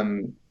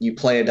you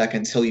play a deck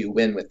until you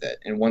win with it,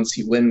 and once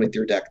you win with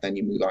your deck, then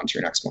you move on to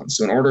your next one.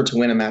 So in order to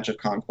win a match of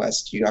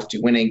Conquest, you have to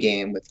win a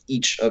game with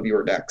each of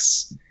your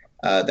decks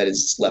that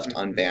is left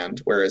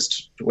unbanned.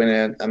 Whereas to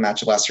win a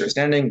match of Last Hero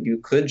Standing, you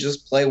could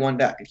just play one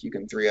deck if you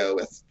can 3-0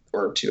 with,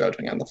 or 2-0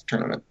 depending on the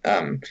tournament,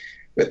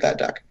 with that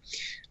deck.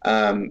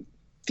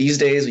 These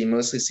days, we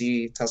mostly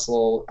see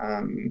Tessel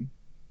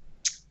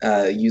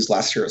use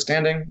Last Hero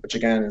Standing, which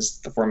again is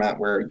the format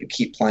where you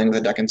keep playing with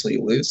a deck until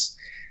you lose.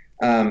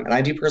 And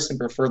I do personally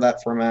prefer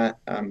that format,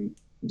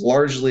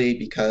 largely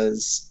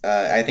because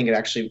I think it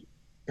actually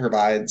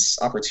provides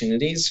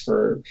opportunities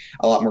for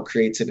a lot more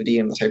creativity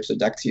in the types of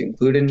decks you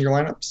include in your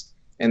lineups.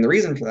 And the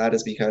reason for that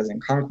is because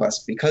in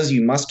Conquest, because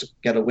you must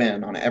get a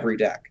win on every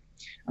deck,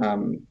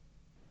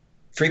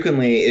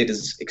 frequently it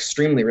is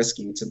extremely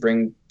risky to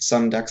bring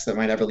some decks that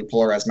might have really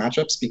polarized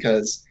matchups,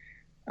 because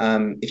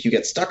if you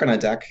get stuck on a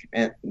deck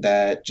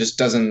that just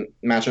doesn't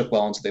match up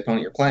well into the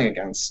opponent you're playing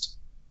against,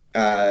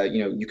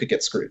 you could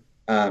get screwed.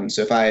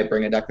 So if I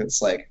bring a deck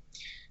that's like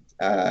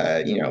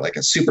a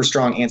super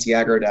strong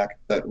anti-aggro deck,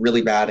 but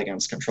really bad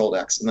against control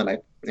decks, and then I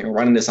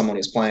run into someone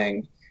who's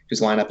playing whose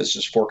lineup is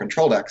just 4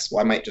 control decks,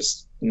 well, I might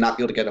just not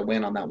be able to get a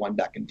win on that one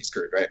deck and be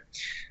screwed, right?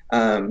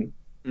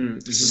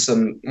 This is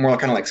some more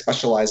kind of like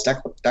specialized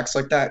decks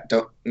like that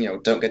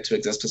don't get to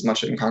exist as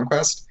much in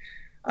Conquest,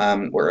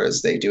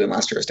 whereas they do in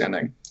Last Hero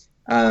Standing.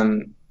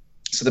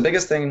 So the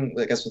biggest thing,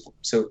 I guess,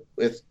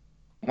 with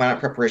lineup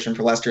preparation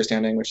for Last Hero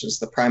Standing, which is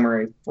the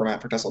primary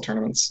format for Tessel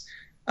tournaments.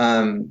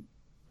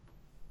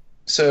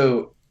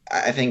 So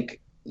I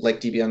think,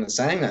 like DBN is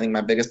saying, I think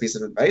my biggest piece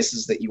of advice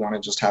is that you want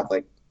to just have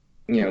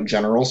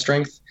general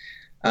strength.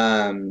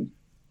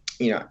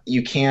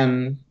 You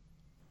can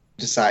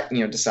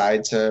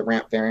decide to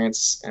ramp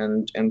variance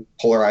and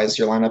polarize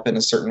your lineup in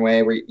a certain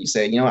way where you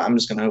say, I'm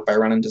just going to hope I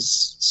run into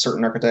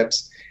certain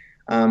archetypes.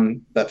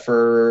 But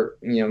for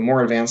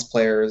more advanced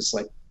players,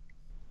 like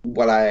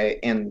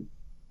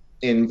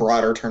in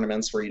broader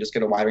tournaments where you just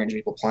get a wide range of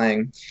people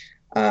playing,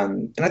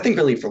 and I think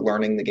really for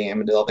learning the game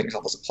and developing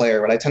yourself as a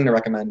player, what I tend to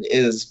recommend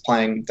is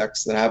playing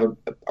decks that have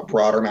a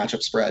broader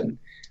matchup spread,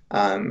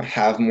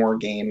 have more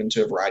game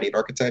into a variety of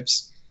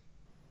archetypes.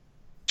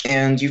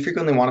 And you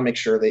frequently want to make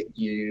sure that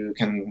you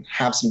can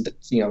have some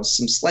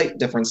slight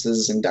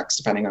differences in decks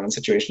depending on the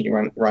situation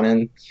you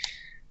run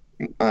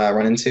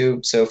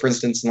into. So, for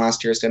instance, in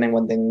Last Hero Standing,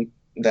 one thing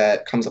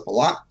that comes up a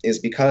lot is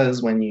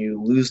because when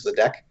you lose the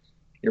deck,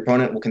 your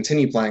opponent will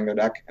continue playing their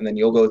deck, and then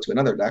you'll go to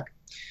another deck.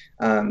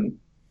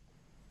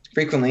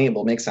 Frequently, it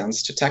will make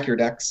sense to tech your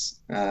decks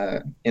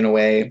in a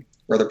way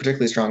where they're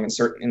particularly strong in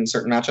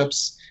certain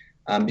matchups.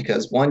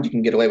 Because one, you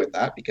can get away with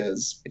that,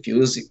 because if you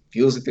lose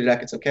with your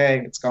deck, it's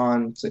okay, it's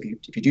gone. So if you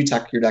do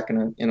tech your deck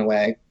in a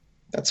way,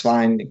 that's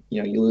fine.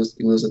 You lose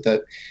with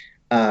it.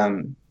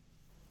 Um,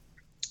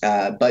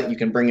 but you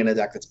can bring in a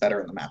deck that's better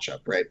in the matchup,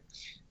 right?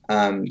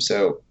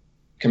 So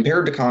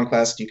compared to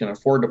Conquest, you can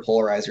afford to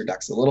polarize your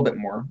decks a little bit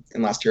more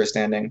in Last Hero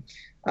Standing,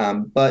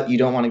 but you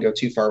don't want to go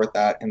too far with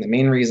that. And the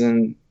main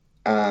reason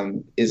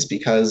is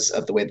because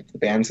of the way that the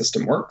ban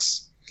system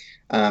works.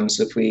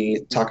 So if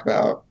we talk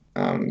about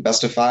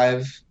best of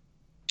 5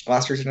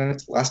 Last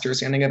Hero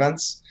Standing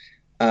events,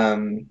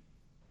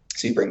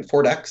 so you bring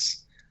 4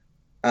 decks,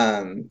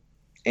 and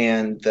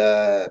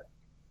so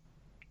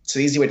the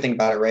easy way to think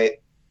about it,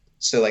 right?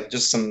 So like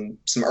just some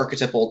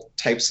archetypal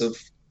types of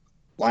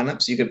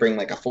lineups. You could bring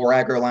like a 4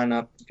 aggro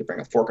lineup, you could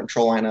bring a 4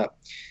 control lineup,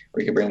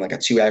 or you could bring like a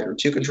 2 aggro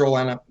 2 control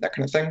lineup, that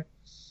kind of thing.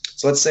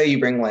 So let's say you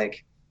bring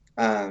like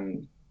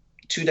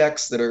 2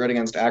 decks that are good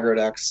against aggro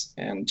decks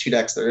and 2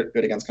 decks that are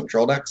good against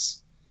control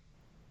decks.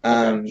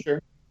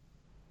 Sure.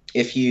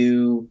 If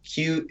you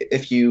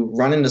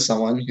run into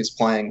someone who's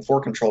playing 4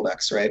 control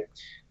decks, right?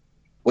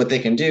 What they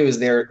can do is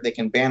they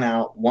can ban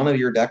out one of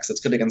your decks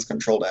that's good against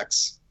control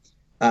decks.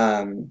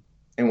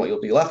 And what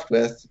you'll be left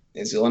with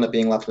is you'll end up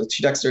being left with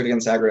 2 decks that are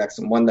against aggro decks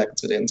and 1 deck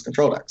that's good against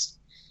control decks.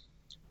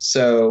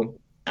 So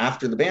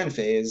after the ban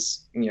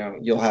phase,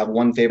 you'll have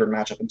 1 favored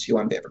matchup and 2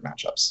 unfavored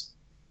matchups.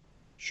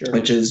 Sure.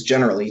 Which is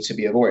generally to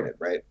be avoided,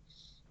 right?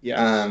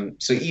 Yeah.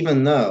 So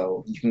even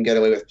though you can get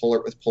away with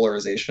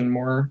polarization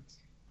more,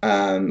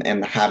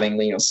 and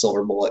having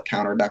silver bullet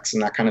counter decks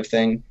and that kind of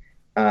thing,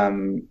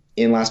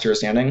 in Last Hero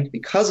Standing,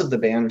 because of the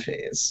ban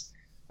phase,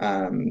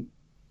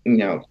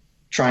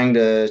 trying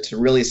to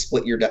really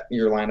split your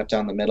lineup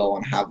down the middle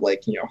and have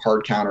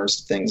hard counters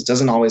to things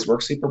doesn't always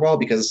work super well,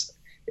 because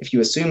if you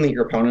assume that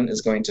your opponent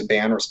is going to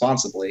ban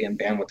responsibly and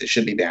ban what they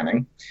should be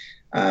banning,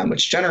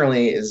 which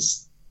generally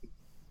is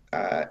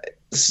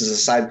this is a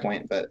side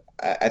point, but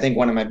I think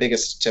one of my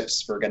biggest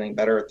tips for getting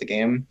better at the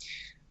game,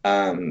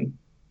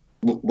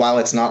 while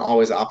it's not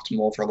always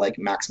optimal for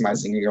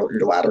maximizing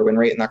your ladder win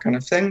rate and that kind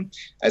of thing,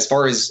 as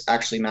far as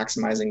actually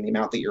maximizing the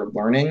amount that you're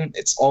learning,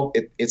 it's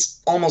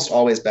almost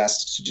always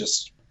best to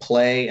just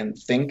play and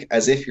think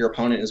as if your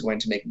opponent is going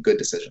to make good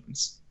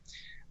decisions.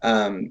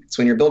 So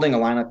when you're building a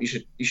lineup,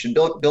 you should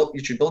build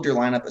your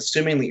lineup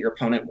assuming that your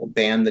opponent will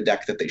ban the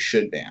deck that they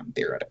should ban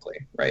theoretically,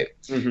 right?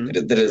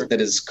 Mm-hmm. That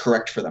is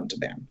correct for them to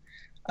ban.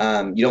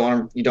 You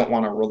don't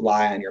want to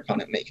rely on your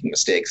opponent making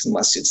mistakes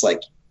unless it's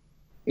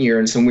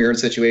you're in some weird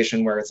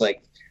situation where it's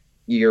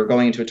you're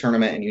going into a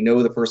tournament and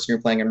the person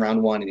you're playing in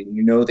round 1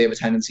 and they have a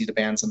tendency to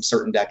ban some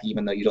certain deck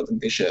even though you don't think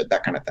they should,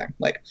 that kind of thing.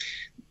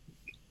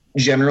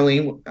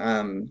 Generally,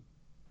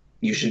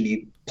 you should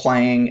be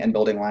playing and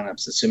building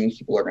lineups assuming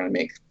people are going to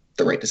make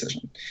the right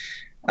decision.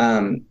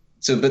 But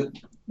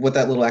what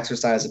that little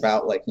exercise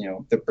about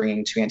the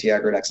bringing 2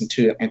 anti-aggro decks and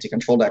 2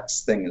 anti-control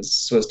decks thing is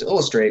supposed to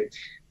illustrate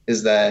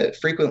is that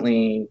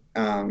frequently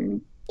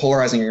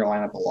polarizing your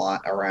lineup a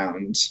lot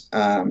around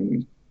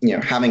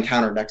having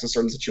counter decks in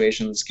certain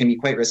situations can be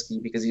quite risky,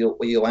 because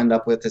what you'll end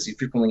up with is you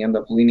frequently end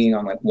up leaning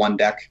on 1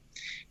 deck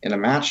in a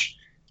match.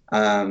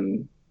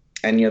 And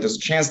there's a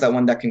chance that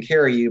 1 deck can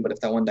carry you, but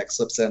if that 1 deck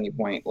slips at any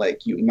point,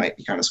 you might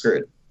be kind of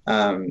screwed.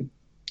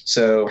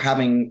 So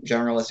having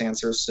generalist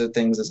answers to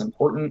things is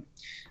important.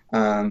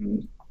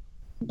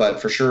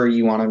 But for sure,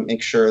 you want to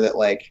make sure that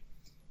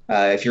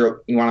if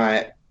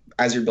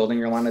as you're building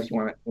your lineup, you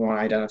want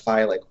to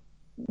identify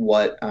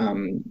what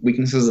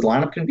weaknesses of the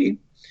lineup can be,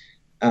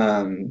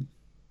 and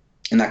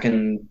that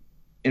can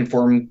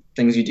inform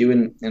things you do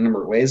in a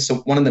number of ways. So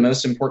one of the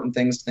most important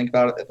things to think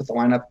about with the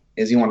lineup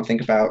is you want to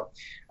think about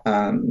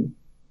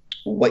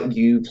what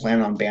you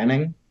plan on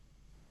banning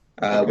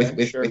with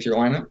your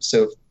lineup.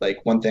 So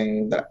one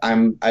thing that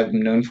I've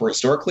known for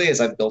historically is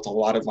I've built a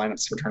lot of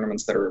lineups for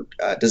tournaments that are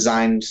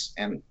designed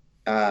and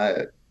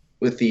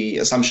with the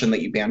assumption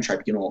that you ban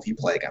Tribunal if you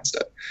play against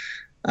it.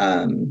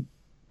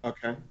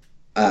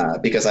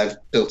 Because I've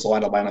built a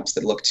lot of lineups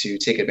that look to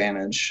take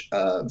advantage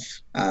of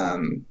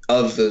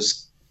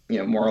those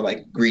more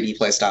greedy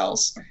play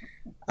styles,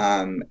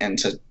 and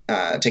to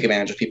take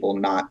advantage of people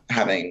not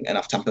having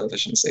enough tempo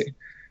efficiency.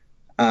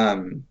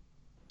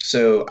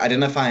 So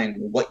identifying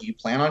what you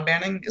plan on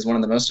banning is one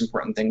of the most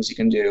important things you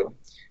can do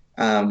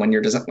when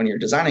you're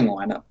designing a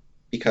lineup,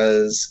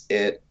 because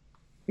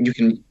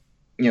when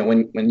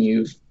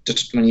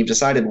you've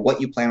decided what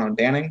you plan on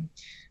banning,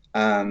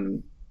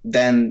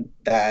 then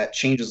that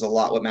changes a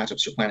lot what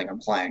matchups you're planning on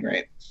playing,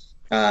 right?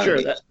 Sure,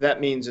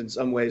 that means in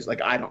some ways,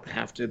 I don't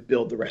have to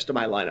build the rest of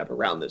my lineup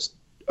around this.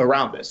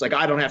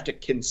 I don't have to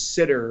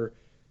consider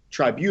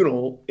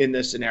Tribunal in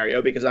this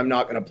scenario because I'm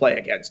not going to play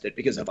against it,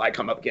 because if I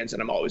come up against it,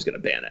 I'm always going to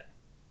ban it.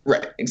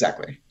 Right,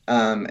 exactly.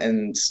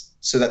 And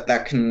so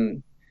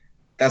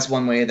that's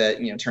one way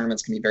that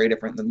tournaments can be very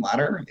different than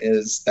ladder,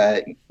 is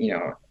that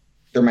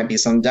there might be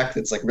some deck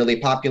that's really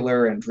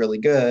popular and really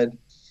good,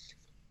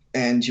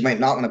 and you might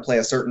not want to play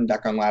a certain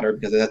deck on ladder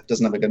because it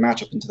doesn't have a good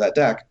matchup into that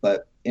deck.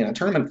 But in a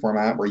tournament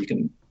format where you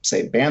can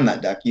say ban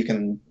that deck, you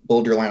can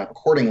build your lineup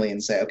accordingly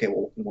and say, okay,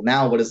 well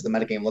now what does the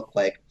metagame look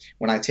like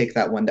when I take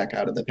that 1 deck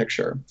out of the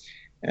picture,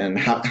 and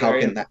how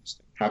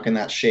how can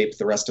that shape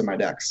the rest of my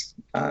decks?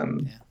 Yeah.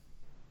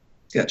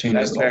 Yeah, it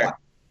changes That's it a fair. lot.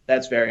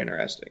 That's very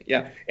interesting.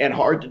 Yeah, and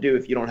hard to do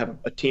if you don't have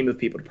a team of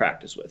people to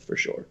practice with, for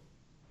sure.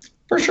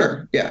 For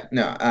sure. Yeah,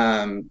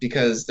 no,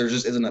 because there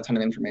just isn't a ton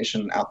of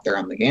information out there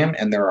on the game,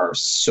 and there are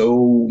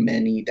so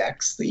many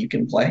decks that you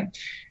can play.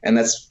 And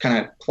that's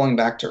kind of pulling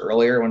back to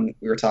earlier when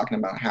we were talking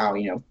about how,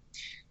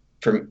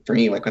 for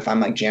me, like if I'm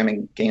like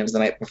jamming games the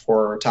night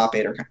before top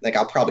eight, or like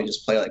I'll probably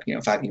just play like,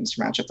 5 games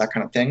per matchup, that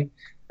kind of thing,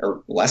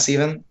 or less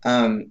even.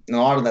 And a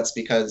lot of that's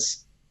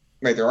because,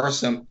 right, there are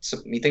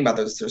you think about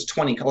there's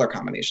 20 color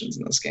combinations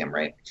in this game,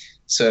 right?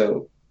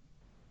 So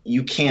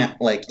you can't,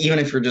 like, even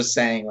if you're just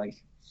saying like,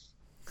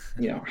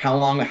 how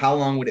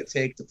long would it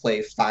take to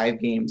play 5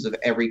 games of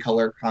every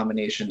color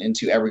combination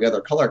into every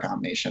other color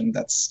combination?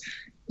 That's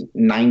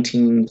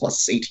 19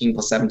 plus 18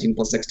 plus 17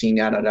 plus 16,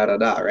 yada, yada,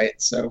 yada, right?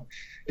 So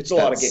It's a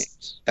lot of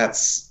games.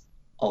 that's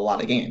a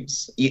lot of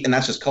games. And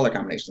that's just color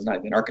combinations, not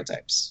even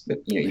archetypes. But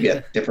you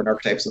get different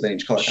archetypes within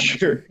each color combination.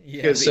 Sure.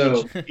 Yeah. Because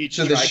So, each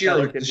so the tricolor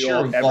sheer can the do sheer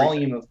everything.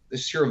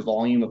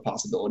 volume of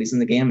possibilities in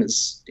the game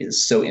is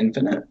so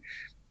infinite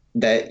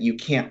that you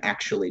can't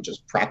actually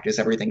just practice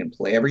everything and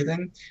play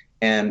everything.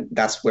 And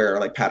that's where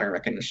like pattern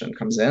recognition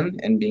comes in,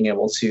 and being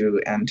able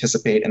to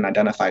anticipate and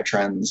identify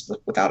trends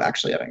without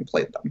actually having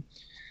played them.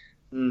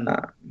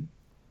 Mm.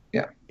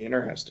 Yeah.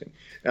 Interesting.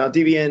 Now,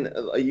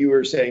 DBN, you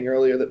were saying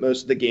earlier that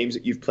most of the games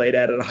that you've played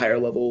at a higher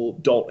level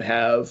don't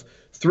have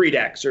 3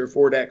 decks or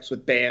 4 decks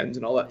with bands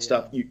and all that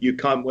stuff. You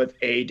come with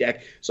a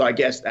deck. So I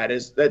guess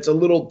that's a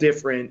little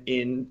different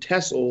in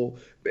TESOL.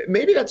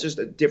 Maybe that's just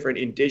different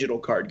in digital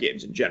card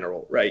games in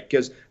general, right?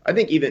 Because I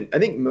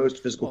think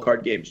most physical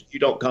card games, you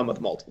don't come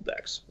with multiple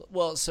decks.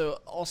 Well, so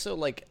also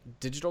like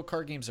digital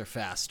card games are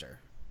faster.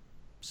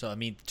 So I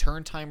mean,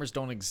 turn timers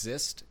don't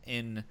exist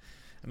in.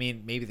 I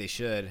mean, maybe they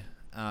should.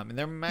 And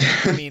there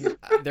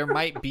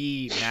might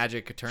be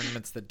Magic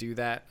tournaments that do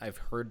that. I've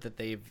heard that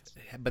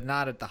but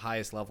not at the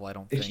highest level, I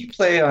don't think. If you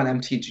play on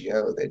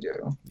MTGO, they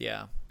do.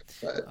 Yeah.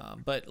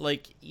 But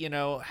like,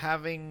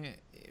 having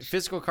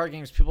physical card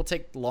games, people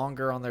take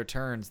longer on their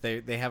turns.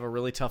 They have a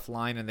really tough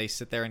line, and they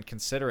sit there and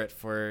consider it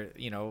for,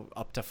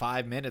 up to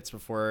 5 minutes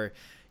before,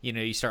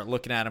 you start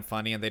looking at them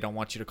funny, and they don't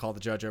want you to call the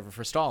judge over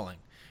for stalling.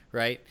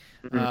 Right.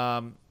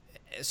 Mm-hmm.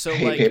 So I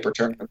hate like paper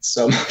tournaments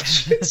so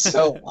much. It's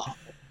so awful.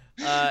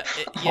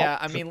 Yeah,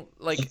 I mean,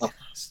 like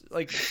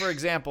for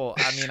example,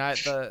 I mean,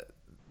 the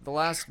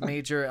last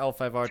major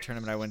L5R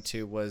tournament I went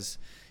to was,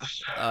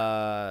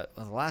 the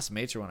last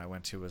major one I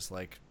went to was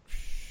like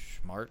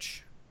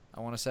March, I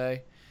want to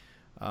say.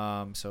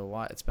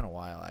 So it's been a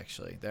while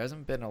actually. There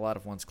hasn't been a lot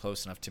of ones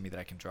close enough to me that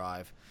I can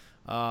drive.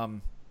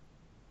 And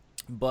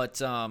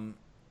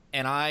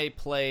I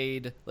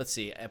played. Let's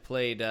see, I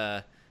played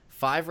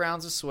 5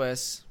 rounds of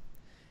Swiss.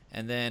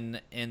 And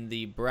then in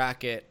the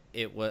bracket,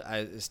 it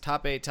was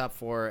top 8, top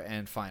 4,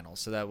 and finals.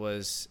 So that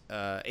was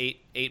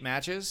 8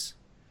 matches,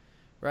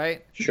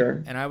 right?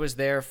 Sure. And I was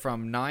there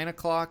from 9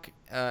 o'clock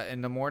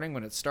in the morning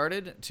when it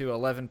started to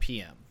 11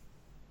 p.m.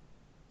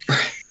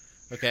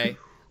 Okay,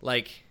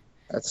 like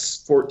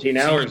that's 14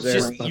 hours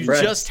there. You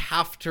just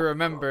have to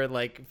remember,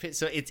 like,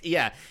 so it's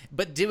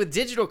But with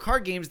digital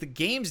card games, the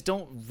games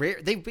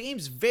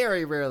games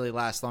very rarely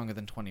last longer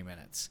than 20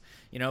 minutes.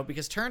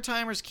 Because turn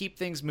timers keep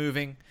things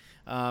moving.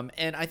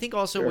 And I think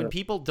also when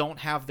people don't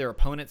have their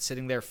opponent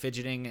sitting there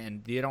fidgeting,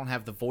 and they don't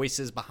have the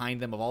voices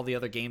behind them of all the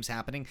other games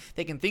happening,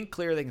 they can think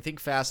clearer, they can think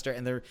faster.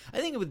 And I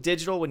think with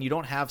digital, when you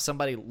don't have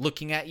somebody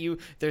looking at you,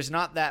 there's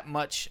not that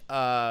much,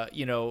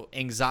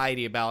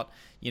 anxiety about,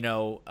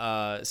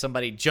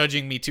 somebody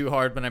judging me too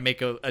hard when I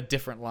make a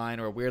different line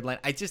or a weird line.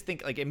 I just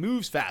think like it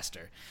moves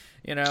faster.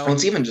 Well,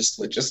 it's even just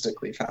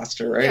logistically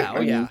faster, right?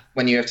 Yeah,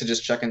 when you have to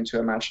just check into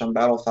a match on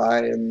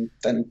Battlefy and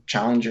then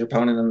challenge your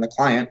opponent in the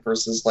client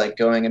versus like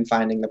going and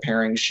finding the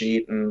pairing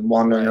sheet and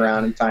wandering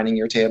around and finding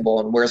your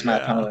table and where's my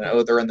opponent?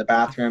 Oh, they're in the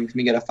bathroom. Can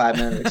we get a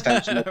 5-minute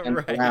extension of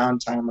the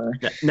round timer?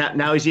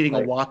 Now he's eating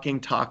a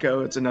walking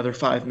taco. It's another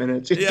 5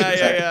 minutes.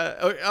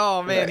 Yeah.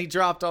 Oh man, he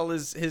dropped all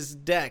his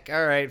deck.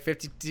 All right,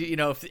 50,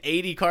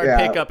 80 card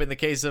pickup in the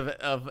case of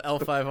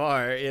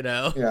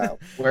L5R. Yeah.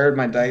 Where'd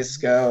my dice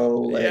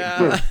go?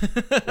 Right.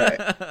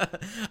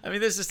 I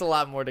mean, there's just a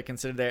lot more to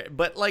consider there,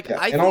 but like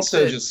I think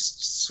also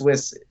just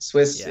Swiss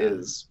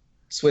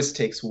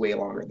takes way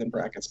longer than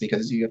brackets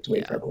because you have to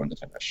wait for everyone to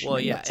finish. Well,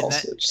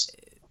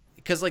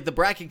 because like the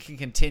bracket can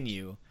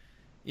continue,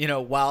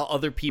 while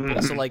other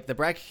people. So like the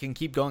bracket can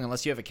keep going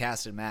unless you have a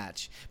casted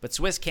match, but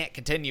Swiss can't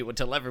continue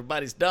until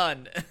everybody's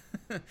done.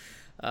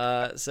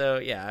 So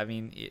yeah, I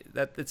mean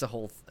it's a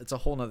whole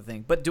nother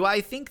thing. But do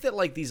I think that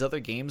like these other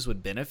games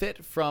would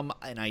benefit from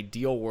an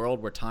ideal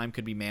world where time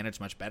could be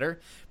managed much better,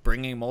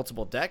 bringing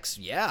multiple decks?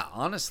 Yeah,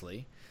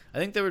 honestly, I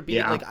think there would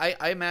be like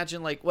I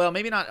imagine like, well,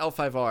 maybe not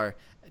L5R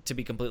to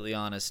be completely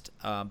honest,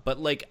 but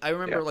like I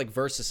remember like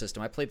Versus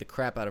System. I played the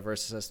crap out of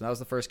Versus System. That was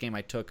the first game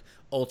I took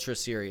ultra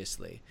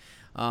seriously.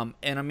 And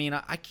I mean,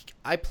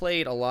 I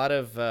played a lot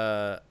of.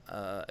 I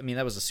mean,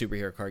 that was a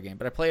superhero card game,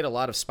 but I played a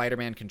lot of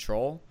Spider-Man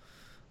Control.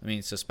 I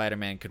mean, so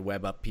Spider-Man could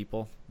web up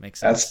people.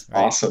 Makes sense.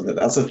 That's awesome.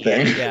 That's a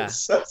thing. Yeah,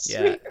 So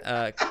yeah,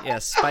 yeah.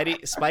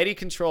 Spidey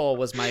Control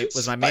was my main.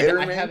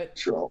 Spider-Man I have it.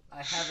 Control.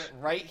 I have it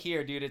right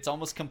here, dude. It's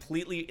almost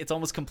completely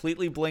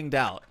blinged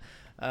out.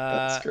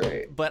 That's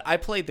great. But I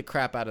played the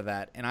crap out of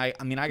that, and I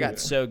mean, I got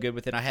so good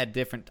with it. I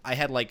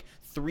had like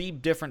 3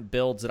 different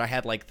builds that I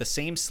had like the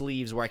same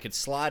sleeves where I could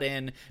slot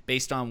in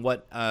based on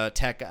what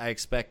tech I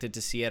expected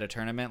to see at a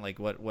tournament, like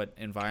what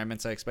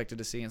environments I expected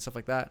to see and stuff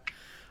like that.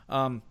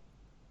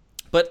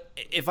 But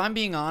if I'm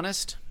being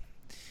honest,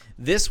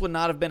 this would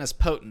not have been as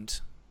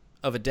potent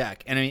of a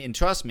deck. And I mean, and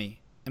trust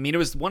me, I mean, it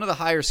was one of the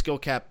higher skill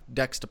cap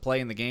decks to play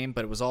in the game,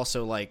 but it was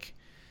also like,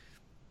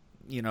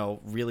 you know,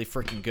 really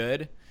freaking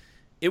good.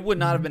 It would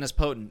not have been as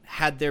potent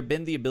had there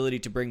been the ability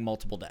to bring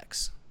multiple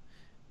decks.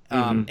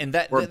 And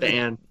that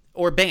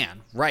or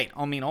ban, right?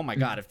 I mean, oh my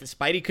God, if the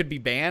Spidey could be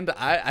banned,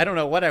 I don't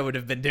know what I would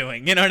have been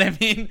doing. You know what I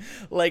mean?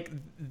 Like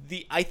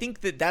I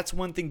think that's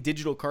one thing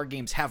digital card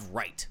games have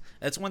right.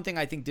 That's one thing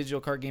I think digital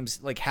card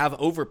games like have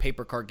over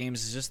paper card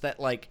games is just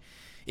that like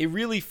it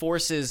really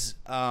forces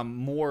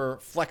more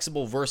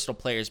flexible, versatile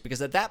players.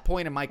 Because at that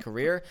point in my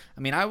career,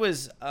 I mean, I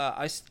was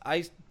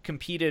I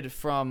competed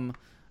from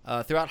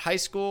throughout high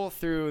school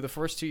through the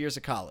first 2 years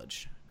of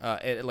college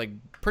at like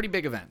pretty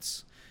big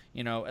events.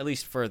 You know, at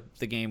least for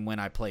the game when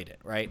I played it,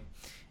 right?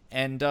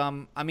 And,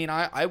 I mean,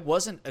 I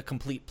wasn't a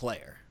complete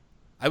player.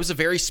 I was a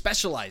very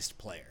specialized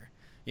player.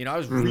 You know, I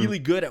was really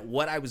good at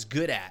what I was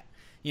good at,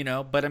 you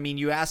know? But, I mean,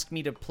 you asked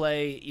me to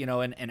play, you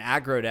know, an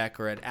aggro deck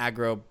or an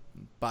aggro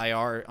by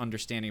our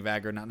understanding of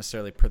aggro, not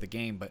necessarily per the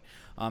game. But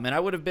and I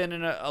would have been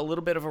in a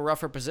little bit of a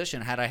rougher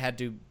position had I had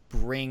to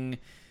bring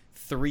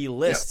 3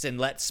 lists and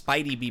let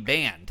Spidey be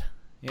banned,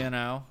 you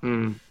know?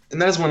 And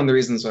that is one of the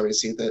reasons why we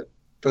see that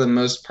for the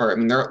most part, I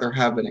mean, there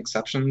have been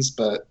exceptions,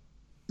 but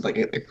like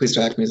Please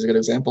Don't Hack Me is a good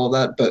example of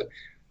that. But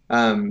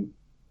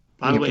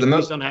by the way,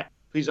 Please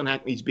Don't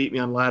Hack Me. He's beat me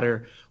on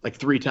ladder like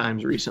 3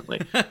 times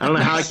recently. I don't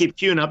know how I keep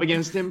queuing up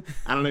against him.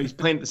 I don't know. He's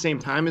playing at the same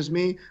time as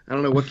me. I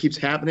don't know what keeps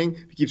happening.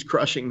 He keeps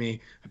crushing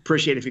me. I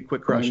appreciate it if he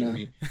quit crushing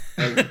me.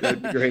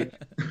 That'd be great.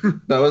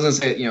 But I was gonna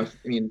say, you know,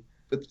 I mean,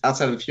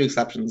 outside of a few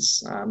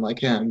exceptions, like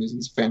him,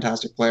 he's a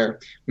fantastic player.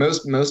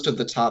 Most of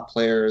the top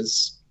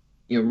players,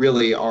 you know,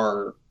 really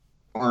aren't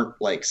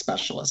like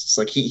specialists.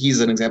 Like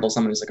he's an example of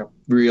someone who's like a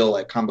real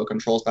like combo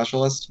control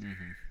specialist.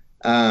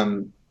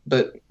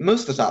 But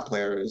most of the top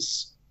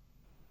players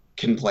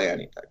can play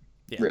anything,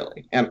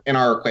 really, and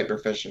are quite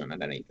proficient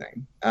at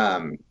anything.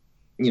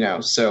 You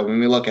know, so when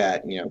we look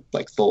at, you know,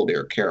 like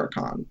Thuldir,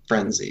 Karakhan,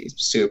 Frenzy,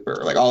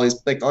 Super, like all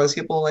these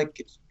people, like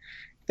if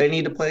they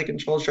need to play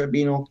Control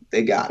Tribunal,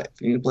 they got it. If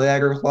they need to play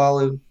Aggro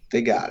Hlalu,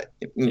 they got it.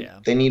 If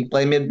they need to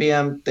play mid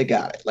BM, they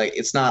got it. Like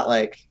it's not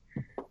like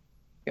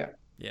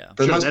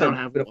for the most part,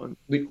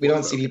 we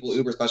don't see people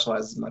uber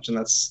specialized as much, and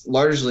that's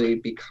largely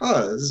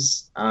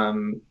because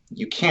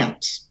you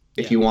can't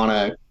if you want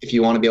to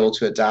be able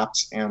to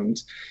adapt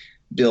and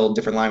build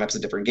different lineups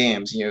of different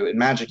games. You know, in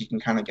Magic you can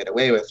kind of get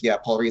away with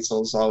Paul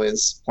Rietzel's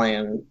always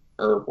playing,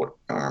 or what?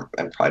 I'm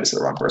probably just the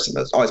wrong person,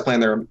 but always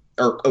playing Craig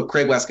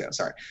Wesco.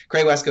 Sorry,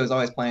 Craig Wesco is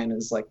always playing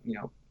as like you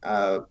know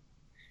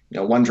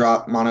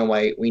 1-drop mono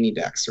white weenie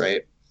decks,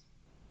 right?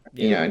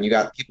 You know, and you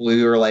got people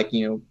who are like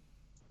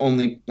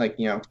only like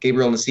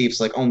Gabriel Nassif's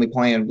like only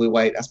playing blue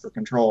white Esper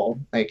Control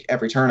like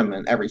every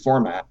tournament, every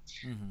format,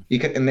 and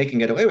they can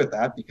get away with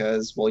that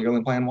because you're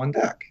only playing one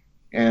deck,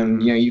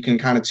 and you know you can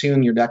kind of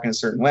tune your deck in a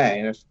certain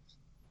way.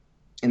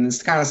 And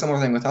it's kind of similar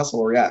thing with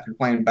Hustle, where if you're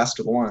playing best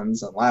of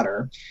ones on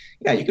ladder,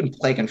 you can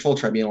play Control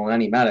Tribunal in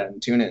any meta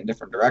and tune it in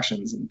different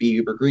directions and be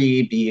uber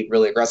greed, be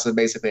really aggressive,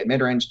 basically a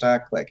mid range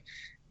deck. Like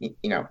you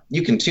know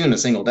you can tune a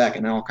single deck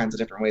in all kinds of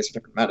different ways for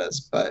different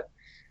metas, but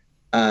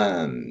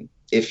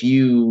if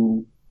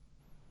you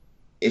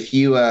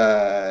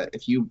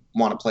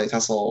want to play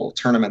Tussle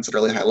tournaments at a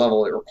really high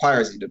level, it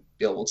requires you to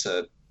be able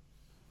to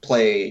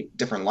play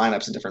different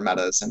lineups and different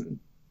metas, and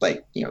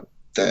like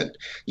that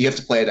you have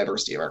to play a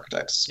diversity of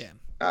archetypes in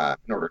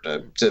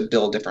order to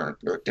build different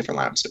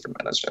lineups, different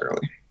metas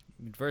generally.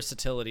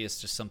 Versatility is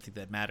just something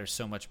that matters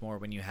so much more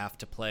when you have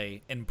to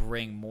play and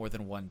bring more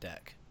than one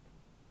deck.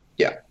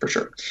 Yeah, for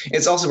sure.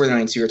 It's also where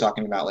the you were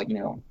talking about, like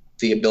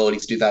the ability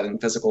to do that in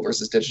physical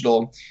versus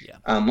digital.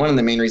 One of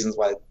the main reasons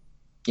why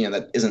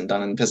that isn't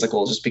done in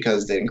physical, just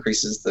because it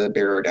increases the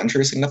barrier to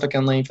entry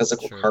significantly.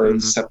 Physical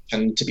cards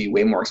tend to be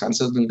way more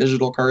expensive than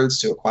digital cards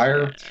to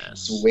acquire.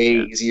 It's way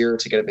easier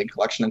to get a big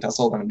collection in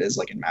Tussle than it is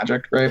like in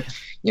Magic, right?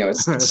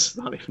 It's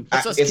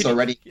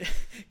already.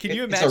 Can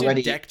you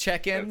imagine deck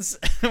check-ins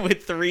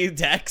with 3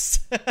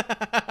 decks?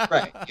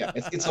 Right. Yeah.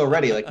 It's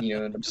already like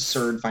an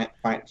absurd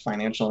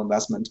financial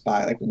investment to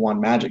buy like one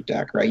Magic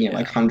deck, right?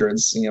 Like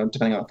hundreds,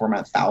 depending on the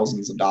format,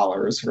 thousands of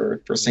dollars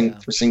for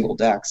single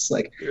decks,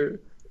 like.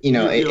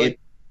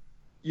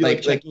 You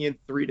like checking in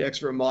 3 decks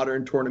for a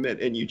Modern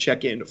tournament, and you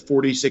check in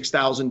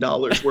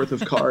 $46,000 worth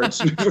of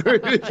cards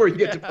before you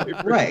get to play.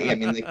 Right. I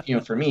mean,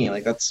 for me,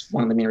 like that's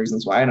one of the main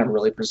reasons why I never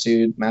really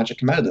pursued Magic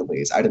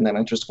competitively. I didn't have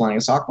interest playing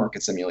a stock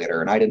market simulator,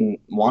 and I didn't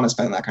want to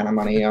spend that kind of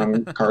money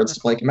on cards to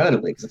play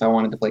competitively. Because if I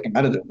wanted to play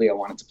competitively, I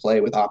wanted to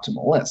play with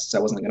optimal lists. I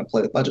wasn't going to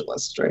play with budget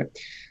lists, right?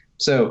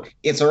 So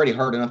it's already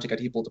hard enough to get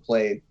people to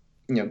play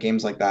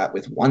games like that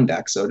with 1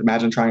 deck. So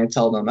imagine trying to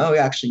tell them, oh,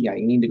 actually, you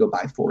need to go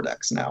buy 4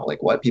 decks now.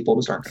 Like, what? People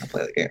just aren't going to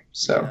play the game.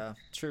 So, yeah,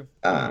 true.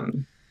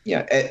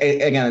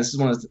 Again, this is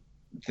one of the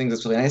things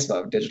that's really nice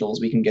about digital is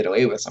we can get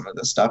away with some of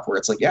this stuff where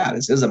it's like,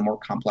 this is a more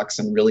complex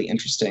and really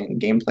interesting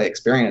gameplay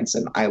experience.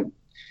 And I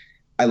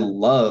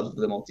love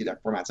the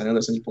multi-deck formats. I know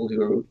there's some people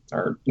who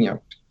are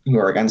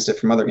against it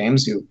from other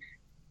games who,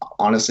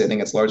 honestly, I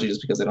think it's largely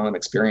just because they don't have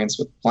experience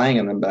with playing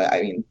in them. But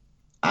I mean,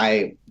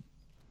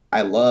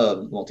 I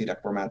love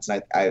multi-deck formats,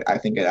 and I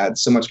think it adds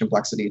so much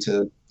complexity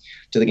to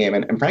the game.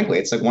 And frankly,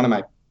 it's like one of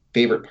my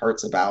favorite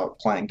parts about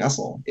playing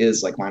Tessel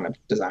is like lineup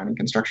design and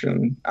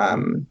construction.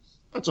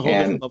 That's a whole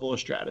different level of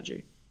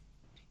strategy.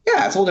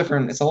 Yeah, it's a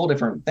whole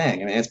different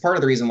thing. I mean, it's part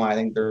of the reason why I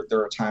think there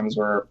are times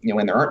where,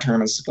 when there aren't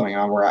tournaments going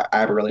on where I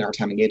have a really hard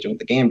time engaging with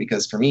the game,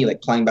 because for me,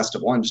 like playing best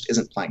of one just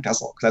isn't playing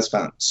Tessel, because I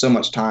spent so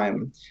much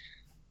time,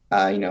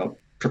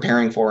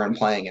 preparing for and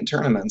playing in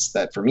tournaments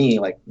that for me,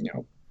 like,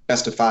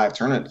 best of 5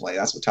 tournament play,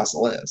 that's what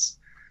Tessel is.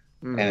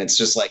 And it's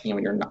just like,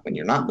 when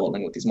you're not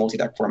building with these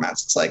multi-deck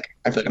formats, it's like,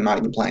 I feel like I'm not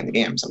even playing the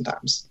game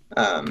sometimes.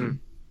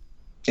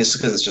 It's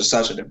because it's just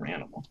such a different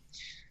animal.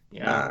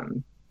 Yeah.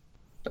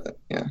 But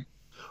yeah.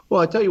 Well,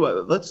 I tell you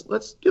what,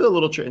 let's do a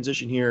little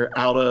transition here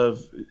out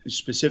of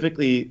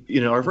specifically,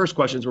 our first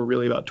questions were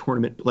really about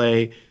tournament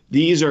play.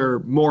 These are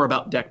more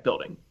about deck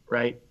building,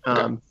 right?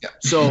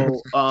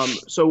 So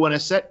when a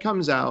set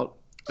comes out,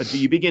 how do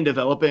you begin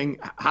developing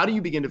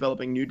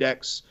new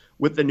decks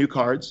with the new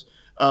cards,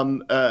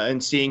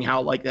 and seeing how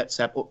like that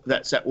set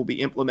will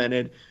be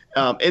implemented?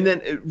 And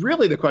then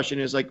really the question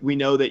is, like, we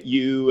know that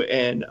you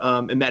and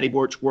Matty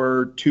Borch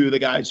were 2 of the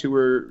guys who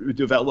were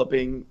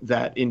developing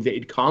that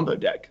Invade combo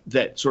deck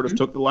that sort of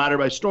took the ladder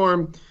by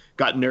storm,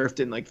 got nerfed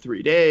in like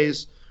 3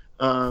 days,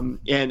 and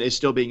is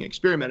still being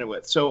experimented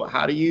with. So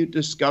how do you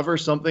discover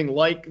something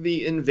like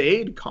the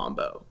Invade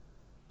combo?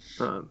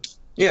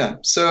 Yeah.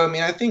 So, I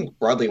mean, I think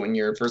broadly when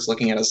you're first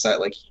looking at a set,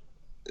 like,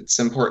 it's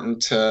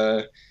important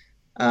to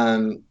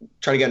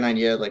try to get an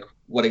idea of like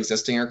what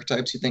existing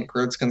archetypes you think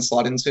cards can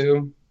slot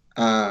into.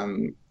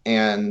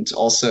 And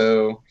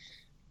also,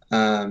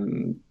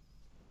 and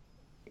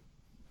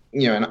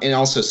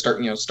also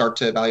start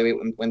to evaluate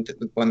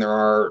when there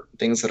are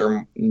things that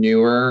are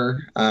newer,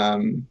 try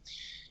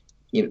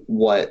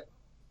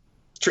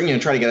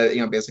to get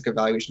a basic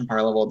evaluation at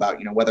higher level about,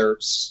 whether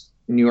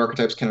new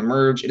archetypes can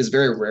emerge. It is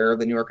very rare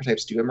that new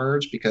archetypes do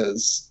emerge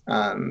because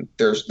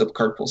there's the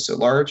card pool is so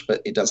large,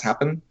 but it does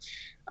happen.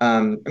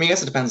 I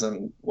guess it depends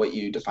on what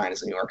you define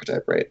as a new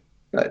archetype, right?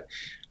 But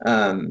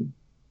for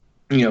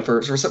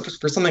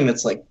something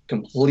that's like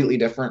completely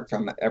different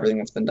from everything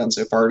that's been done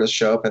so far to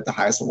show up at the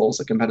highest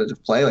levels of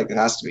competitive play, like it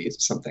has to be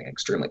something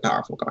extremely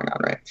powerful going on,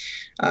 right?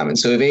 And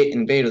so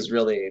Invade was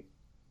really,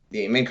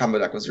 the main combo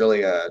deck was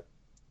really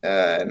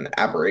an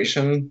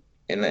aberration,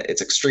 and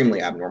it's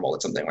extremely abnormal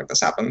that something like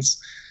this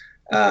happens.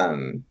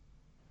 So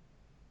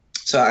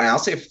I'll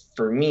say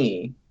for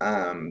me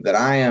that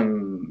I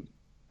am,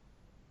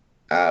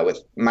 with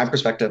my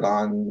perspective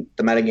on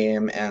the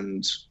metagame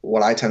and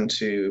what I tend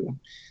to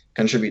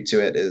contribute to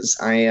it, is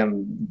I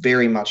am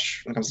very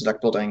much, when it comes to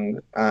deck building,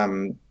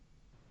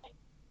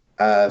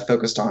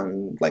 focused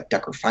on like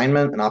deck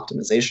refinement and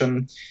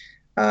optimization.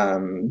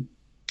 And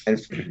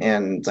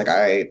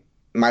like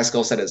my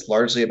skill set is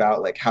largely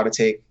about like how to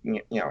take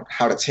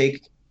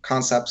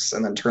concepts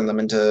and then turn them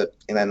into,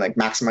 and then like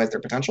maximize their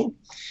potential.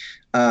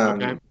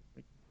 Okay.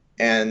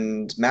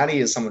 And Matty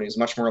is someone who's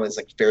much more like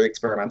very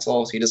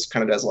experimental. So he just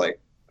kind of does like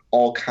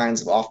all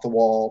kinds of off the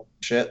wall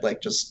shit,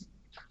 like just,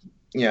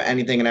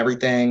 anything and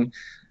everything.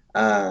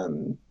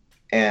 And,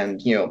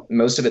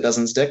 most of it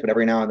doesn't stick, but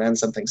every now and then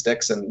something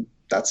sticks. And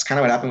that's kind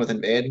of what happened with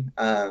Invade.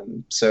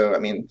 So, I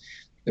mean,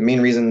 the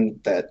main reason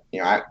that,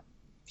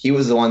 he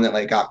was the one that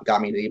like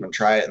got me to even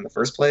try it in the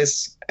first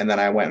place. And then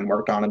I went and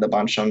worked on it a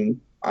bunch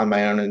on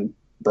my own and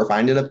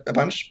refined it a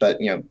bunch. But,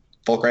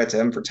 full credit to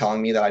him for telling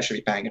me that I should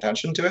be paying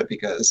attention to it,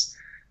 because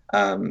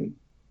I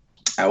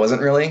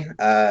wasn't really.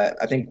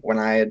 I think when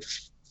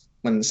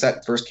the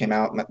set first came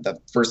out, the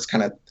first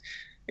kind of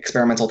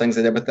experimental things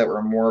I did with it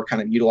were more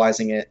kind of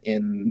utilizing it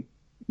in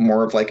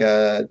more of like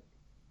a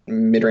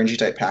mid-rangey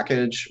type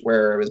package,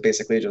 where it was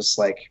basically just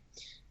like,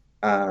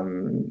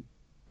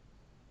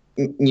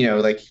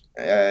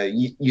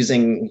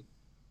 using,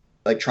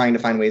 like trying to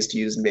find ways to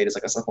use Invade as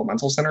like a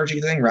supplemental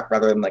synergy thing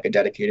rather than like a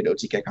dedicated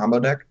OTK combo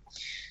deck.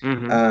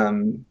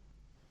 Mm-hmm.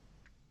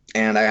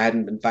 And I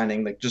hadn't been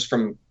finding, like, just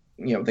from,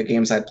 the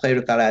games I'd played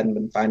with that, I hadn't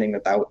been finding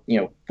that,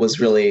 was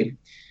really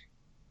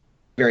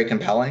very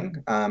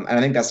compelling. And I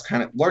think that's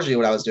kind of largely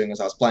what I was doing, is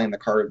I was playing the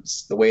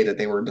cards the way that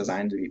they were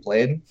designed to be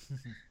played.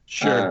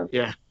 Sure.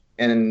 Yeah.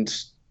 And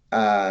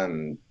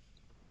um,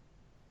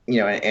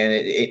 and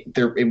it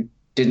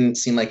didn't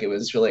seem like it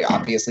was really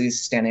obviously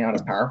standing out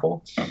as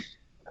powerful.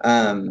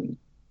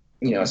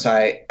 So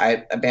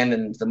I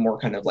abandoned the more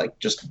kind of like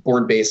just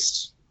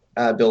board-based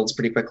builds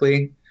pretty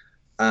quickly.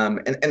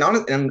 And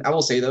I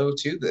will say though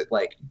too that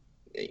like,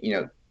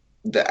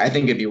 that I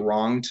think it'd be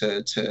wrong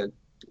to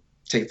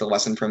take the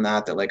lesson from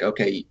that like,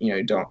 okay,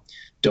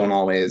 don't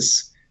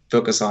always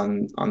focus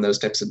on those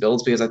types of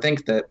builds, because I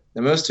think that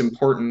the most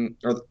important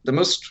or the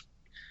most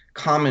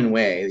common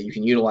way that you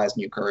can utilize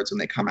new cards when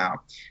they come out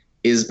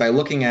is by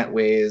looking at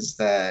ways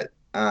that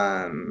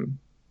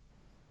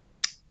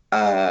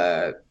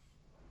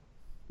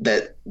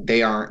that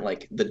they aren't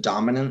like the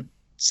dominant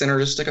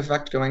synergistic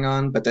effect going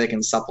on, but they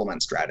can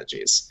supplement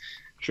strategies.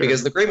 Sure.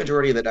 Because the great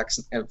majority of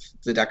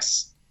the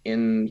decks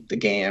in the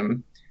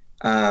game,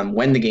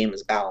 when the game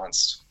is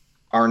balanced,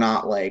 are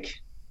not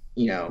like,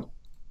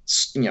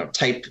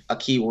 type a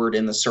keyword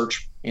in the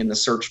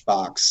search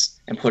box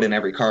and put in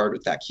every card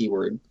with that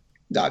keyword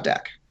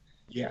 .deck.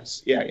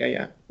 Yes.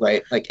 Yeah.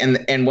 Right. Like,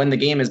 and when the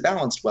game is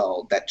balanced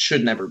well, that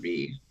should never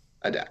be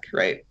a deck,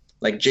 right?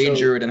 Like Jade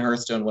Druid and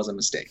Hearthstone was a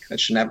mistake. That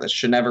should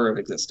never have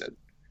existed.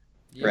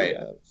 Yeah. Right.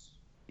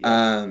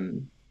 Yeah.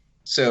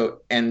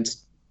 So and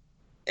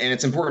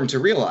it's important to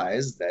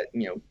realize that,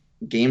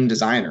 game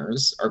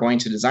designers are going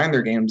to design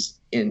their games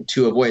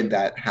to avoid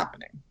that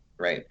happening,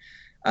 right?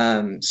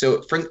 So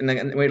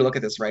the way to look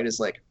at this, right, is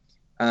like,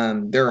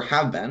 there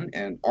have been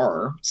and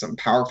are some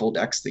powerful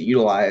decks that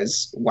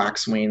utilize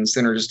Waxwing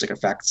synergistic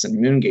effects and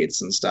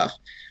Moongates and stuff,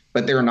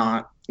 but they're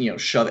not,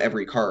 shove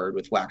every card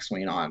with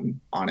Waxwing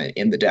on it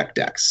in the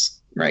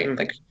decks, right? Mm-hmm.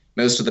 Like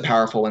most of the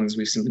powerful ones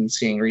we've been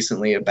seeing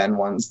recently have been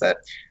ones that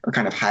are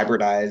kind of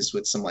hybridized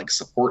with some like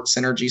support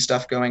synergy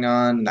stuff going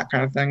on and that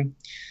kind of thing.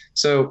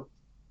 So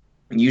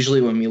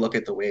usually when we look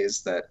at the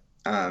ways that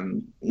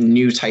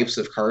new types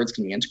of cards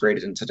can be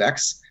integrated into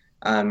decks,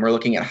 we're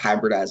looking at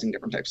hybridizing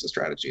different types of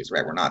strategies,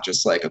 right? We're not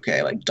just like,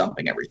 okay, like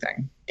dumping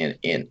everything in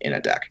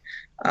a deck.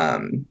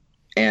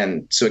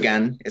 And so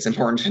again, it's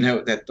important to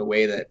note that the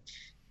way that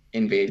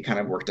Invade kind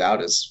of worked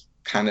out is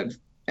kind of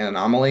an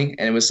anomaly.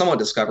 And it was somewhat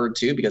discovered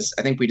too, because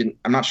I think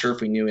I'm not sure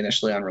if we knew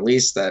initially on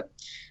release that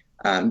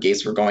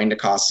gates were going to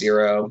cost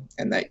 0,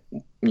 and that,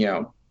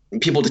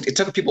 it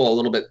took people a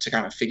little bit to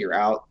kind of figure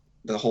out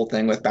the whole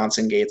thing with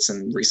bouncing gates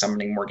and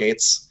resummoning more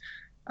gates,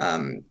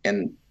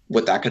 and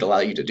what that could allow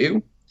you to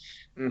do.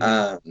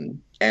 Mm-hmm.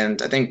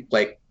 And I think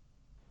like,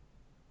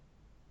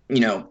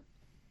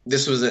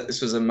 this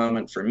was a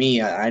moment for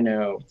me. I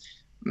know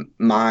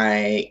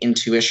my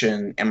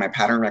intuition and my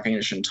pattern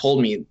recognition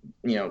told me,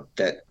 told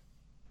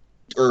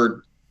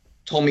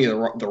me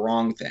the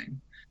wrong thing.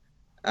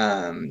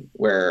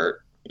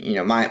 Where,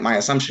 my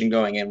assumption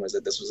going in was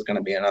that this was going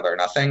to be another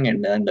nothing,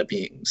 and ended up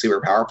being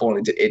super powerful.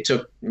 And it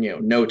took,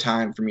 no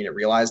time for me to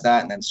realize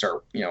that and then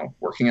start,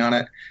 working on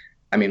it.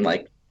 I mean,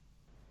 like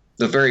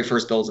the very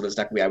first builds of this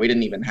deck we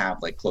didn't even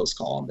have like close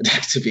call on the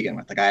deck to begin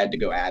with. Like I had to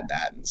go add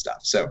that and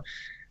stuff. So,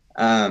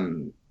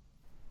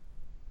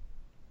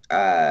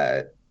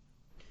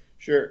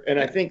 sure. And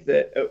I think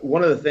that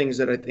one of the things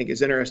that I think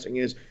is interesting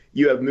is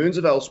you have Moons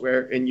of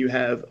Elsewhere and you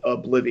have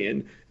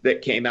Oblivion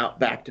that came out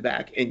back to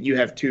back, and you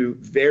have two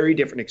very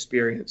different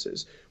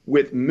experiences.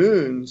 With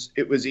Moons,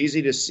 it was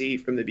easy to see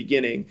from the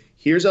beginning,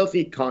 here's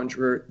Elfique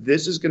Conjurer,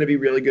 this is going to be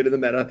really good in the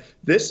meta,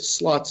 this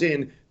slots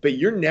in, but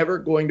you're never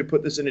going to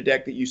put this in a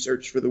deck that you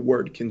search for the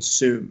word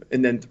consume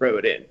and then throw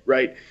it in,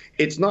 right?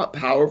 It's not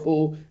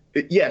powerful.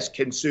 Yes,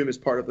 consume is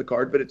part of the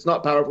card, but it's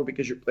not powerful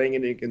because you're playing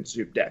it in a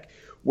consume deck.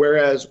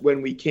 Whereas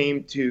when we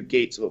came to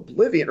Gates of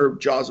Oblivion or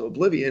Jaws of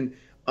Oblivion,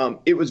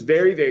 it was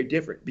very, very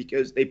different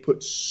because they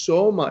put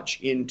so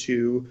much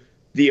into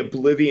the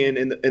Oblivion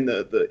and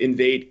the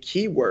invade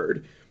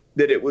keyword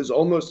that it was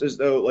almost as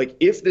though, like,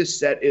 if this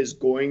set is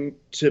going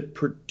to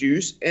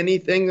produce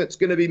anything that's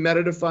going to be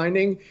meta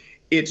defining,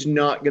 it's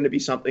not going to be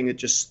something that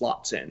just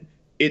slots in.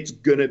 It's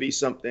going to be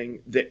something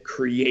that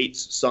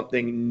creates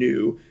something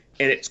new,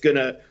 and it's going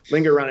to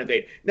linger around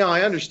Invade. Now,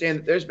 I understand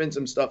that there's been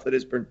some stuff that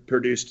has been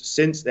produced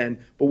since then,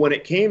 but when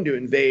it came to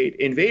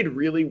Invade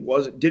really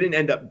didn't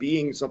end up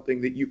being something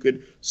that you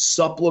could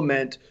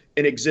supplement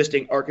an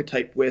existing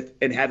archetype with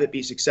and have it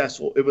be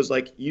successful. It was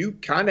like you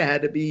kind of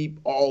had to be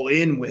all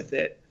in with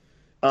it.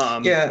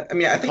 Yeah, I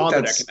mean, I think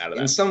that's,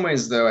 in some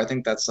ways, though, I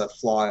think that's a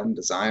flaw in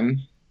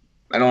design.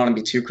 I don't want to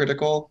be too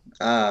critical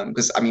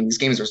because, I mean, these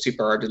games are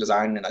super hard to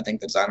design, and I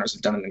think the designers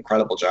have done an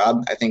incredible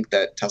job. I think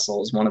that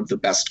Tessel is one of the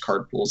best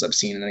card pools I've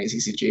seen in any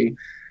CCG.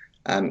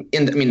 I think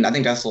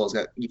Tessel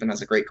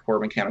has a great core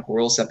mechanical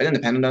rule set, but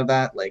independent of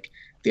that, like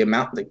the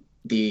amount,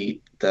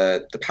 the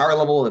power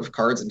level of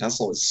cards in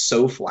Tessel is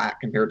so flat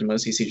compared to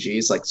most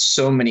CCGs. Like,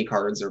 so many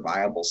cards are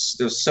viable.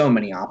 There's so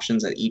many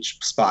options at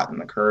each spot in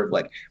the curve.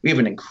 Like, we have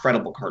an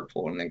incredible card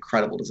pool and an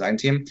incredible design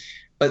team.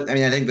 But I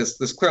mean, I think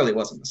this clearly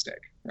was a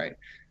mistake, right?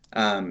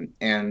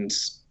 And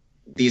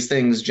these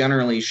things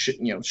generally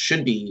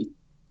should be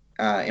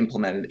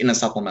implemented in a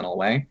supplemental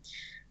way.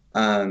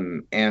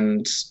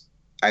 And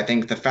I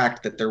think the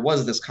fact that there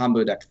was this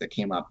combo deck that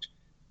came up,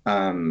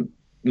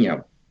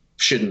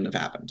 shouldn't have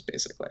happened,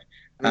 basically.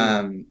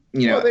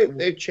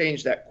 They've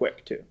changed that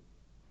quick too.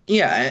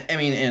 Yeah, I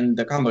mean, and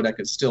the combo deck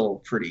is still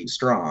pretty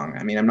strong.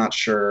 I mean, I'm not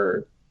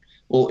sure.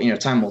 Well,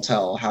 time will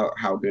tell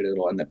how good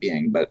it'll end up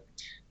being, but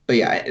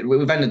yeah,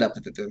 we've ended up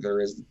that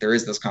there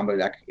is this combo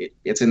deck.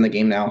 It's in the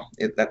game now.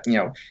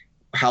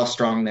 How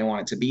strong they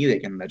want it to be, they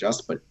can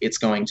adjust, but it's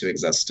going to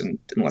exist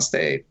unless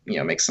they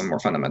make some more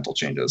fundamental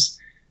changes.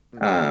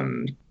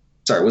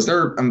 Sorry, was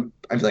there?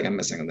 I feel like I'm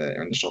missing the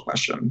initial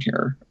question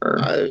here.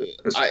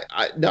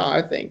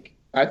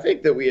 I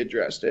think that we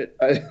addressed it.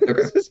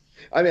 Okay.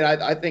 I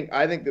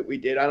think that we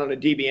did. I don't know,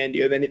 DBN, do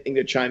you have anything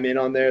to chime in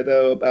on there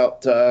though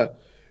about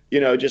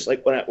just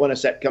like when a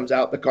set comes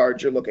out, the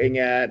cards you're looking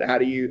at, how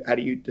do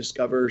you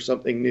discover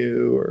something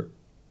new? Or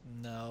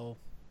no,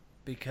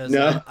 because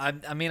no?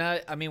 I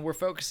mean we're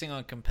focusing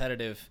on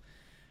competitive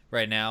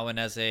right now, and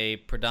as a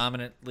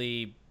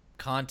predominantly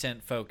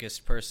content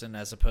focused person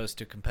as opposed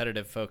to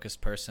competitive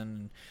focused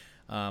person,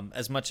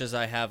 as much as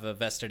I have a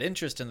vested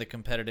interest in the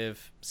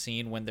competitive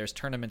scene when there's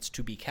tournaments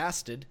to be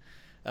casted,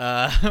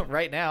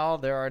 right now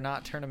there are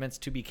not tournaments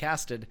to be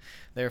casted.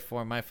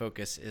 Therefore, my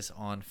focus is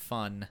on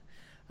fun.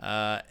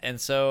 And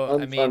so,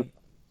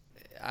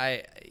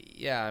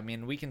 I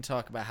mean, we can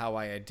talk about how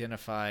I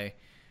identify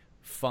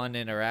fun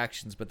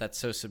interactions, but that's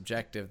so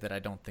subjective that I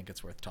don't think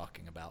it's worth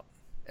talking about,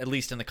 at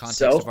least in the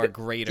context of our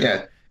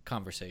greater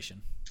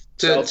conversation.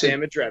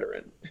 Self-damage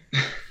rhetoric.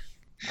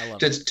 I love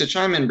to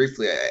chime in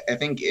briefly, I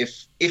think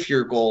if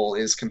your goal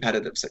is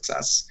competitive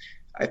success,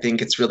 I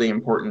think it's really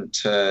important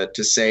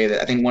to say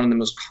that I think one of the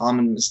most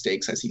common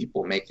mistakes I see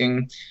people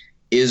making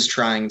is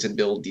trying to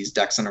build these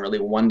decks in a really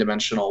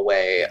one-dimensional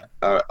way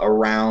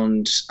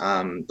around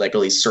like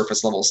really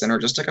surface level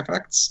synergistic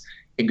effects,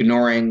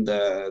 ignoring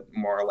the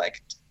more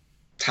like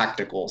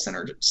tactical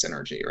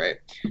synergy, right?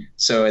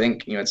 So I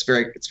think it's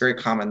very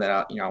common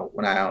that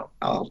when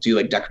I'll do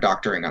like deck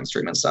doctoring on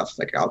stream and stuff,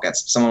 like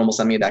someone will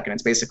send me a deck and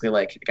it's basically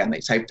like, again, they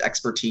typed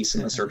expertise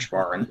in the search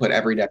bar and put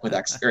every deck with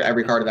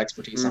every card of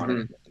expertise on it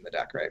in the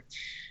deck, right?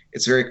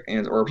 It's very,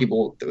 or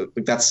people,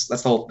 that's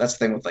the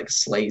thing with like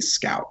Slay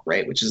Scout,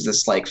 right? Which is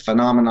this like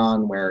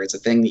phenomenon where it's a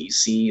thing that you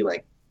see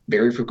like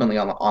very frequently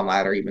on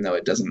ladder, even though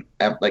it doesn't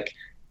have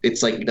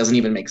it doesn't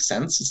even make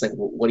sense. It's like,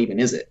 what even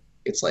is it?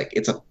 It's like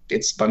it's a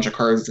bunch of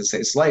cards that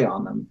say Slay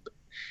on them,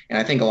 and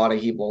I think a lot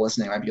of people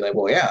listening might be like,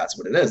 well, yeah, that's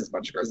what it is. It's a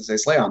bunch of cards that say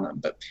Slay on them.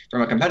 But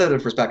from a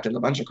competitive perspective, a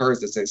bunch of cards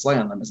that say Slay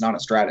on them is not a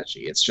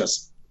strategy. It's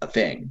just a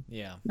thing.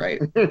 Yeah.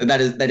 Right.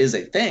 that is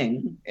a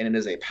thing, and it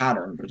is a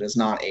pattern, but it is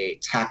not a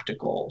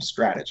tactical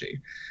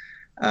strategy.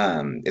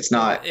 It's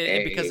not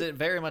because it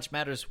very much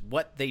matters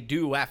what they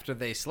do after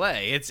they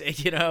slay. It's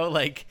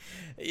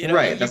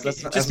right.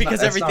 Just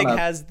because everything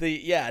has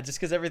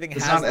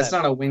it's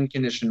not a win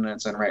condition in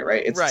its own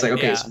right. It's like,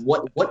 okay, so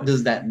what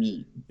does that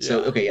mean? Yeah.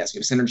 So okay, yes, you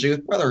have synergy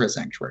with Brotherhood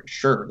Sanctuary,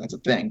 sure, that's a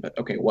thing, but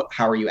okay,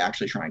 how are you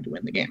actually trying to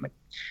win the game?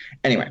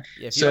 Anyway,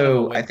 if you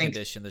don't have a win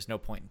condition, there's no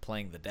point in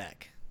playing the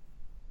deck.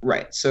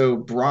 Right. So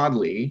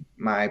broadly,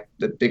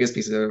 the biggest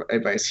piece of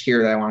advice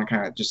here that I want to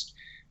kind of just,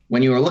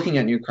 when you are looking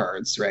at new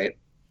cards, right,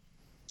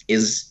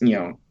 is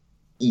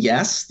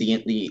yes,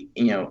 the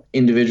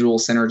individual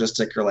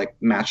synergistic or like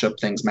matchup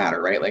things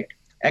matter, right? Like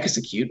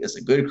Execute is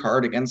a good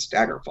card against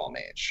Daggerfall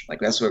Mage.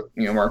 Like that's what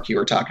Mark, you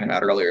were talking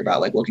about earlier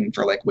about like looking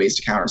for like ways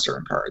to counter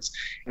certain cards,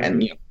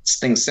 and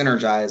things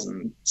synergize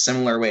in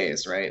similar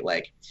ways, right?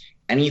 Like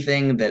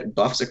anything that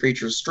buffs a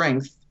creature's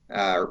strength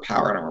or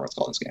power, I don't remember what's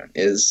called in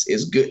this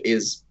game,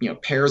 is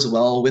pairs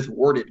well with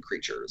warded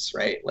creatures,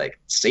 right? Like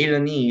State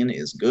of Neen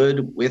is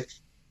good with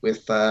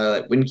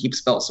Windkeep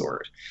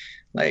Spellsword.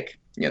 Like,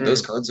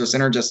 those cards are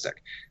synergistic.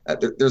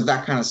 There's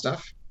that kind of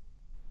stuff.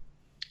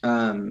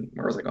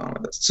 Where was I going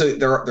with this? So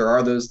there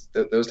are those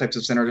types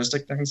of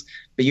synergistic things,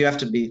 but you have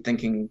to be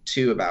thinking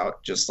too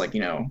about just like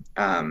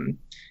in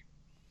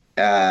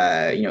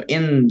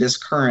this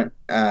current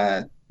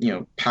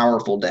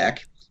powerful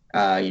deck,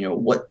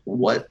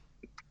 what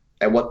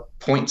at what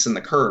points in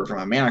the curve from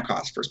a mana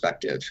cost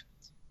perspective,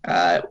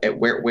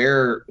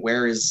 where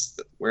is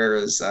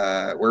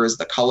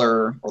the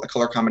color or the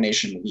color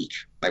combination weak?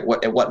 Like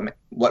what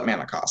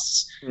mana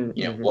costs?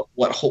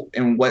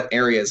 What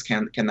areas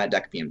can that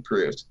deck be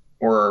improved?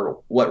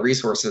 Or what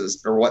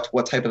resources or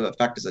what type of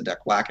effect is a deck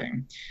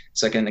lacking?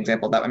 So like an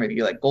example of that might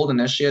be like Gold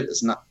Initiate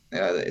is not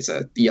it's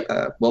a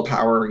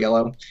willpower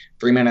yellow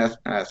 3 mana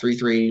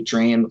 3/3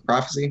 drain with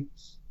prophecy.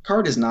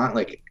 Card is not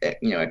like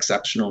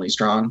exceptionally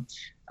strong.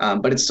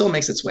 But it still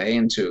makes its way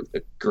into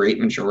the great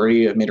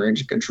majority of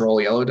mid-range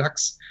control yellow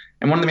decks.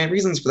 And one of the main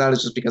reasons for that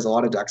is just because a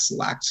lot of decks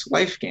lacked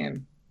life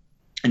gain.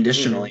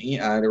 Additionally,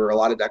 there were a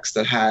lot of decks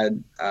that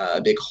had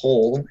a big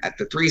hole at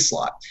the 3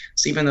 slot.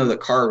 So even though the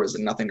card was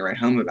nothing to write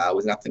home about,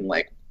 was nothing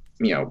like,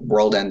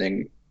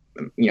 world-ending,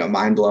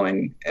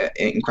 mind-blowing,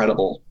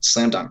 incredible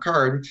slam dunk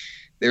card,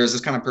 there was this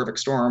kind of perfect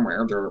storm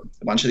where there were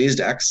a bunch of these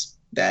decks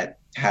that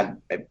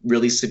had a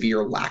really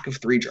severe lack of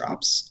 3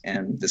 drops,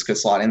 and this could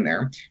slot in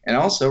there, and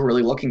also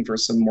really looking for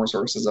some more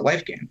sources of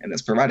life gain, and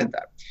this provided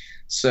that.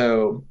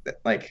 So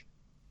like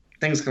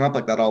things come up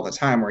like that all the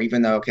time, where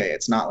even though, okay,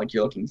 it's not like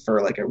you're looking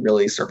for like a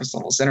really surface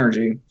level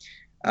synergy,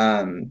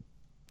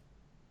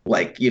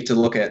 like you have to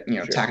look at,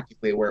 Sure.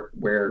 tactically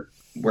where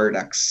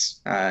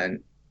decks,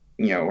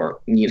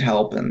 or need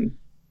help, and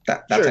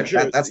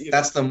Sure.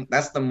 that's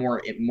the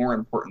more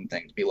important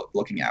thing to be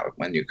looking at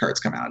when new cards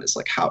come out, is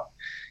like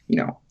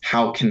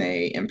how can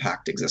they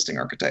impact existing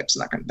archetypes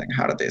and that kind of thing?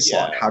 How do they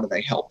slot? Yeah. How do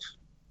they help?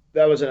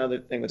 That was another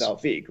thing with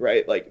Alfiq,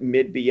 right? Like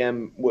mid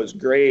BM was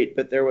great,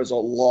 but there was a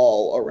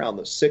lull around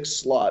the 6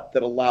 slot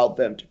that allowed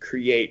them to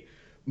create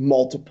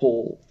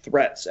multiple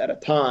threats at a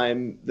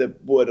time that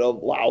would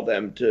allow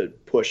them to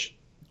push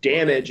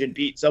damage and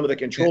beat some of the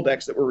control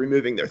decks that were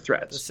removing their The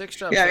threats. 6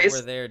 drops that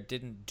were there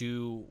didn't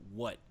do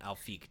what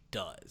Alfiq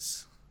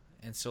does.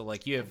 And so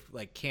like you have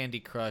like Candy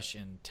Crush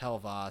and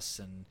Telvas,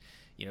 and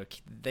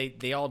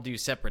they all do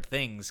separate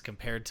things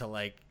compared to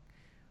like,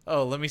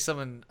 oh, let me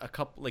summon a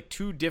couple, like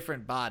 2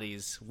 different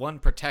bodies, one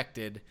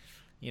protected,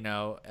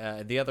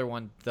 the other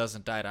one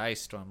doesn't die to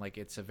Ice Storm. Like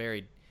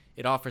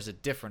it offers a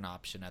different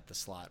option at the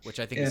slot, which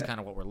I think is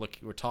kind of what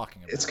we're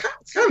talking about. It's kind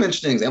of an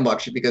interesting example,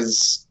 actually,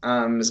 because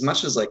as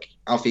much as like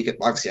Alfiq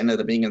obviously ended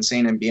up being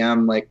insane in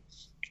BM, like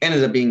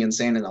ended up being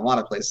insane in a lot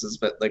of places,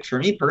 but like for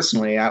me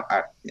personally,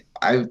 I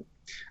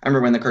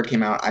remember when the card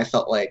came out, I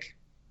felt like,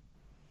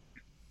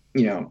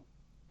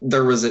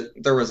 there was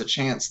a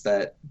chance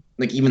that,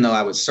 like, even though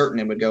I was certain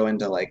it would go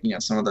into like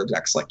some of the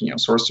decks like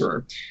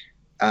Sorcerer,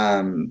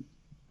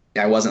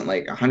 I wasn't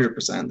like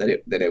 100%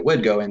 that it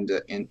would go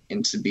into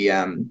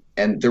BM,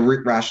 and the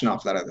rationale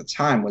for that at the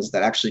time was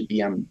that actually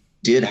BM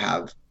did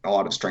have a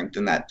lot of strength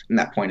in that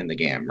point in the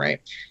game, right?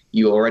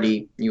 You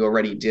already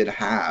did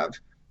have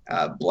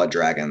Blood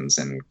Dragons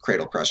and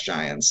Cradle Crush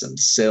Giants and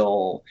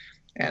Sill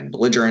and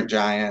Belligerent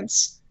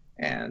Giants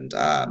and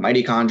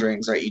Mighty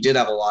Conjurings, right? You did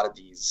have a lot of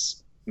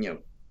these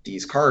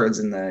cards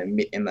in the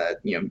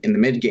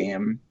mid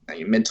game,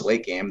 mid to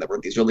late game, that were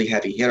these really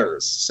heavy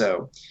hitters.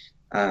 So,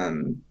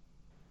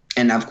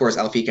 and of course,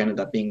 Alfiq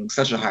ended up being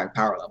such a high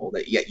power level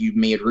that yet you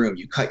made room.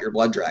 You cut your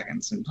Blood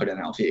Dragons and put in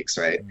Alfiqs,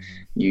 right?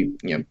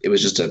 Mm-hmm. It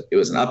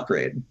was an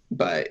upgrade,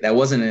 but that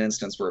wasn't an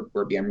instance where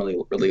BM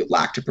really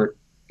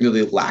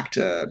lacked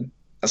a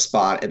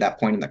spot at that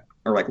point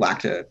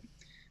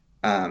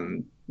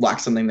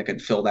lacked something that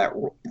could fill that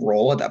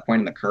role at that point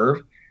in the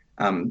curve.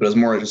 But it was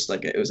more just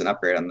like it was an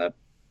upgrade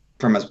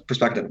from a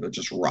perspective of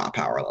just raw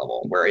power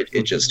level, where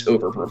it just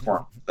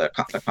overperformed the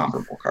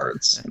comparable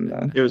cards.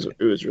 And it was a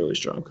really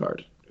strong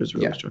card. It was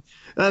really strong.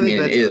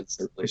 It is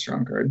a really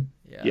strong card.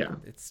 Yeah,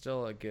 it's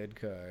still a good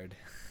card.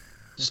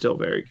 Still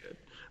very good.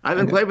 I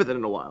haven't played with it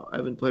in a while. I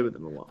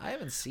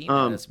haven't seen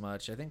it as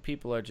much. I think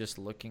people are just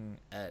looking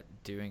at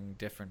doing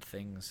different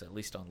things, at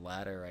least on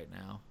ladder right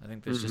now. I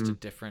think there's just a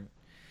different.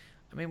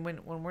 I mean,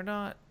 when we're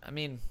not. I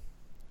mean,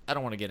 I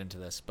don't want to get into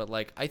this, but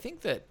like I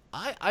think that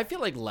I feel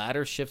like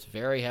ladder shifts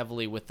very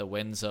heavily with the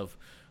winds of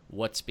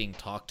what's being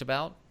talked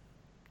about,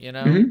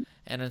 and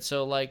then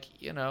so like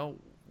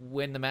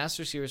when the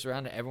Master Series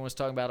around and everyone's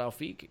talking about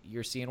Alfiq,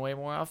 you're seeing way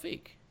more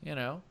Alfiq.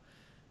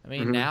 I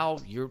mean now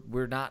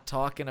we're not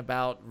talking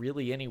about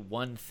really any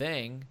one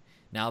thing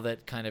now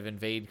that kind of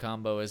Invade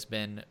combo has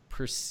been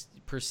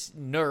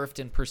nerfed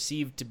and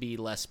perceived to be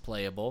less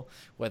playable,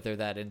 whether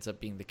that ends up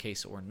being the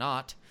case or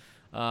not.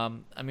 I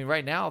mean,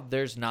 right now,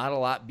 there's not a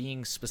lot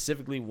being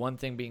specifically one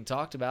thing being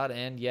talked about,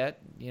 and yet,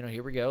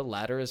 here we go.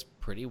 Ladder is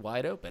pretty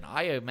wide open.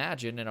 I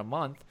imagine in a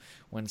month,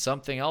 when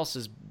something else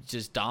is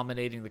just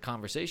dominating the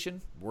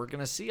conversation, we're going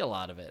to see a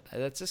lot of it.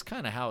 That's just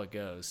kind of how it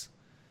goes.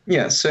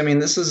 Yeah, so I mean,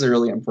 this is a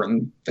really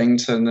important thing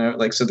to know.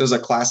 Like, so there's a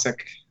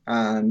classic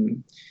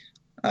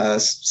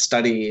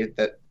study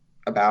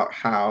about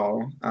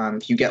how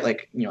if you get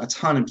like a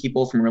ton of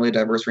people from a really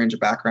diverse range of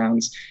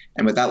backgrounds,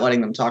 and without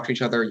letting them talk to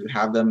each other, you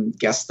have them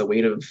guess the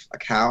weight of a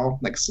cow,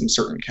 like some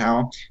certain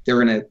cow.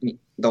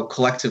 They'll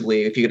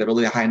collectively, if you get a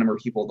really high number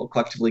of people, they'll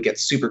collectively get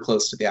super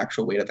close to the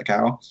actual weight of the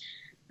cow.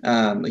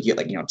 You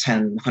get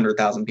 10,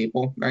 100,000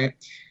 people, right?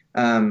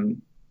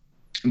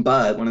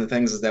 But one of the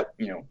things is that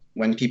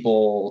when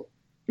people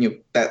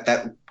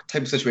that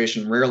type of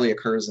situation rarely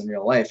occurs in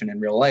real life, and in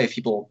real life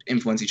people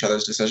influence each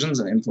other's decisions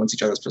and influence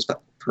each other's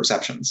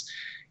perceptions,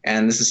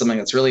 and this is something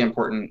that's really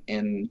important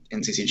in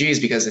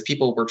CCGs, because if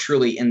people were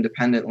truly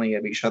independently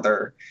of each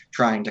other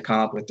trying to come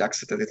up with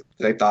decks that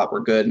they thought were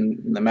good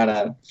in the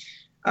meta,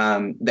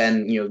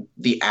 then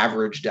the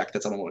average deck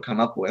that someone would come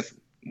up with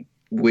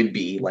would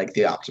be like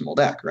the optimal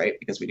deck, right?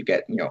 Because we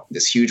get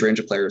this huge range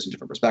of players and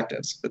different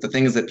perspectives. But the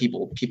thing is that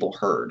people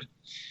heard.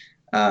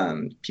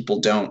 People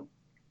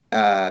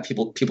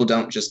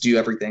don't just do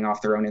everything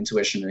off their own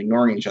intuition and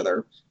ignoring each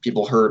other.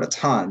 People heard a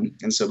ton,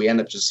 and so we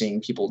end up just seeing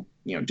people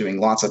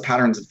doing lots of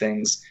patterns of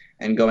things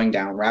and going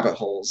down rabbit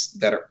holes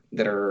that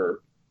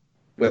are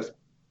with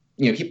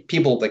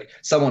people, like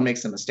someone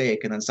makes a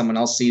mistake and then someone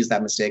else sees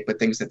that mistake but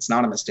thinks it's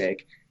not a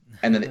mistake,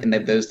 and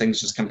then those things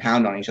just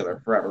compound on each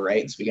other forever,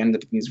 right? And so we end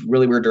up in these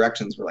really weird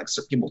directions where like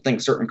people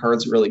think certain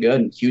cards are really good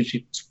and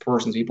huge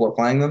portions of people are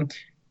playing them,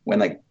 when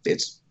like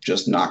it's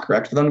just not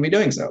correct for them to be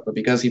doing so. But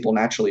because people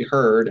naturally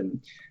herd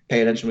and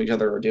pay attention to what each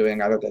other are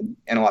doing, either than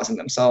analyzing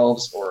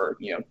themselves or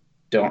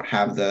don't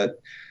have the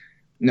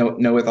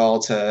know it all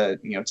to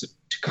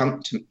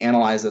come to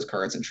analyze those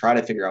cards and try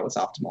to figure out what's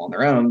optimal on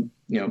their own.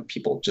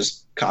 People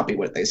just copy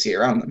what they see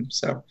around them.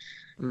 So,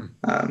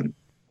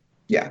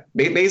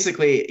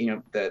 basically,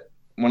 that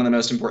one of the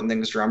most important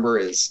things to remember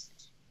is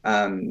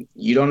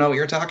you don't know what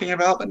you're talking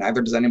about, but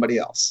neither does anybody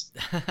else.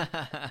 That's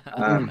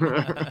a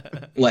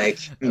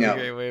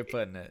great way of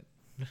putting it.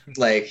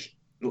 like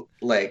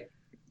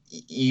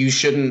you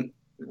shouldn't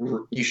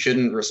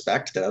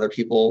respect that other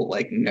people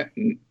like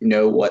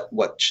know what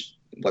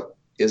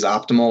is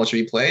optimal, what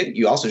should be played.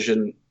 You also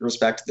shouldn't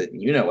respect that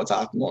what's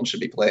optimal and should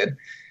be played.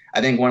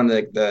 I think one of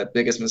the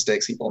biggest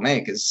mistakes people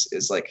make is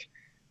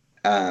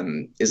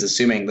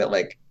assuming that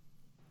like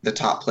the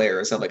top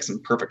players have like some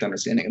perfect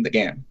understanding of the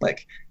game.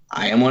 Like,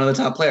 I am one of the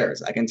top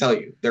players. I can tell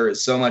you there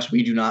is so much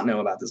we do not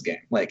know about this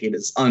game. Like, it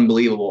is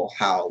unbelievable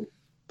how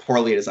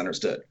poorly it is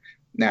understood.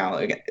 Now,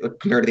 again,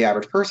 compared to the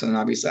average person,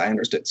 obviously I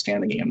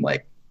understand the game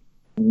like,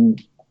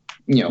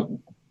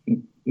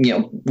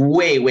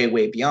 way, way,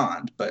 way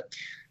beyond. But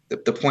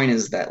the point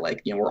is that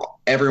like,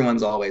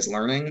 everyone's always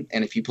learning.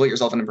 And if you put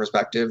yourself in a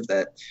perspective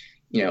that,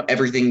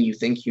 everything you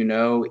think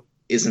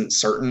isn't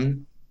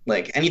certain,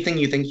 like anything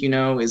you think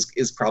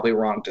is probably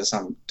wrong to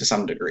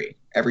some degree.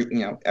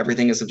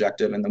 Everything is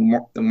subjective, and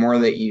the more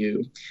that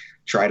you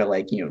try to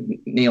like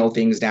nail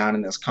things down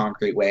in this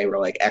concrete way where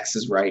like X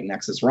is right and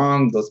X is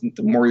wrong,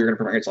 the more you're going to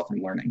prevent yourself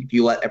from learning. If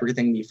you let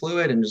everything be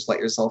fluid and just let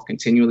yourself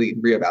continually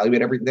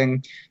reevaluate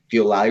everything, if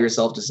you allow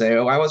yourself to say,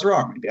 oh, I was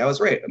wrong, maybe I was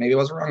right, maybe I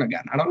was wrong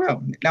again, I don't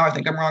know, now I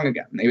think I'm wrong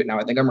again, maybe now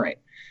I think I'm right,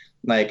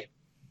 like.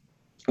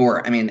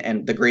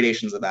 And the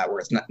gradations of that, where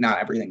it's not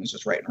everything is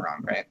just right and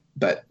wrong, right?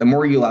 But the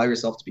more you allow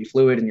yourself to be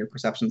fluid in your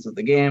perceptions of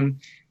the game,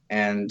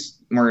 and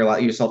the more you allow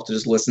yourself to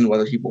just listen to what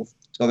other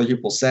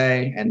people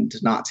say, and to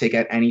not take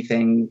out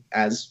anything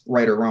as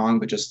right or wrong,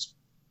 but just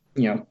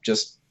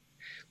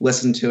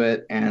listen to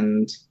it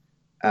and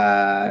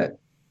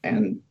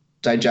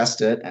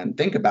digest it and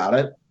think about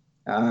it,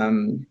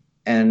 and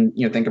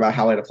think about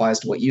how it applies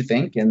to what you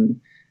think, and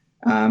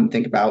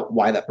think about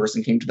why that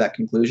person came to that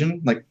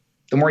conclusion. Like,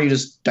 the more you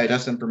just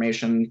digest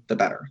information, the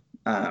better.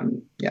 I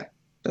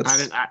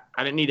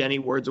didn't need any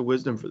words of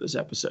wisdom for this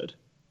episode.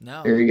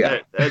 No. There you go.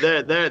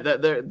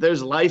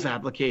 There's life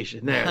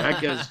application there.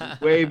 That goes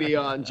way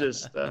beyond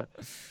just.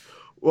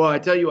 Well, I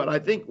tell you what, I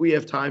think we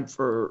have time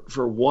for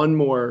one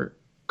more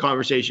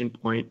conversation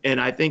point,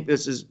 and I think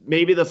this is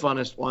maybe the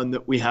funnest one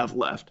that we have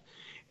left,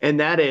 and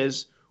that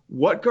is,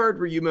 what card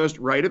were you most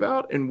right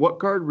about, and what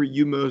card were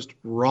you most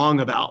wrong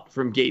about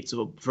from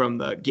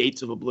the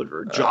Gates of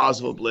Oblivion, Jaws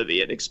of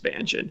Oblivion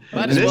expansion?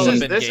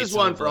 This is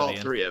one for all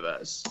three of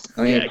us.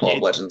 Let me pull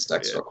up Legends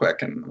decks real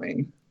quick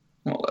and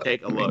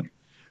take a look.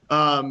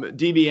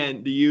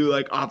 DBN, do you,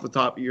 like, off the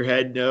top of your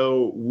head,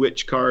 know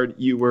which card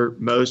you were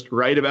most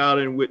right about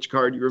and which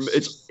card you were?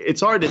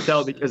 It's hard to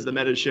tell because the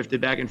meta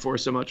shifted back and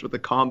forth so much with the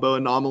combo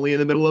anomaly in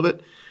the middle of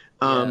it.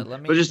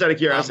 But just out of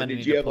curiosity,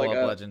 did you have like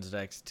a Legends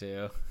decks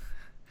too?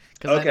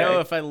 Because I know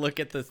if I look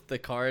at the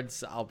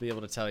cards, I'll be able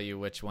to tell you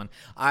which one.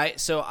 I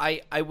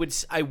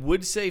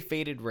would say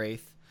Faded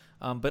Wraith,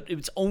 but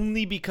it's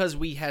only because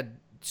we had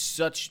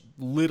such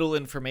little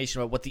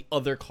information about what the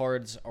other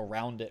cards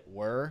around it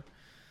were,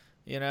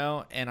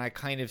 and I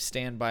kind of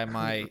stand by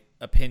my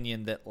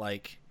opinion that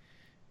like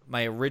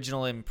my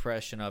original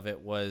impression of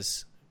it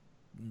was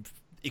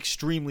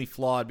extremely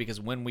flawed, because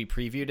when we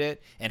previewed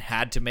it and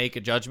had to make a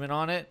judgment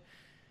on it,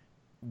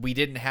 we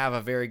didn't have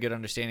a very good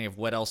understanding of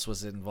what else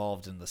was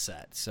involved in the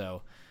set.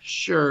 So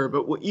sure,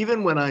 but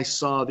even when I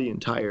saw the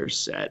entire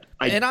set,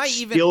 I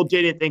still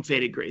didn't think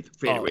Faded Wraith.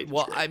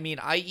 Well, I mean,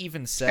 I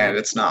even said, and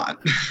it's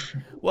not.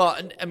 Well,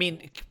 I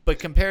mean, but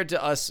compared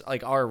to us,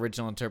 like, our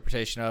original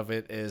interpretation of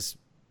it is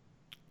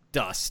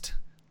dust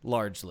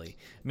largely.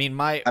 I mean,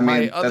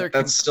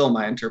 that's still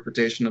my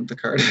interpretation of the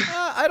card.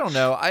 I don't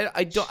know.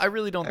 I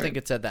really don't think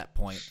it's at that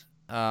point.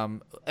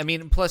 I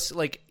mean, plus,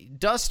 like,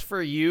 dust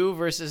for you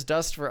versus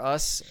dust for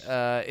us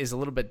is a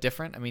little bit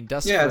different. I mean,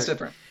 it's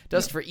different.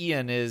 Dust for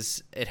Ian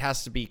it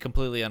has to be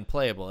completely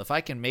unplayable. If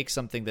I can make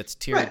something that's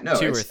tier 2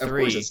 or 3, of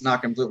course it's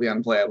not completely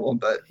unplayable,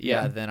 but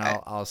then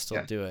I'll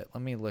still do it.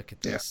 Let me look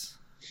at this.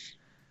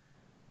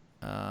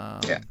 I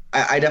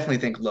definitely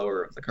think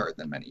lower of the card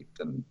than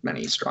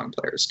many strong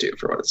players do,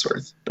 for what it's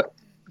worth. But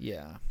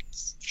yeah.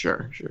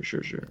 Sure.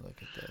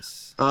 Look at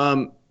this.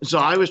 So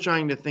I was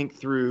trying to think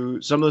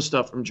through some of the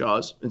stuff from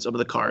Jaws and some of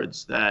the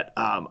cards that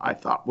I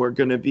thought were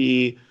going to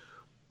be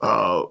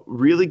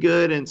really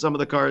good, and some of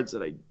the cards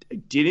that I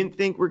didn't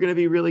think were going to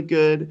be really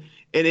good.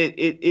 And it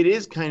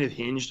is kind of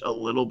hinged a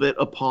little bit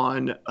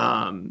upon.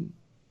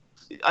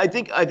 I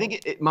think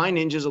mine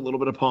hinges a little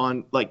bit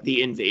upon like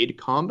the invade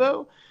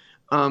combo,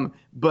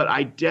 but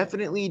I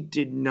definitely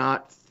did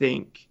not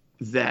think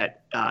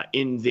that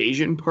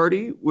Invasion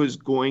Party was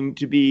going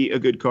to be a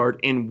good card.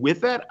 And with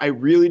that, I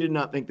really did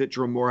not think that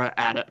Dremora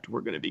Adept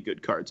were going to be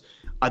good cards.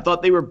 I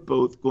thought they were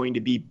both going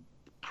to be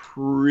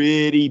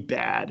pretty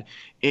bad.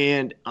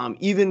 And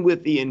even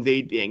with the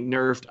Invade being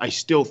nerfed, I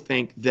still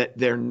think that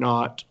they're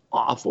not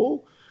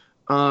awful.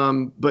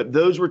 But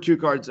those were two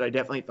cards that I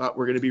definitely thought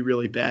were going to be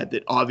really bad,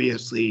 that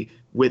obviously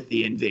with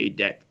the Invade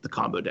deck, the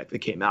combo deck that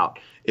came out,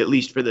 at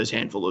least for those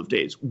handful of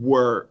days,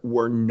 were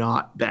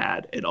not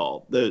bad at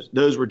all.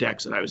 Those were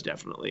decks that I was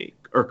definitely,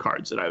 or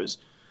cards that I was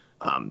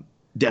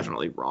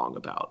definitely wrong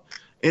about.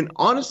 And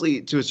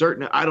honestly, to a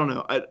certain, I don't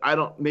know, I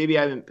don't, maybe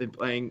I haven't been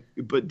playing,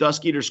 but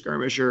Duskeater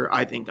Skirmisher,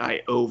 I think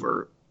I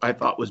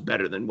thought was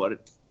better than what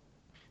it,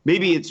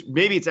 maybe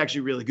it's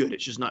actually really good.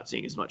 It's just not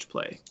seeing as much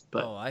play.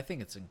 But I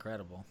think it's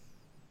incredible.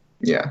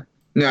 Yeah.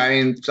 No, I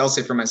mean, I'll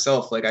say for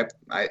myself, like I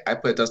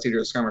put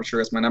Duskeater Skirmisher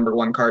as my number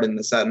one card in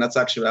the set, and that's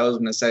actually what I was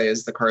going to say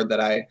is the card that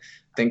I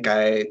think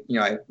I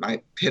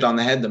hit on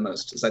the head the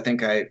most. Is I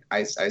think I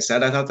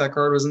said I thought that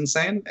card was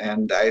insane,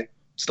 and I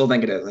still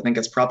think it is. I think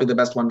it's probably the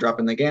best one drop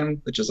in the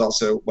game, which is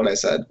also what I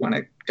said when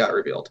it got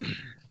revealed.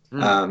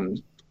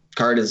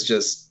 Card is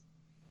just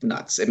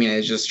nuts. I mean,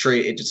 it just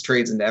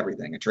trades into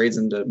everything. It trades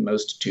into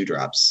most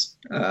 2-drops.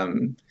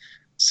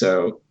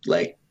 So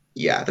like,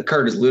 yeah, the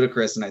card is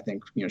ludicrous, and I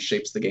think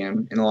shapes the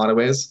game in a lot of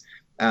ways.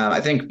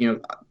 I think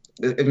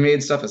it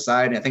made stuff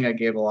aside. I think I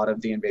gave a lot of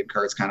the Invade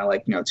cards kind of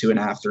like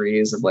 2.5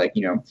 3s of like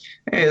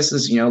hey, this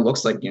is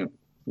looks like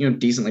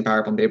decently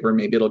powerful on paper.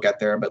 Maybe it'll get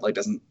there, but like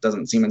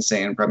doesn't seem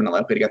insane. Probably not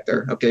likely to get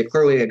there. Okay,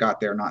 clearly it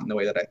got there, not in the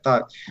way that I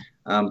thought.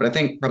 But I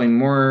think probably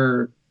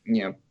more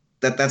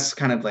that's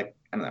kind of like,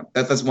 I don't know.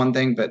 That's one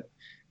thing, but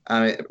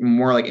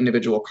more like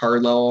individual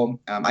card level.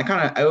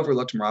 I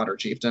overlooked Marauder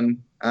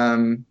Chieftain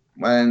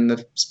when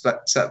the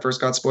set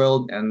first got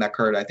spoiled, and that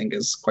card I think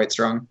is quite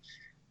strong.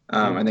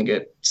 I think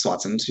it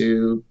slots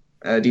into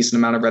a decent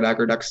amount of red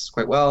aggro decks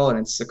quite well, and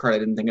it's a card I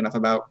didn't think enough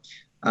about.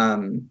 I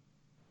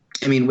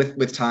mean,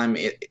 with time,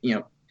 the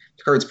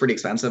card's pretty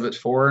expensive at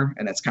 4,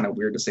 and it's kind of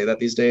weird to say that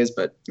these days,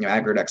 but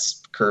aggro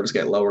decks curves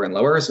get lower and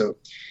lower, so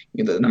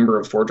the number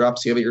of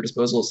 4-drops you have at your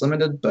disposal is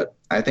limited. But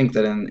I think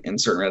that in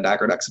certain red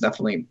aggro decks,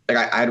 definitely, like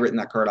I had written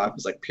that card off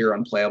as like pure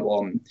unplayable,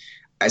 and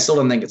I still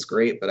don't think it's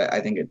great, but I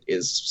think it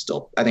is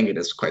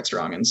quite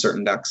strong in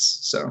certain decks.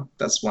 So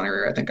that's one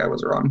area I think I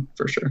was wrong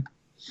for sure.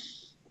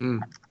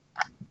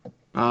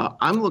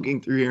 I'm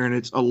looking through here, and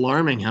it's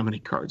alarming how many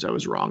cards I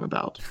was wrong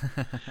about.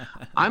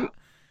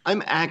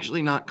 I'm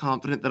actually not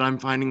confident that I'm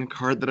finding a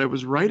card that I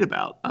was right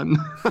about. Well,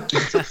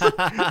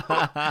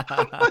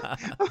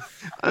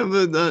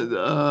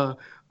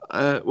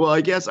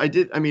 I guess I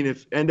did. I mean,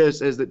 if Endo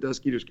says that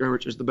Duskeater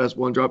Skirmisher is the best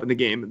 1-drop in the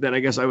game, then I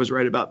guess I was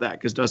right about that,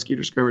 because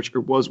Duskeater Skirmisher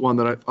was one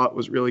that I thought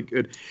was really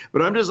good.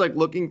 But I'm just like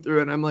looking through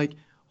it, and I'm like,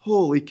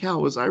 holy cow,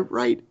 was I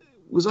right?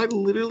 Was I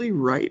literally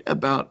right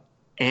about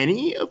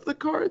any of the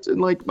cards and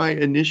like my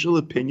initial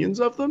opinions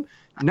of them?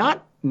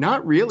 Not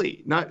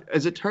really. Not,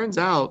 as it turns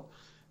out.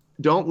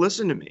 Don't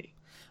listen to me.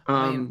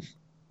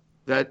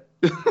 That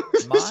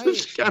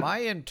my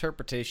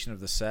interpretation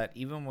of the set,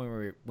 even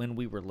when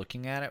we were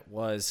looking at it,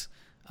 was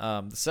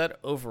the set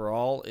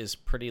overall is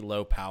pretty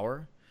low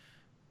power.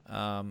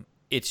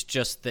 It's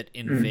just that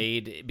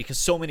Invade, because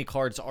so many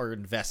cards are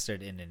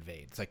invested in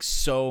Invade. It's like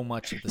so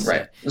much of the set.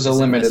 Right. There's a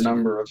limited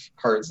number of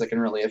cards that can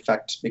really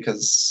affect,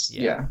 because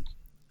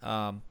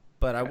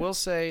but I will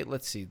say,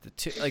 let's see,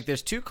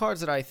 there's 2 cards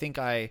that I think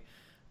I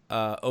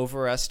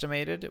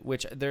overestimated,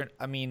 which the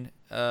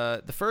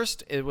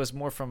first, it was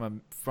more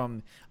from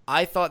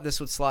I thought this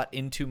would slot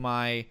into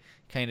my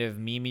kind of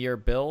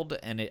memeier build,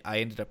 and I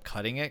ended up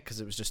cutting it because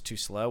it was just too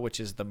slow, which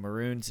is the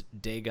Maroons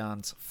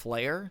Dagon's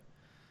Flare.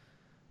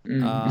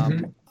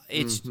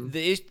 It's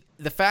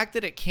the fact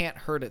that it can't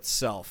hurt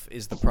itself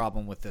is the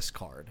problem with this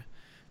card.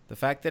 The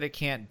fact that it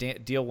can't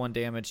deal 1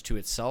 damage to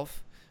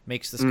itself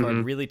makes this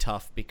card really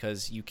tough,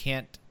 because you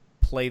can't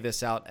play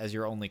this out as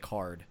your only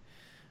card.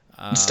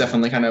 It's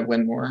definitely kind of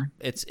win more.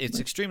 It's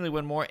extremely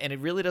win more, and it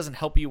really doesn't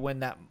help you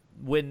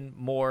win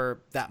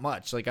more that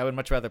much. Like, I would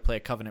much rather play a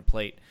Covenant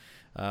Plate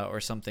or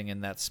something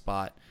in that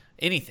spot.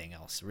 Anything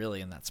else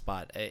really in that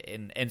spot.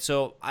 And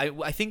so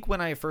I think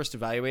when I first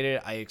evaluated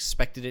it, I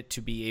expected it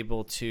to be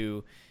able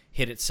to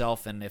hit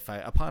itself, and if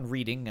upon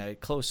reading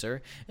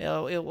closer,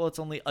 it's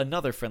only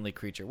another friendly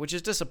creature, which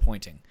is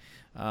disappointing.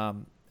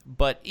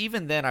 But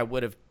even then, I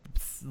would have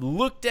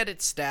looked at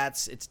its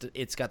stats.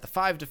 It's got the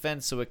 5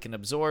 defense, so it can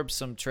absorb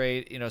some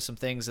some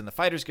things in the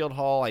Fighters Guild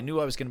Hall. I knew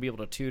I was going to be able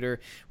to tutor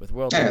with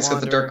World. Yeah, it's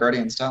got the Dark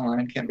Guardian style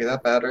line. Can't be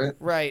that bad, right?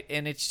 Right,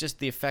 and it's just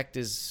the effect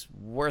is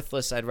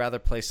worthless. I'd rather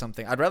play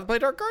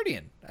Dark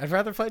Guardian.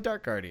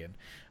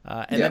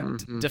 Then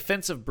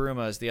Defensive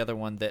Bruma is the other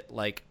one that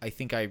I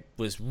think I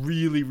was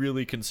really,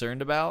 really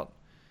concerned about,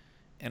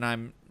 and I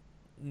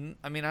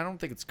don't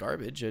think it's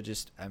garbage.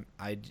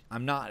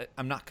 I'm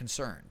not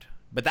concerned.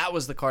 But that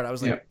was the card I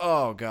was like,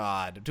 oh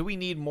god, do we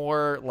need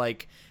more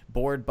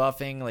board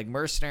buffing, like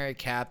Mercenary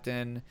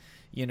Captain,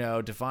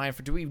 Divine?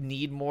 Do we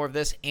need more of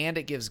this? And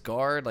it gives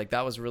guard.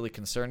 That was really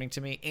concerning to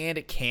me, and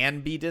it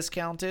can be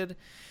discounted.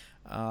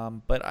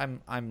 But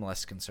I'm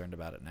less concerned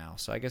about it now.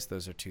 So I guess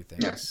those are 2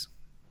 things. Yes.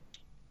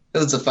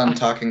 It's a fun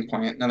talking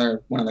point.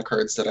 Another one of the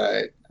cards that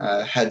I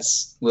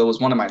was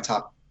one of my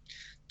top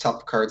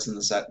top cards in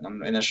the set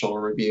on initial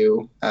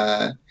review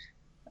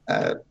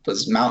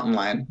was Mountain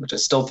Lion, which I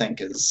still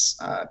think is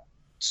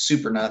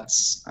super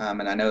nuts.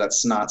 And I know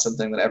that's not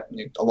something that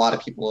a lot of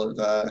people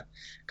have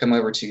come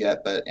over to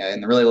yet, but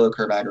in the really low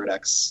curve aggro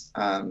decks,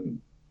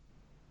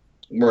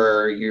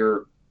 where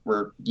you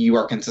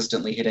are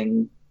consistently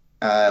hitting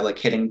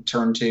hitting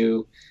turn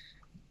 2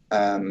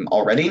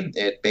 already,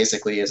 it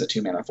basically is a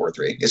 2-mana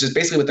 4/3. It's just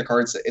basically with the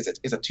cards, it's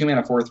a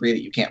 2-mana 4/3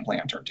 that you can't play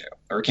on turn 2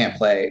 or can't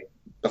play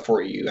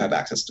before you have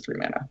access to 3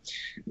 mana.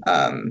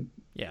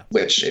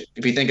 Which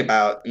if you think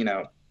about, you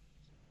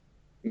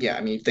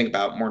think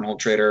about Mournhold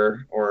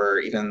Trader or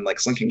even like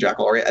Slinking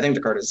Jackal, or I think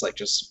the card is like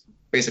just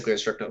basically a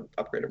strict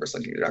upgrade over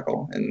Slinking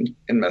Jackal in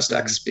most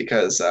decks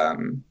because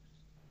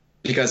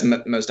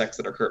most decks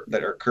that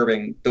are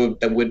curving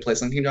that would play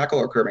Slinking Jackal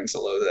are curving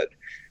so low that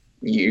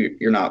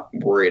you're not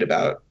worried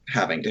about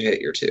having to hit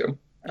your 2.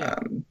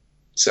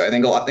 So I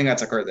think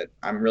that's a card that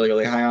I'm really,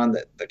 really high on,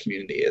 that the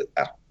community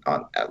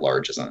at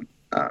large hasn't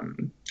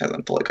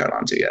fully caught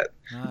on to yet.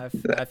 No,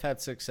 I've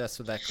had success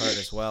with that card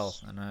as well,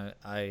 and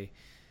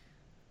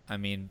I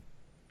mean,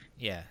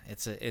 yeah,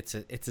 it's a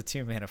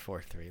 2-mana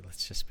 4/3.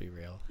 Let's just be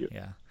real.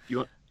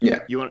 You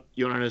want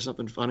to know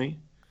something funny?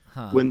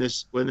 Huh. When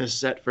this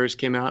set first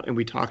came out and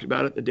we talked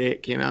about it the day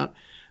it came out,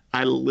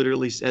 I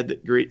literally said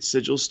that Great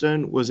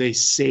Sigilstone was a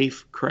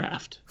safe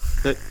craft.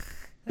 That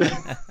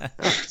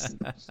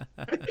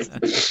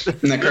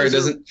and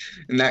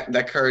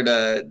that card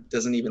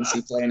doesn't even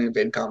see play in a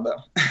bid combo.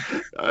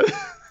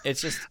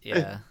 It's just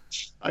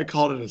I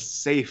called it a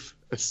safe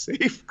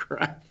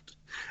craft.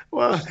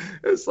 Well,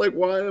 it's like,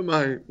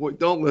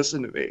 don't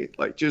listen to me.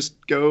 Like, just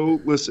go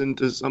listen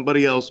to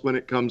somebody else when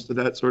it comes to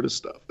that sort of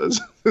stuff.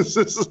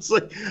 It's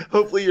like,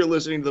 hopefully you're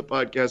listening to the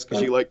podcast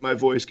because you like my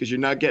voice, because you're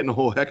not getting a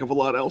whole heck of a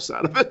lot else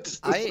out of it.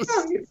 I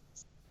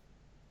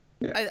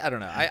don't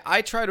know.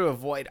 I try to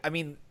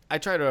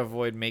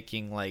avoid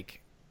making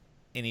like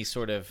any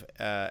sort of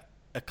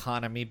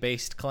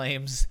economy-based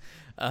claims.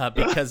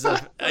 Because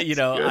of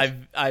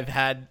I've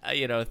had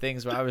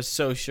things where I was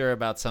so sure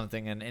about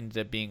something and ended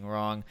up being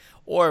wrong,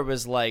 or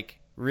was like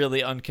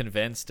really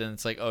unconvinced, and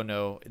it's like, oh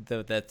no,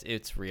 that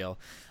it's real.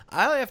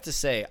 I have to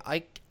say,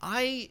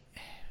 I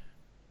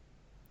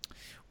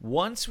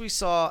once we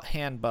saw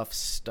hand buff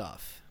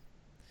stuff,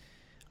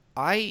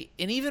 and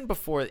even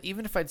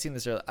if I'd seen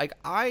this earlier, like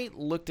I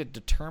looked at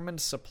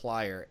Determined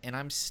Supplier, and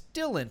I'm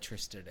still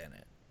interested in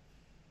it.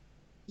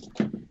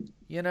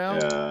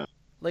 Yeah.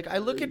 Like, I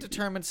look at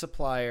Determined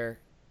Supplier,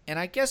 and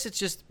I guess it's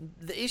just,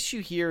 the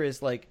issue here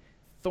is, like,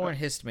 Thorn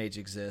Histmage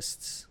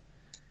exists,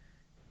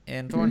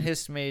 and Thorn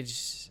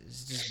Histmage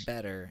is just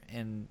better,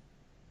 and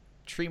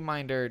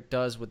Treeminder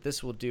does what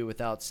this will do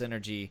without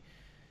synergy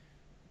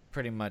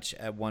pretty much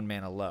at 1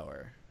 mana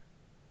lower.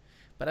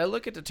 But I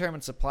look at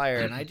Determined Supplier,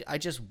 and I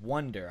just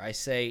wonder. I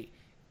say,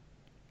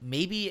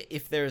 maybe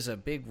if there's a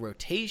big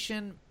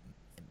rotation,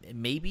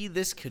 maybe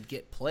this could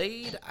get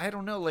played? I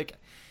don't know, like...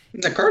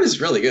 The card is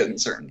really good in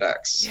certain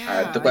decks.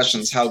 Yeah, the question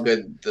is how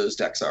good those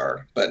decks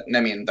are. But I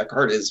mean, the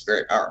card is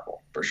very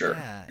powerful for sure.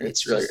 Yeah,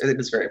 it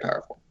is very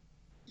powerful.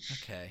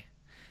 Okay,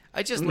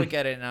 I just look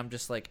at it and I'm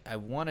just like, I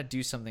want to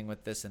do something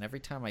with this. And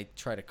every time I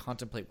try to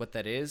contemplate what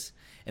that is,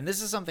 and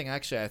this is something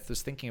actually I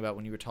was thinking about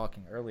when you were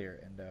talking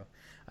earlier, Endo.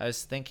 I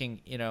was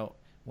thinking,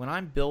 when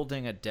I'm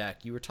building a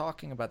deck, you were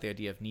talking about the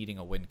idea of needing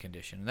a win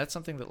condition. And that's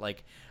something that,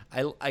 like,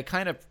 I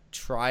kind of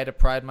try to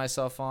pride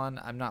myself on.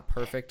 I'm not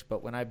perfect,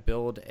 but when I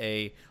build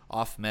a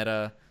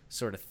off-meta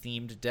sort of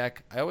themed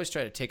deck, I always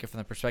try to take it from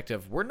the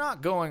perspective, we're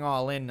not going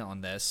all in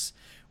on this.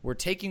 We're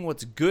taking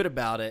what's good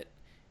about it,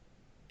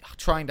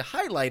 trying to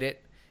highlight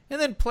it, and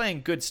then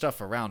playing good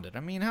stuff around it. I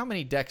mean, how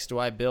many decks do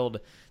I build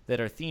that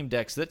are themed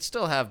decks that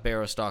still have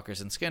Barrow Stalkers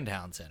and Skinned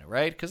Hounds in it,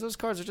 right? Because those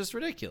cards are just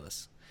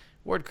ridiculous.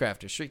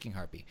 Wardcrafter, Shrieking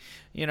Harpy,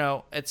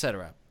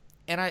 etc.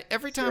 And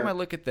every time I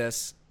look at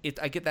this,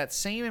 I get that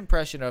same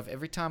impression of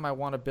every time I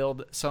want to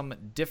build some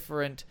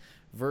different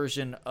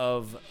version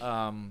of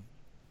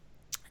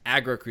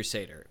Aggro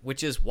Crusader,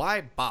 which is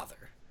why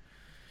bother?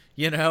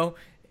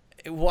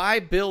 Why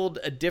build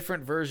a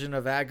different version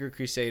of Aggro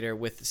Crusader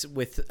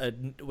with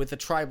a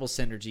tribal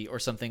synergy or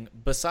something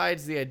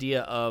besides the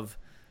idea of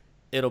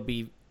it'll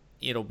be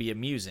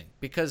amusing?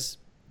 Because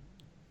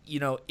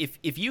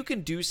if you can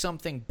do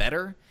something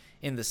better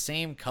in the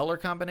same color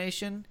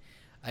combination,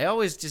 I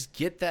always just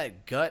get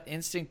that gut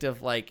instinct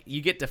of, like, you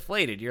get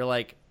deflated. You're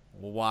like,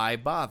 why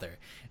bother?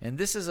 And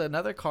this is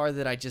another card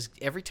that I just,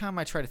 every time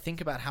I try to think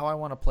about how I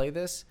want to play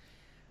this,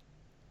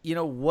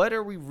 what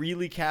are we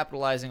really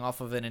capitalizing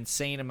off of an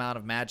insane amount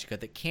of Magicka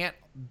that can't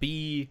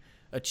be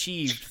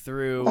achieved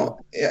through...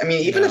 Well, I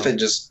mean, even if it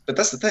just... But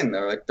that's the thing,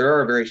 though. Like, there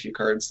are very few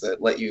cards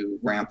that let you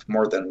ramp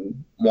more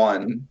than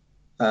one.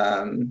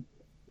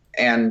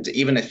 And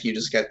even if you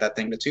just get that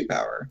thing to 2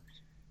 power,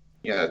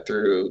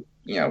 through,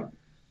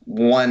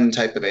 one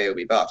type of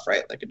AoE buff,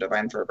 right? Like a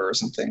Divine Fervor or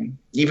something.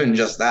 Even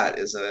just that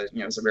is a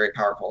very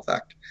powerful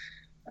effect.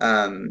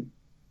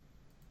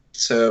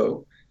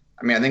 So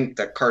I mean, I think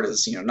that card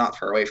is, not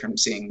far away from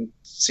seeing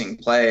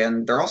play,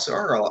 and there also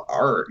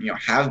are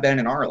have been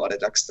and are a lot of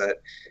decks that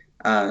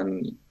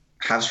um,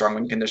 have strong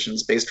win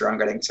conditions based around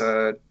getting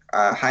to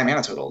high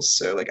mana totals.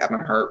 So like Ebon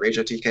Heart, Rage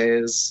of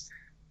TKs,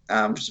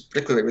 just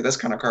particularly with this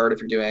kind of card, if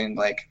you're doing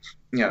like,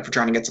 if you're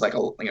trying to get to like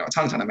a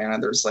ton of mana,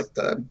 there's like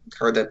the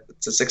card that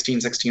it's a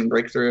 16/16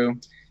 breakthrough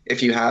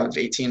if you have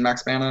 18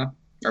 max mana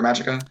or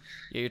Magicka.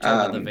 Yeah, you're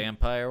talking about the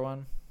vampire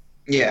one.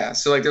 Yeah,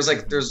 so like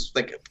there's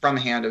from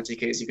hand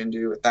OTKs you can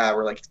do with that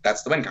where like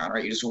that's the win con,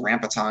 right? You just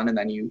ramp a ton and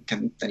then you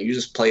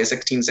just play a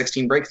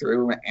 16/16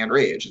 breakthrough and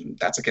rage, and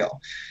that's a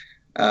kill.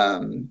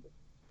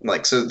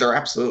 Like, so there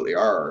absolutely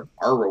are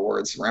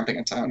rewards for ramping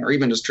a ton, or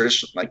even just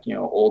traditional, like,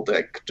 old,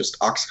 like just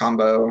Ox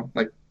combo.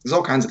 Like there's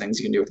all kinds of things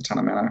you can do with a ton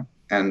of mana.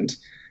 And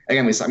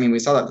again, we saw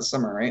that this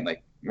summer, right?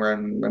 Like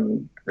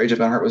when Rage of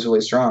Heart was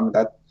really strong,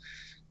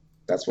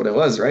 that's what it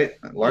was, right?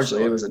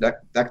 Largely, it was a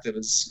deck that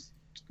was,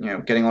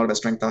 getting a lot of its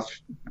strength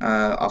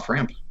off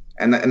ramp,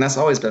 and that's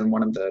always been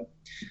one of the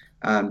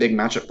big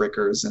matchup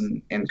breakers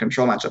in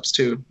control matchups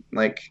too.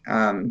 Like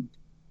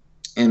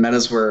in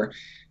metas where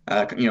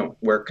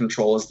where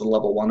control is the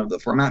level 1 of the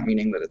format,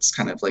 meaning that it's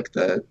kind of like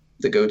the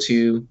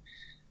go-to,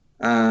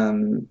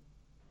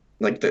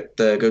 like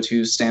the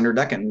go-to standard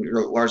deck, and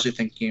you're largely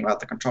thinking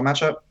about the control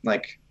matchup.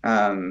 Like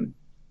a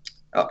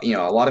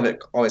lot of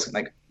it always,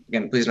 like,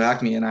 again, please don't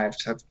hack me, and I have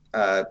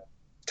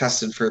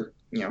tested for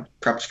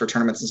prepped for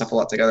tournaments and stuff a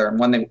lot together. And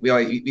one thing we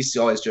used to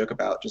always joke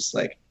about, just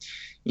like,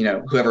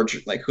 whoever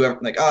like, oh,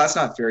 that's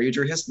not fair, you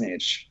drew Hist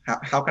Mage,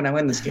 how can I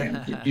win this game?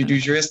 you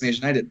drew Hist Mage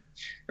and I didn't.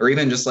 Or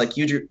even just like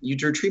you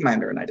drew Tree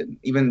Minder and I didn't.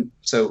 Even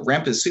so,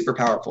 ramp is super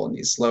powerful in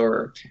these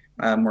slower,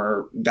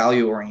 more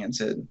value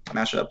oriented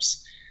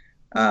matchups.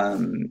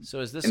 So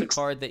is this a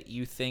card that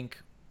you think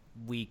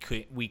we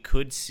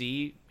could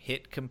see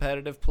hit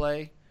competitive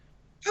play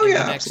in the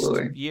next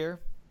absolutely. year?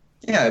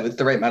 Yeah, with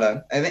the right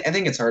meta. I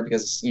think it's hard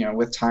because,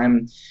 with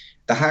time,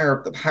 the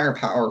higher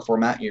power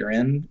format you're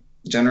in,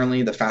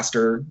 generally the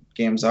faster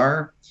games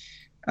are.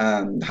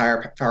 The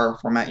higher power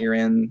format you're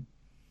in,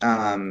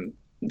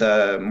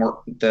 the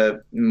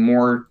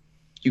more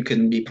you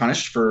can be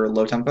punished for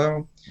low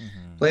tempo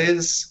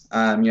plays.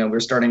 We're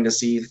starting to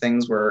see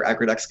things where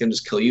aggro decks can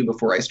just kill you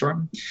before Ice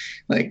Storm,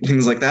 like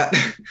things like that.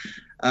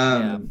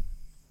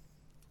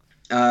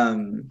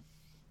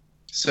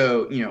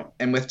 So,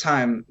 and with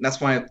time,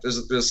 that's why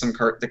there's some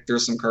cards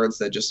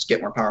that just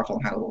get more powerful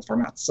in high level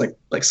formats.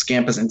 Like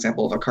Scamp is an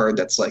example of a card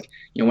that's like,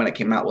 when it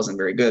came out wasn't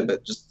very good,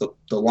 but just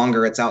the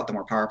longer it's out, the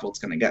more powerful it's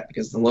going to get,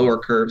 because the lower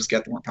curves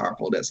get, the more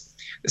powerful it is.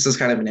 This is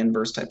kind of an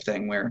inverse type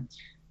thing where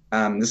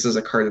this is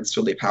a card that's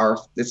really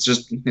powerful. It's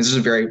just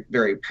very,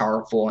 very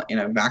powerful in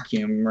a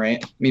vacuum,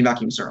 right? I mean,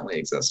 vacuums certainly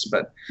exist,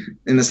 but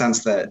in the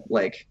sense that,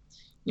 like,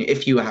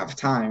 if you have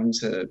time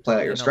to play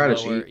out your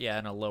strategy,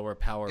 in a lower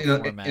power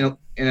format,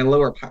 in a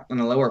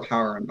lower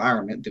power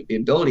environment, the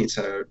ability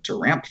to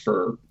ramp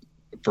for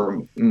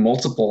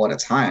multiple at a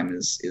time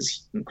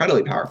is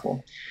incredibly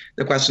powerful.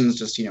 The question is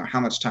just, how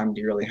much time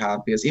do you really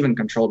have? Because even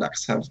control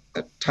decks have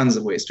tons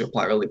of ways to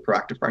apply really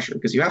proactive pressure,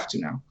 because you have to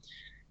now.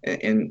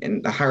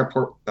 In the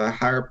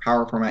higher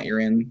power format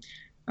you're in,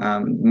 the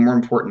more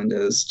important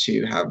it is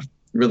to have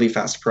really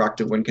fast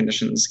proactive win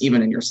conditions,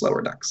 even in your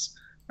slower decks.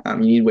 You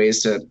need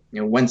ways to,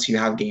 once you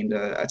have gained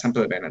a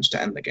tempo advantage,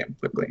 to end the game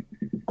quickly.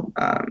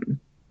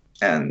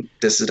 And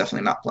this is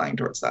definitely not playing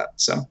towards that.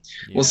 So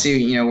we'll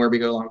see, where we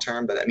go long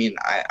term. But I mean,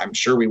 I'm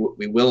sure we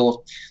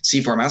will see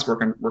formats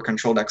where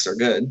control decks are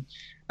good.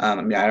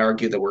 I'd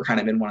argue that we're kind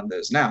of in one of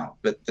those now.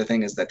 But the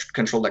thing is that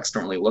control decks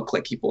don't really look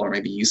like people are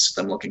maybe used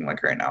to them looking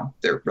like right now.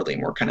 They're really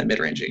more kind of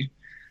mid-rangey.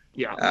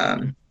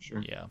 Yeah.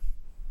 Sure. Yeah.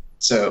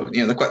 So,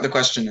 the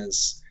question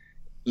is,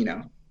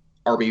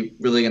 are we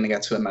really going to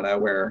get to a meta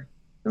where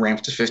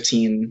ramp to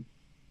 15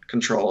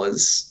 control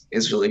is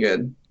really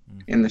good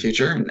in the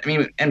future?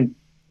 And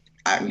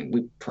I mean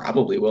we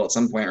probably will at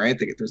some point, right?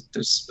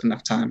 There's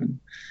enough time and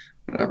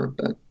whatever,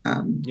 but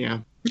yeah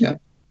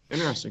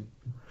Interesting.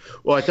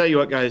 Well, I tell you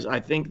what, guys,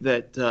 I think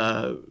that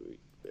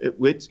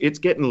it's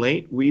getting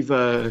late.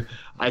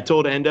 I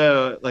told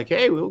Endo, like,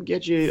 hey, we'll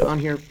get you on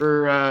here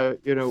for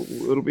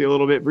it'll be a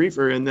little bit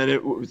briefer, and then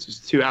it was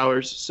just 2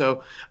 hours,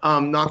 so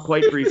not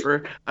quite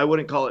briefer. I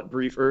wouldn't call it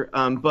briefer,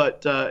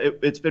 but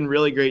it's been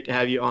really great to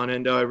have you on,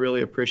 Endo. I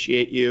really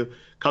appreciate you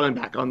coming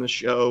back on the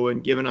show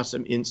and giving us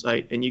some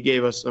insight, and you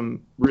gave us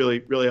some really,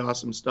 really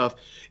awesome stuff.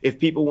 If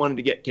people wanted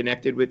to get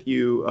connected with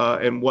you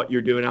and what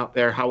you're doing out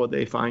there, how would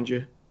they find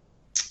you?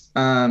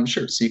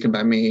 Sure. So you can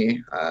find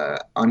me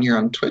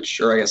on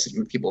Twitch, or I guess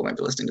people might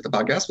be listening to the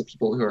podcast, with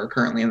people who are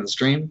currently in the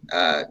stream.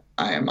 I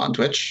am on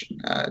Twitch,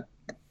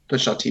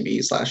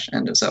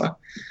 twitch.tv/Endozoa.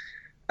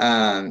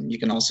 You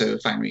can also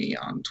find me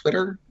on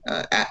Twitter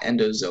at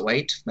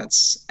Endozoite.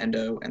 That's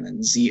Endo and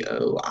then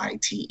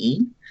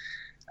ZOITE.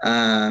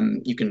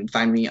 You can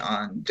find me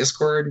on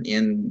Discord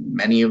in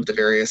many of the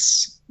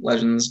various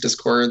Legends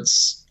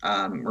Discords,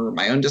 or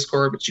my own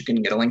Discord, which you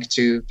can get a link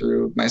to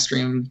through my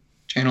stream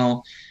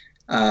channel.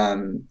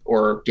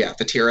 Or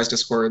the TRS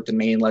Discord, the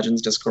main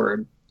Legends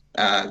Discord,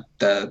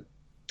 the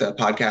the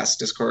podcast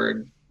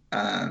Discord,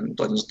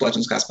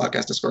 Legends Cast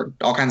podcast Discord,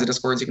 all kinds of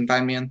Discords you can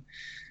find me in.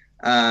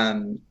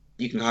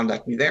 You can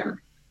contact me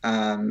there.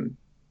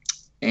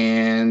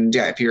 And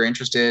yeah, if you're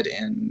interested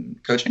in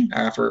coaching,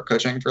 I offer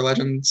coaching for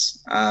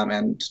Legends,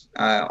 and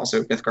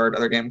also Mythgard,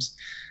 other games.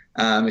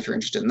 If you're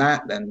interested in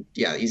that, then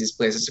yeah, the easiest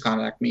places to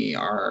contact me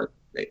are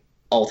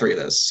all three of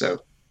those.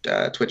 So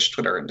Twitch,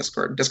 Twitter, and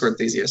Discord. Discord's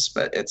the easiest,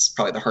 but it's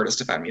probably the hardest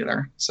to find me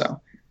there. So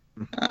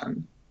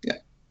yeah.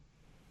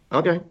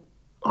 Okay,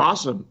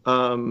 awesome.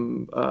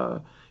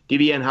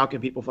 DBN, how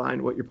can people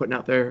find what you're putting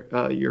out there,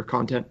 your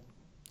content?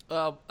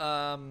 Well,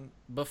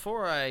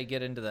 before I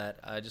get into that,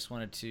 I just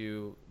wanted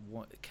to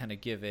kind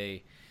of give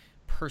a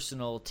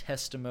personal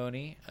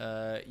testimony.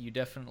 You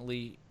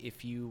definitely,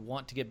 if you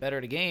want to get better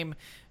at a game,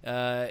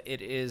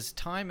 it is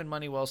time and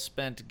money well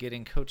spent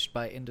getting coached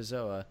by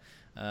Endozoa.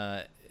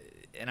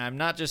 And I'm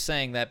not just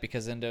saying that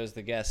because Endo is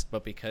the guest,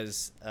 but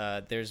because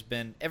there's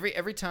been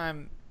every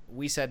time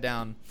we sat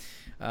down,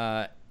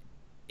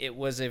 it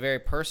was a very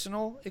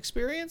personal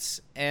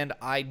experience, and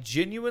I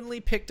genuinely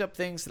picked up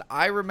things that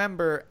I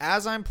remember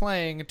as I'm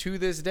playing to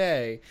this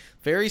day,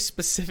 very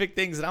specific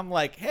things that I'm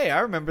like, hey, I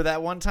remember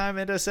that one time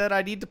Endo said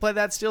I need to play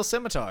that Steel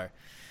Scimitar.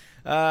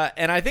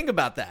 And I think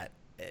about that.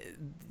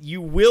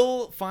 You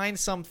will find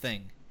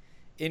something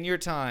in your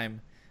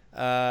time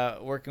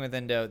working with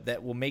Endo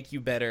that will make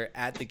you better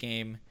at the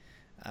game.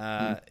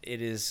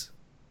 It is,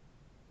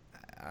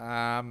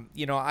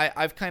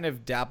 I've kind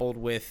of dabbled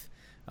with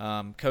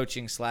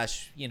coaching /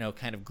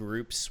 kind of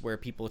groups where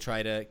people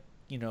try to,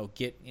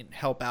 get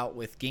help out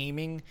with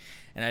gaming,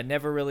 and I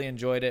never really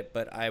enjoyed it,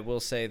 but I will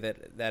say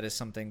that is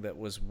something that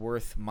was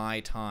worth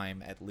my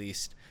time at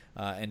least,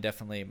 and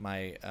definitely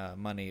my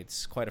money.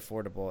 It's quite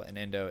affordable, and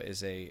Endo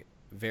is a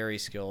very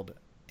skilled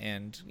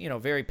and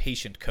very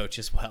patient coach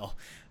as well.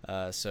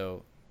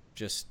 So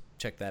just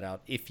check that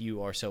out if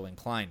you are so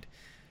inclined.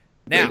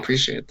 Now, I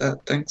appreciate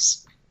that.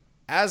 Thanks.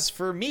 As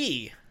for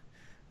me,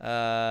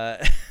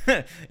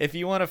 if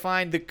you want to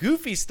find the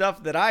goofy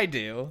stuff that I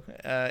do,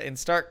 in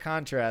stark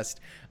contrast,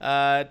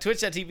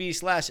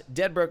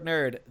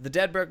 twitch.tv/deadbrokenerd. The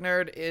Dead Broke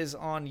Nerd is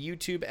on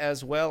YouTube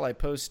as well. I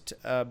post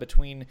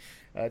between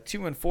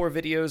 2 and 4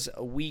 videos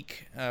a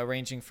week,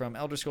 ranging from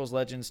Elder Scrolls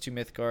Legends to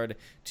Mythgard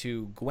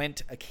to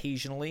Gwent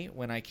occasionally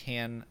when I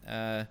can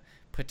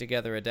put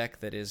together a deck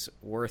that is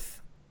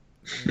worth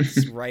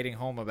writing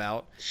home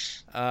about.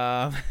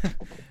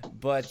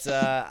 But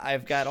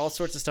I've got all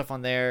sorts of stuff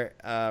on there.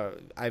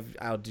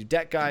 I'll do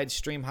deck guides,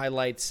 stream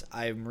highlights.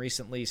 I've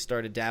recently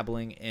started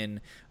dabbling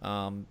in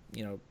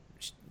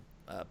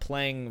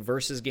playing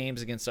versus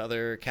games against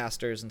other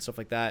casters and stuff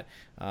like that,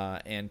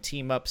 and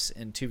team ups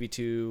in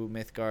 2v2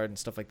 Mythgard and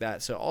stuff like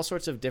that. So all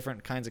sorts of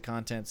different kinds of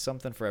content,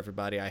 something for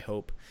everybody, I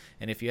hope.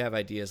 And if you have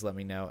ideas, let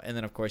me know. And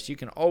then of course you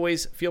can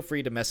always feel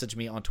free to message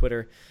me on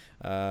Twitter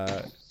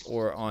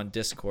or on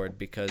Discord,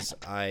 because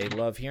I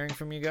love hearing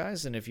from you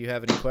guys, and if you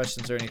have any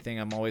questions or anything,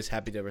 I'm always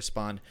happy to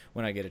respond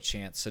when I get a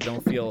chance. So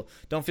don't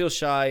feel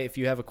shy if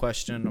you have a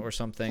question or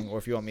something, or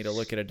if you want me to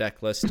look at a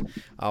deck list,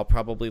 I'll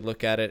probably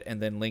look at it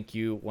and then link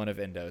you one of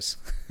Endo's.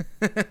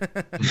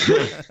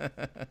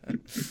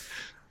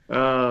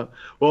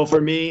 Well,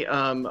 for me,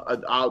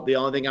 the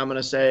only thing I'm going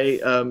to say,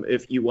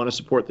 if you want to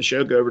support the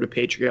show, go over to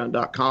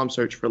patreon.com,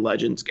 search for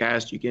Legends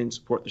Cast. You can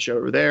support the show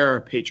over there.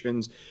 Our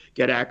patrons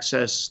get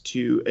access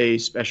to a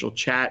special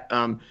chat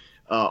on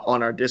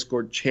our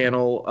Discord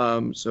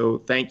channel. So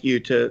thank you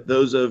to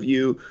those of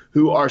you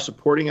who are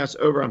supporting us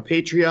over on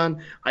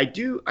Patreon. I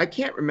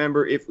can't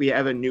remember if we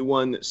have a new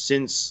one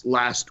since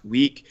last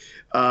week,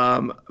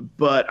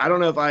 but I don't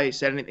know if I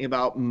said anything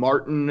about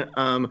Martin.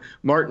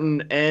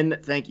 Martin N.,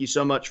 thank you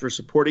so much for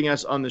supporting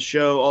us on the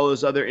show. All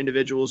those other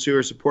individuals who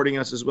are supporting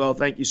us as well,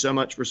 thank you so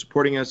much for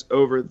supporting us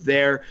over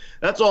there.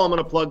 That's all I'm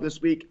going to plug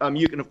this week.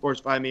 You can, of course,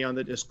 find me on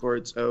the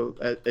Discord, so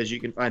as you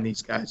can find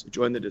these guys,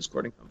 join the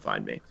Discord and come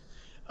find me.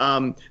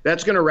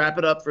 That's going to wrap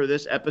it up for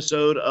this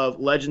episode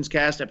of Legends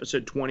Cast,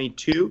 episode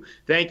 22.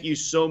 Thank you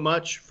so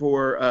much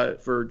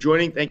for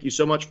joining. Thank you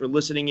so much for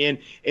listening in.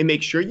 And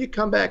make sure you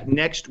come back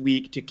next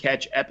week to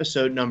catch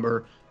episode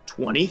number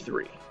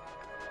 23.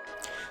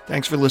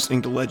 Thanks for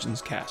listening to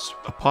Legends Cast,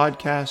 a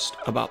podcast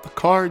about the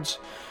cards,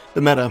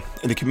 the meta,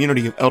 and the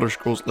community of Elder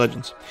Scrolls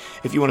Legends.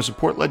 If you want to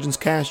support Legends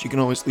Cast, you can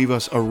always leave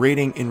us a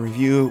rating and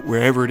review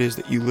wherever it is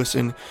that you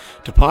listen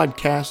to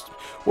podcasts,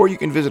 or you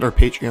can visit our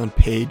Patreon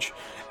page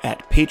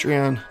at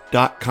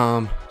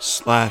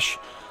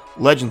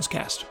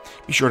patreon.com/legendscast.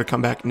 Be sure to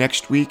come back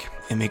next week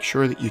and make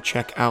sure that you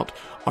check out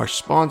our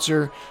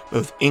sponsor,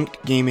 both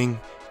Inked Gaming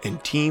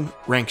and Team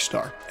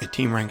Rankstar, at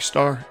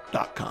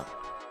teamrankstar.com.